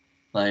poorly.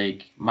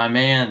 Like my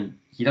man,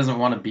 he doesn't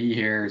want to be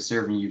here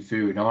serving you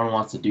food. No one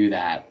wants to do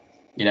that.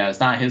 It's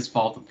not his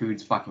fault the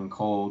food's fucking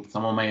cold.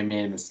 Someone may have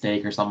made a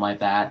mistake or something like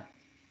that.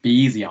 Be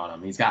easy on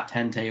him. He's got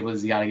 10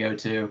 tables he got to go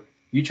to.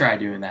 You try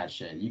doing that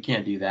shit. You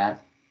can't do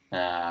that.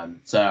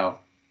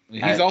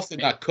 He's also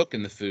not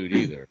cooking the food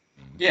either.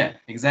 Yeah,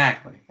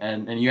 exactly.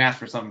 And you ask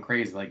for something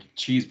crazy like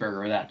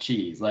cheeseburger without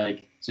cheese.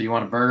 Like, so you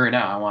want a burger? No,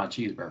 I want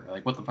a cheeseburger.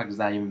 Like, what the fuck does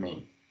that even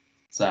mean?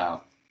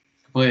 So,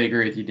 completely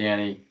agree with you,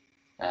 Danny.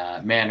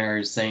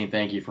 Manners, saying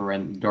thank you for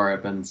when the door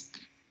opens.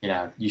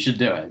 You should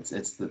do it.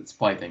 It's the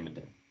polite thing to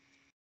do.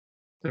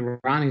 So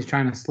Ronnie's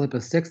trying to slip a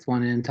 6th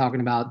one in,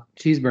 talking about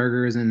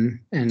cheeseburgers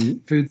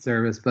and food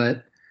service,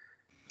 but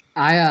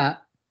I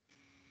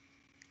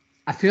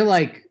feel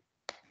like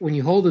when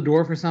you hold the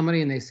door for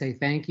somebody and they say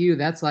thank you,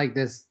 that's like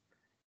the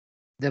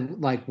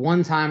like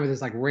one time where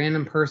this like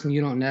random person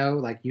you don't know,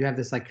 like you have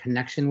this like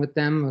connection with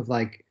them of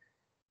like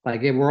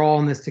hey, we're all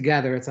in this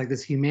together. It's like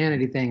this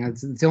humanity thing.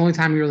 It's the only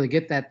time you really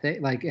get that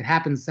thing. Like it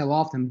happens so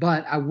often.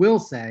 But I will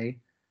say,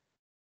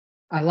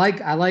 I like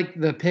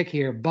the pick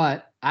here,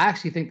 but I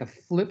actually think the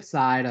flip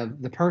side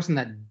of the person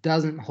that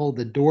doesn't hold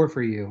the door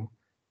for you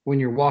when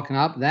you're walking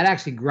up, that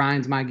actually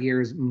grinds my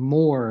gears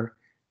more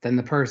than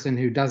the person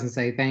who doesn't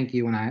say thank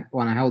you when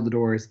I hold the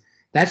doors.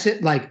 That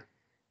shit, like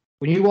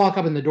when you walk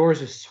up and the doors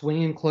just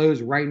swinging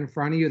closed right in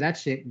front of you, that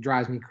shit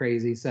drives me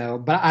crazy. So,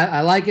 but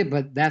I like it,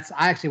 but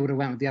I actually would have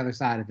went with the other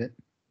side of it.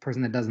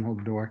 Person that doesn't hold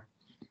the door.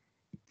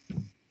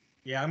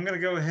 Yeah, I'm gonna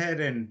go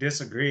ahead and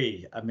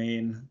disagree. I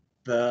mean,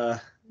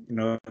 the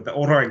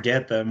older I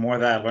get, the more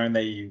that I learn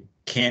that you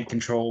can't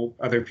control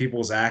other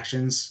people's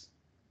actions,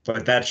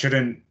 but that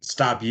shouldn't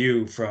stop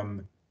you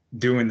from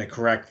doing the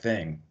correct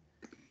thing.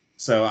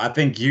 So I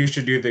think you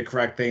should do the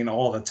correct thing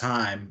all the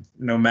time,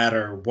 no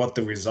matter what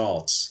the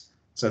results.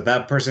 So if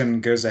that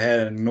person goes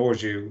ahead and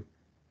ignores you,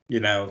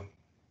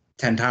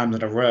 10 times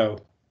in a row,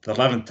 the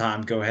 11th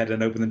time, go ahead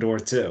and open the door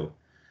too.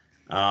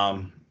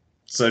 Um,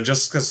 so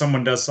just because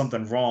someone does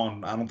something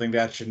wrong, I don't think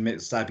that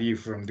should stop you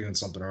from doing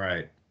something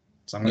right.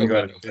 So I'm going No, to go but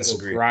ahead and it'll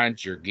disagree.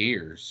 grind your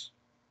gears.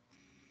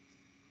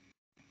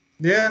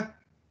 Yeah,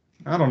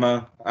 I don't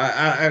know.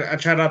 I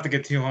try not to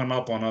get too hung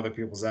up on other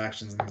people's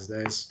actions these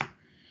days.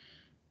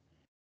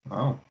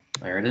 Oh,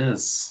 there it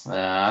is.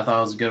 I thought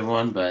it was a good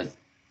one, but a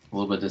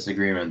little bit of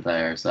disagreement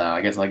there. So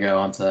I guess I'll go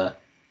on to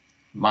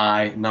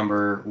my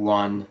number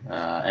one,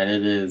 and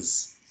it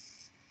is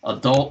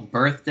adult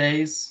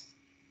birthdays.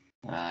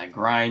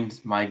 Grind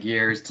my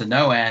gears to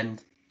no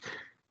end.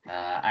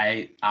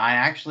 I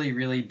actually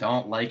really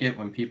don't like it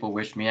when people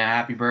wish me a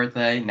happy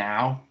birthday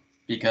now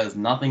because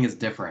nothing is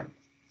different.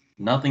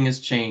 Nothing has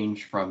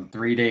changed from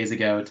 3 days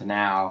ago to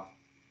now.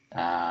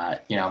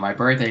 My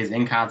birthday is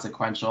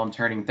inconsequential. I'm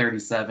turning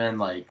 37.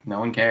 Like, no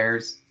one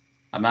cares.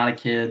 I'm not a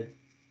kid.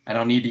 I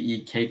don't need to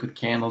eat cake with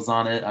candles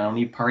on it. I don't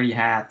need party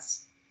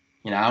hats.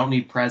 I don't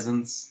need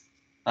presents.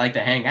 I like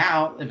to hang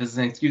out. If it's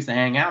an excuse to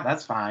hang out,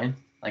 that's fine.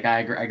 Like, I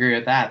agree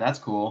with that. That's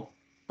cool.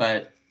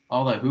 But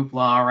all the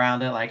hoopla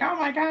around it, like, oh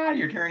my God,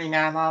 you're turning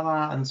on, blah,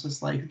 blah. And it's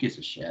just like, who gives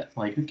a shit?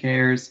 Like, who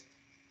cares?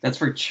 That's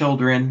for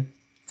children.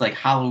 It's like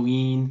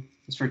Halloween.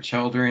 It's for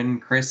children.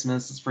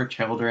 Christmas is for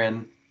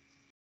children.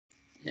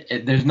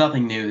 There's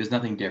nothing new. There's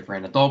nothing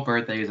different. Adult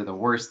birthdays are the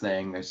worst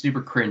thing. They're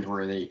super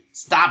cringeworthy.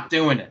 Stop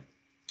doing it.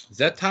 Is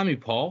that Tommy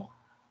Paul?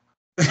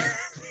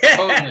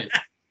 Totally.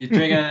 He's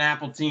drinking an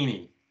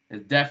appletini.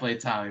 It's definitely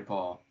Tommy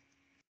Paul.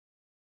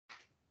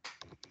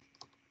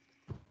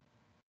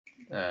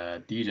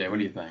 DJ, what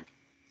do you think?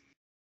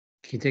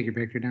 Can you take your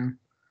picture down?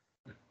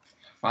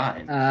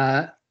 Fine.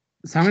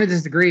 So I'm going to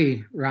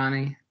disagree,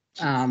 Ronnie.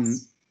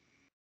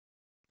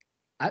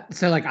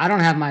 So like I don't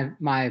have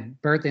my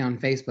birthday on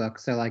Facebook.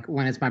 So like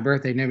when it's my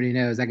birthday, nobody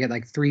knows. I get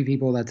like 3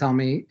 people that tell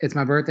me it's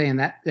my birthday, and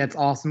that's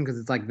awesome because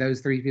it's like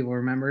those 3 people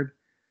remembered.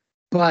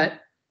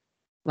 But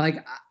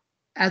like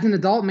as an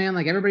adult, man,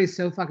 like everybody's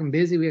so fucking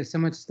busy. We have so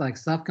much like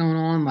stuff going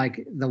on.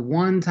 Like the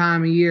one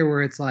time a year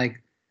where it's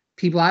like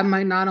people that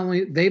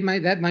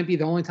might be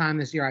the only time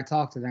this year I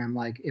talk to them.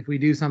 Like if we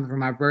do something for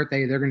my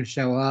birthday, they're gonna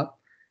show up.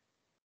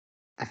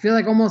 I feel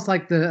like almost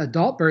like the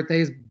adult birthday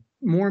is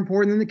more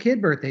important than the kid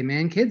birthday,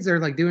 man. Kids are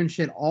like doing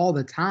shit all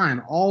the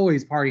time,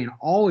 always partying,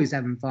 always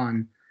having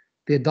fun.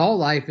 The adult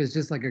life is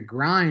just like a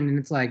grind, and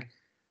it's like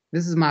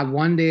this is my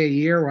one day a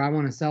year where I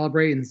want to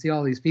celebrate and see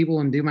all these people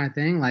and do my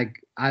thing. Like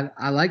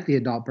I like the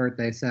adult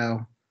birthday,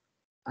 so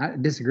I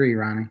disagree,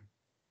 Ronnie.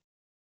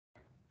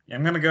 Yeah,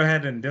 I'm gonna go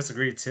ahead and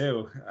disagree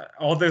too.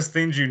 All those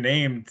things you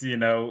named,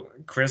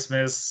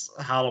 Christmas,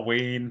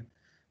 Halloween,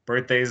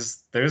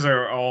 birthdays, those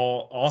are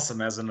all awesome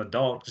as an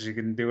adult because you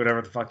can do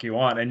whatever the fuck you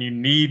want, and you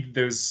need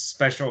those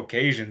special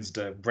occasions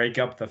to break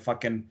up the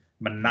fucking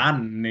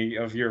monotony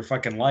of your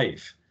fucking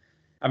life.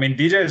 I mean,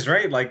 DJ is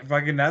right. Like,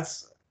 fucking,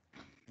 that's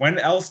when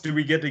else do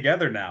we get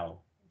together now?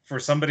 For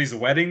somebody's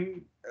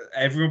wedding,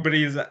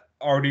 everybody is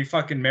already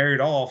fucking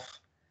married off.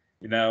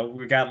 We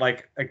got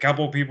like a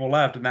couple people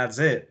left, and that's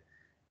it.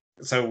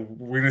 So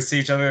we're gonna see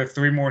each other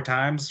 3 more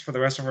times for the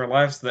rest of our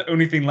lives. The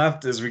only thing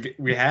left is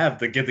we have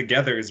to get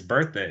together is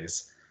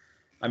birthdays.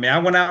 I mean, I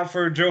went out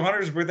for Joe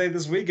Hunter's birthday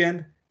this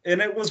weekend,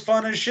 and it was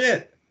fun as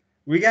shit.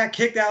 We got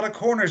kicked out of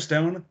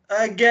Cornerstone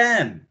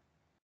again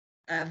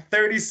at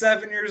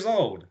 37 years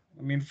old.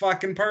 I mean,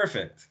 fucking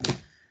perfect.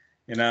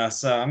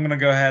 So I'm gonna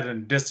go ahead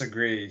and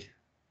disagree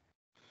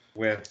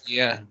with.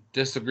 Yeah,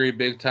 disagree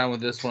big time with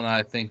this one.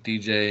 I think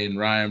DJ and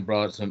Ryan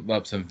brought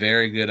up some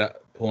very good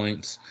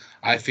points.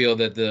 I feel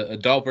that the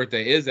adult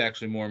birthday is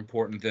actually more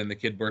important than the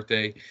kid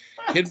birthday.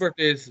 Kid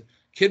birthday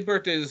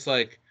is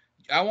like,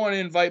 I want to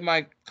invite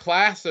my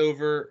class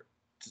over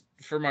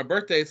for my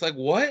birthday. It's like,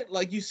 what?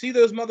 Like, you see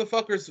those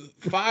motherfuckers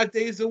 5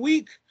 days a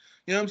week.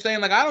 You know what I'm saying?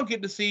 Like, I don't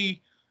get to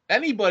see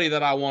anybody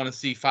that I want to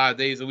see 5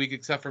 days a week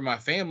except for my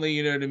family.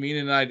 You know what I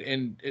mean?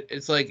 And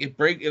it's like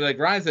like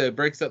Ryan said, it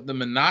breaks up the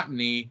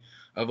monotony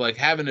of like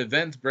having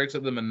events, breaks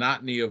up the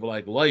monotony of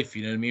like life.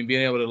 You know what I mean?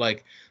 Being able to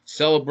like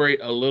celebrate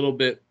a little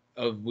bit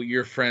of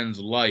your friend's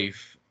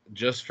life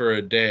just for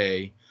a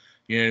day.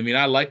 You know what I mean?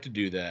 I like to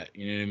do that.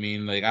 You know what I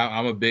mean? Like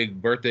I'm a big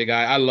birthday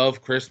guy. I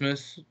love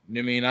Christmas. You know what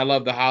I mean? I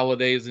love the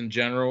holidays in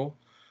general.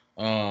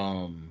 You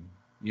know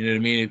what I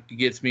mean? It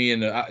gets me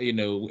in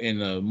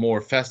a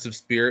more festive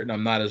spirit, and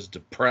I'm not as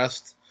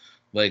depressed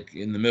like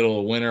in the middle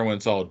of winter when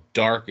it's all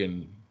dark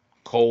and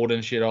cold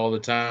and shit all the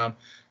time.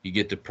 You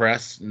get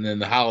depressed, and then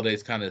the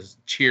holidays kind of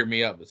cheer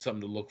me up. It's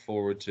something to look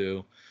forward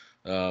to.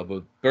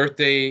 But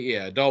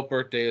adult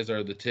birthdays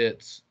are the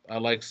tits. I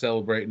like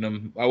celebrating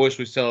them. I wish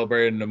we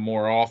celebrated them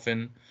more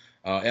often.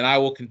 And I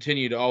will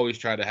continue to always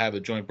try to have a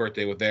joint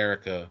birthday with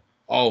Erica,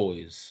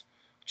 always,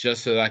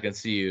 just so that I can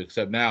see you.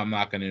 Except now I'm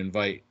not going to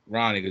invite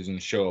Ronnie because he's going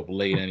to show up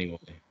late anyway.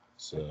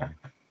 So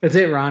That's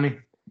it, Ronnie.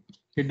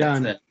 You're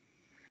done. That's it.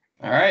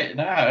 All right,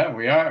 no,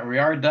 we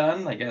are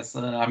done. I guess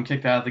I'm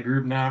kicked out of the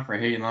group now for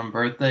hating on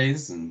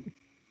birthdays, and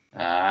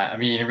I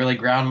mean, it really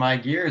ground my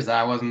gears.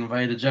 I wasn't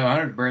invited to Joe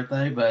Hunter's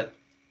birthday, but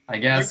I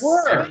guess I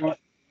wasn't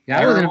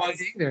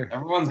invited either.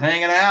 Everyone's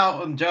hanging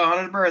out on Joe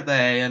Hunter's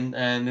birthday,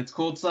 and it's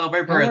cool to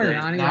celebrate Don't worry,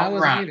 birthdays. Ronnie, I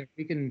wasn't either.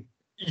 We can.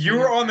 You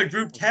were on the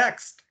group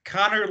text.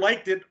 Connor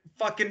liked it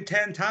fucking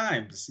 10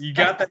 times. You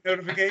got that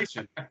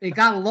notification. It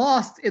got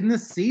lost in the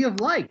sea of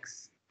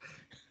likes.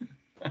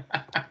 All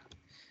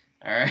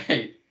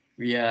right.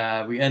 We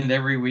end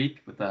every week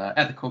with an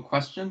ethical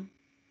question.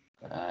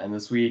 And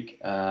this week,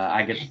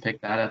 I get to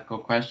pick that ethical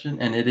question,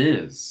 and it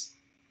is,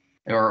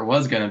 or it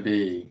was going to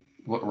be,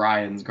 what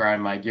Ryan's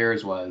grind my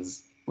gears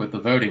was with the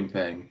voting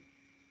thing.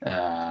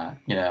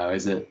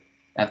 Is it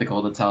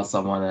ethical to tell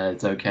someone that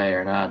it's okay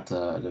or not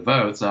to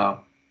vote? So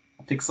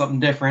I picked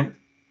something different.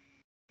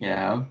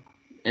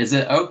 Is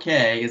it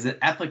okay? Is it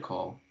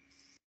ethical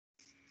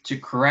to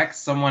correct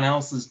someone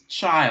else's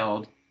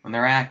child when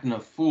they're acting a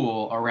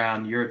fool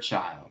around your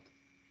child?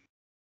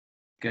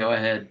 Go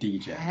ahead,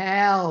 DJ.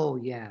 Hell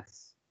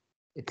yes.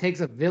 It takes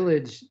a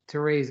village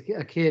to raise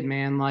a kid,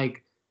 man.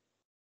 Like,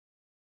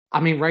 I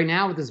mean, right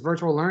now with this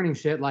virtual learning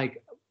shit,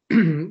 like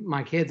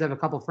my kids have a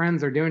couple friends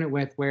they're doing it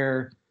with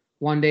where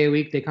one day a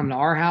week they come to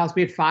our house.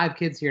 We had 5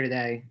 kids here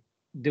today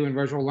doing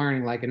virtual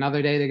learning. Like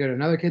another day they go to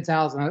another kid's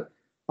house. And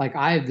like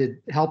I had to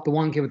help the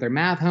one kid with their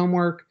math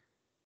homework.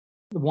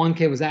 The one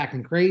kid was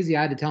acting crazy.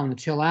 I had to tell him to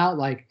chill out.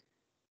 Like,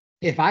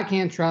 if I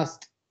can't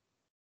trust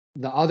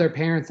the other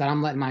parents that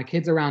I'm letting my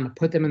kids around to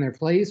put them in their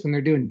place when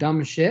they're doing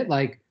dumb shit,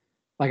 like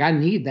I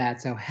need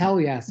that. So hell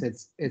yes,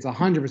 it's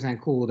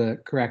 100% cool to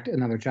correct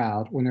another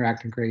child when they're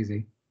acting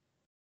crazy.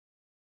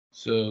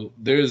 So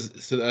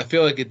I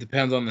feel like it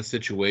depends on the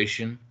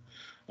situation.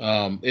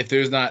 If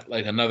there's not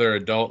like another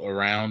adult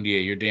around, yeah,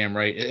 you're damn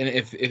right. And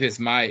if it's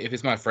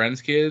my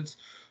friends' kids,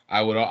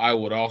 I would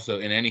also,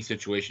 in any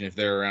situation, if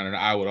they're around, and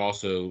I would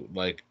also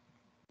like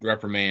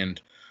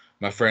reprimand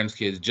my friends'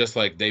 kids, just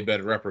like they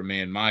better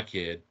reprimand my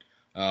kid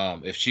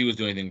if she was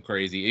doing anything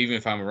crazy, even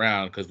if I'm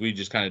around, because we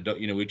just kind of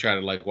we try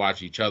to like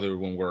watch each other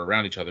when we're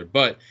around each other.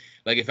 But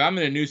like if I'm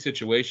in a new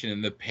situation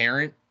and the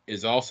parent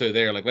is also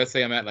there, like let's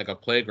say I'm at like a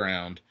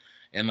playground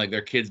and like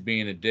their kid's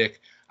being a dick,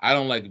 I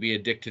don't like to be a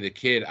dick to the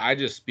kid. I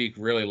just speak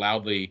really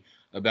loudly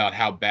about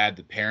how bad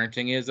the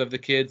parenting is of the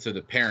kid, so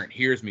the parent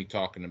hears me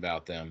talking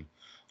about them.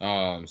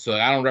 So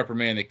I don't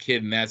reprimand the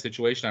kid in that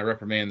situation. I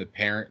reprimand the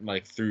parent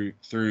like through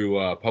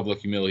public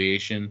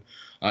humiliation.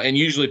 And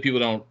usually people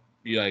don't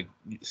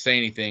say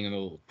anything and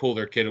they'll pull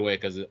their kid away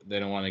because they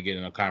don't want to get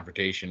in a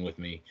confrontation with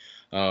me.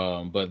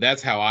 But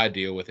that's how I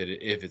deal with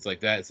it if it's like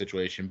that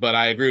situation. But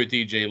I agree with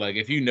DJ. Like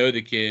if you know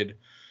the kid,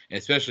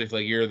 especially if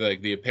like you're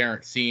the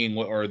parent seeing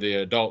what, or the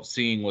adult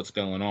seeing what's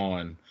going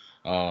on,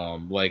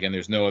 and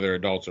there's no other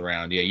adults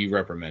around, yeah, you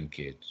reprimand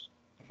kids.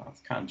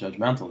 That's kind of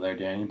judgmental there,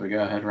 Danny. But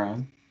go ahead,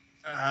 Ryan.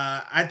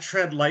 I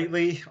tread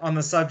lightly on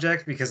the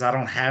subject because I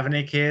don't have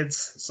any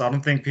kids, so I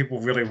don't think people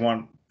really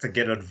want to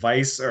get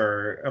advice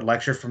or a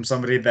lecture from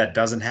somebody that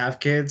doesn't have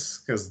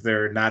kids because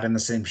they're not in the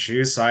same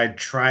shoes. So I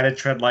try to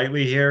tread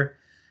lightly here.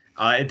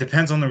 It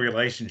depends on the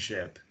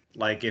relationship.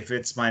 Like if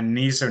it's my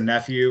niece or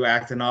nephew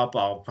acting up,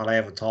 I'll probably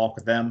have a talk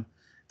with them.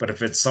 But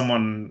if it's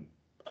someone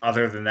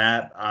other than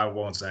that, I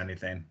won't say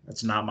anything.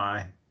 It's not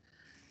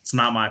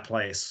my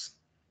place.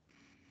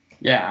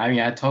 Yeah, I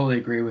mean, I totally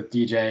agree with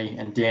DJ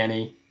and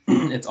Danny.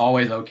 It's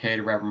always okay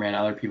to reprimand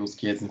other people's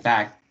kids. In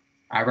fact,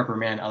 I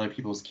reprimand other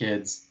people's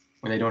kids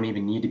when they don't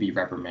even need to be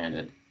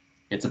reprimanded.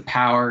 It's a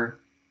power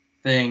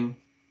thing.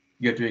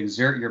 You have to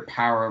exert your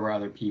power over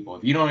other people.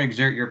 If you don't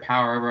exert your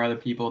power over other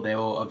people, they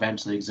will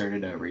eventually exert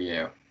it over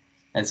you.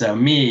 And so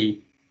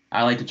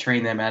I like to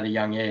train them at a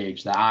young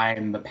age that I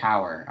am the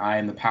power. I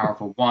am the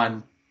powerful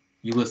one.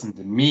 You listen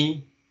to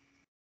me.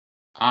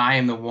 I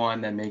am the one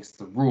that makes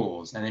the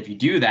rules. And if you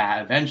do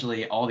that,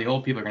 eventually all the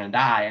old people are going to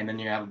die, and then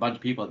you have a bunch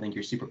of people that think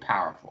you're super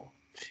powerful.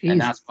 Jeez. And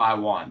that's what I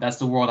want. That's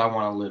the world I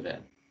want to live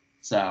in.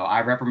 So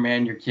I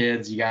reprimand your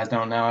kids. You guys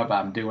don't know it, but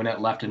I'm doing it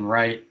left and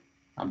right.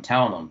 I'm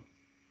telling them,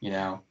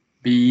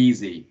 be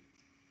easy,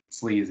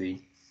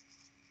 sleazy.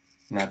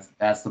 And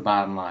that's the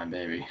bottom line,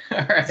 baby.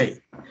 All right.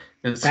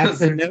 That's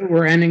the note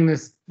we're ending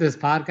this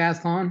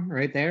podcast on,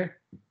 right there.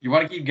 You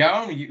want to keep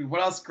going?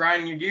 What else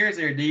grinding your gears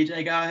there,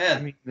 DJ? Go ahead.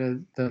 I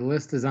mean, the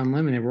list is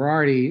unlimited. We're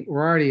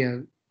already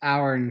an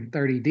hour and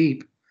 30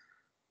 deep.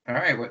 All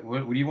right.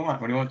 What do you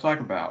want? What do you want to talk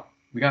about?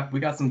 We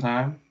got some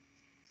time.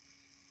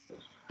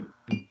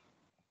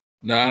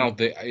 No, I don't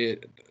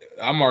think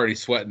I'm already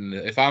sweating.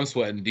 If I'm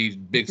sweating, these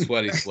big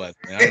sweaty sweat.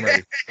 Man, I'm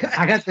ready.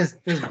 I got this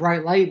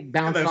bright light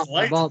bouncing off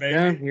the bulb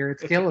down here.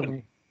 It's killing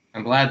me.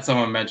 I'm glad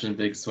someone mentioned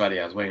big sweaty.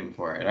 I was waiting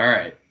for it. All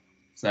right.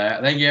 So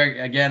thank you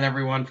again,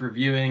 everyone, for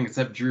viewing,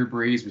 except Drew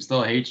Brees. We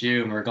still hate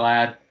you, and we're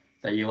glad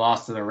that you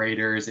lost to the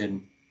Raiders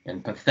in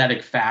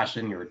pathetic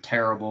fashion. You were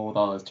terrible with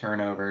all those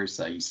turnovers.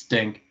 You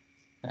stink.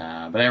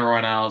 But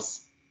everyone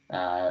else,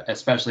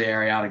 especially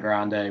Ariana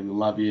Grande, we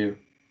love you.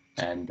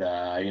 And,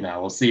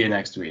 we'll see you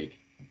next week.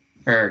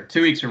 Or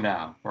 2 weeks from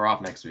now. We're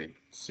off next week.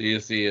 See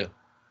ya.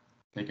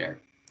 Take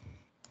care.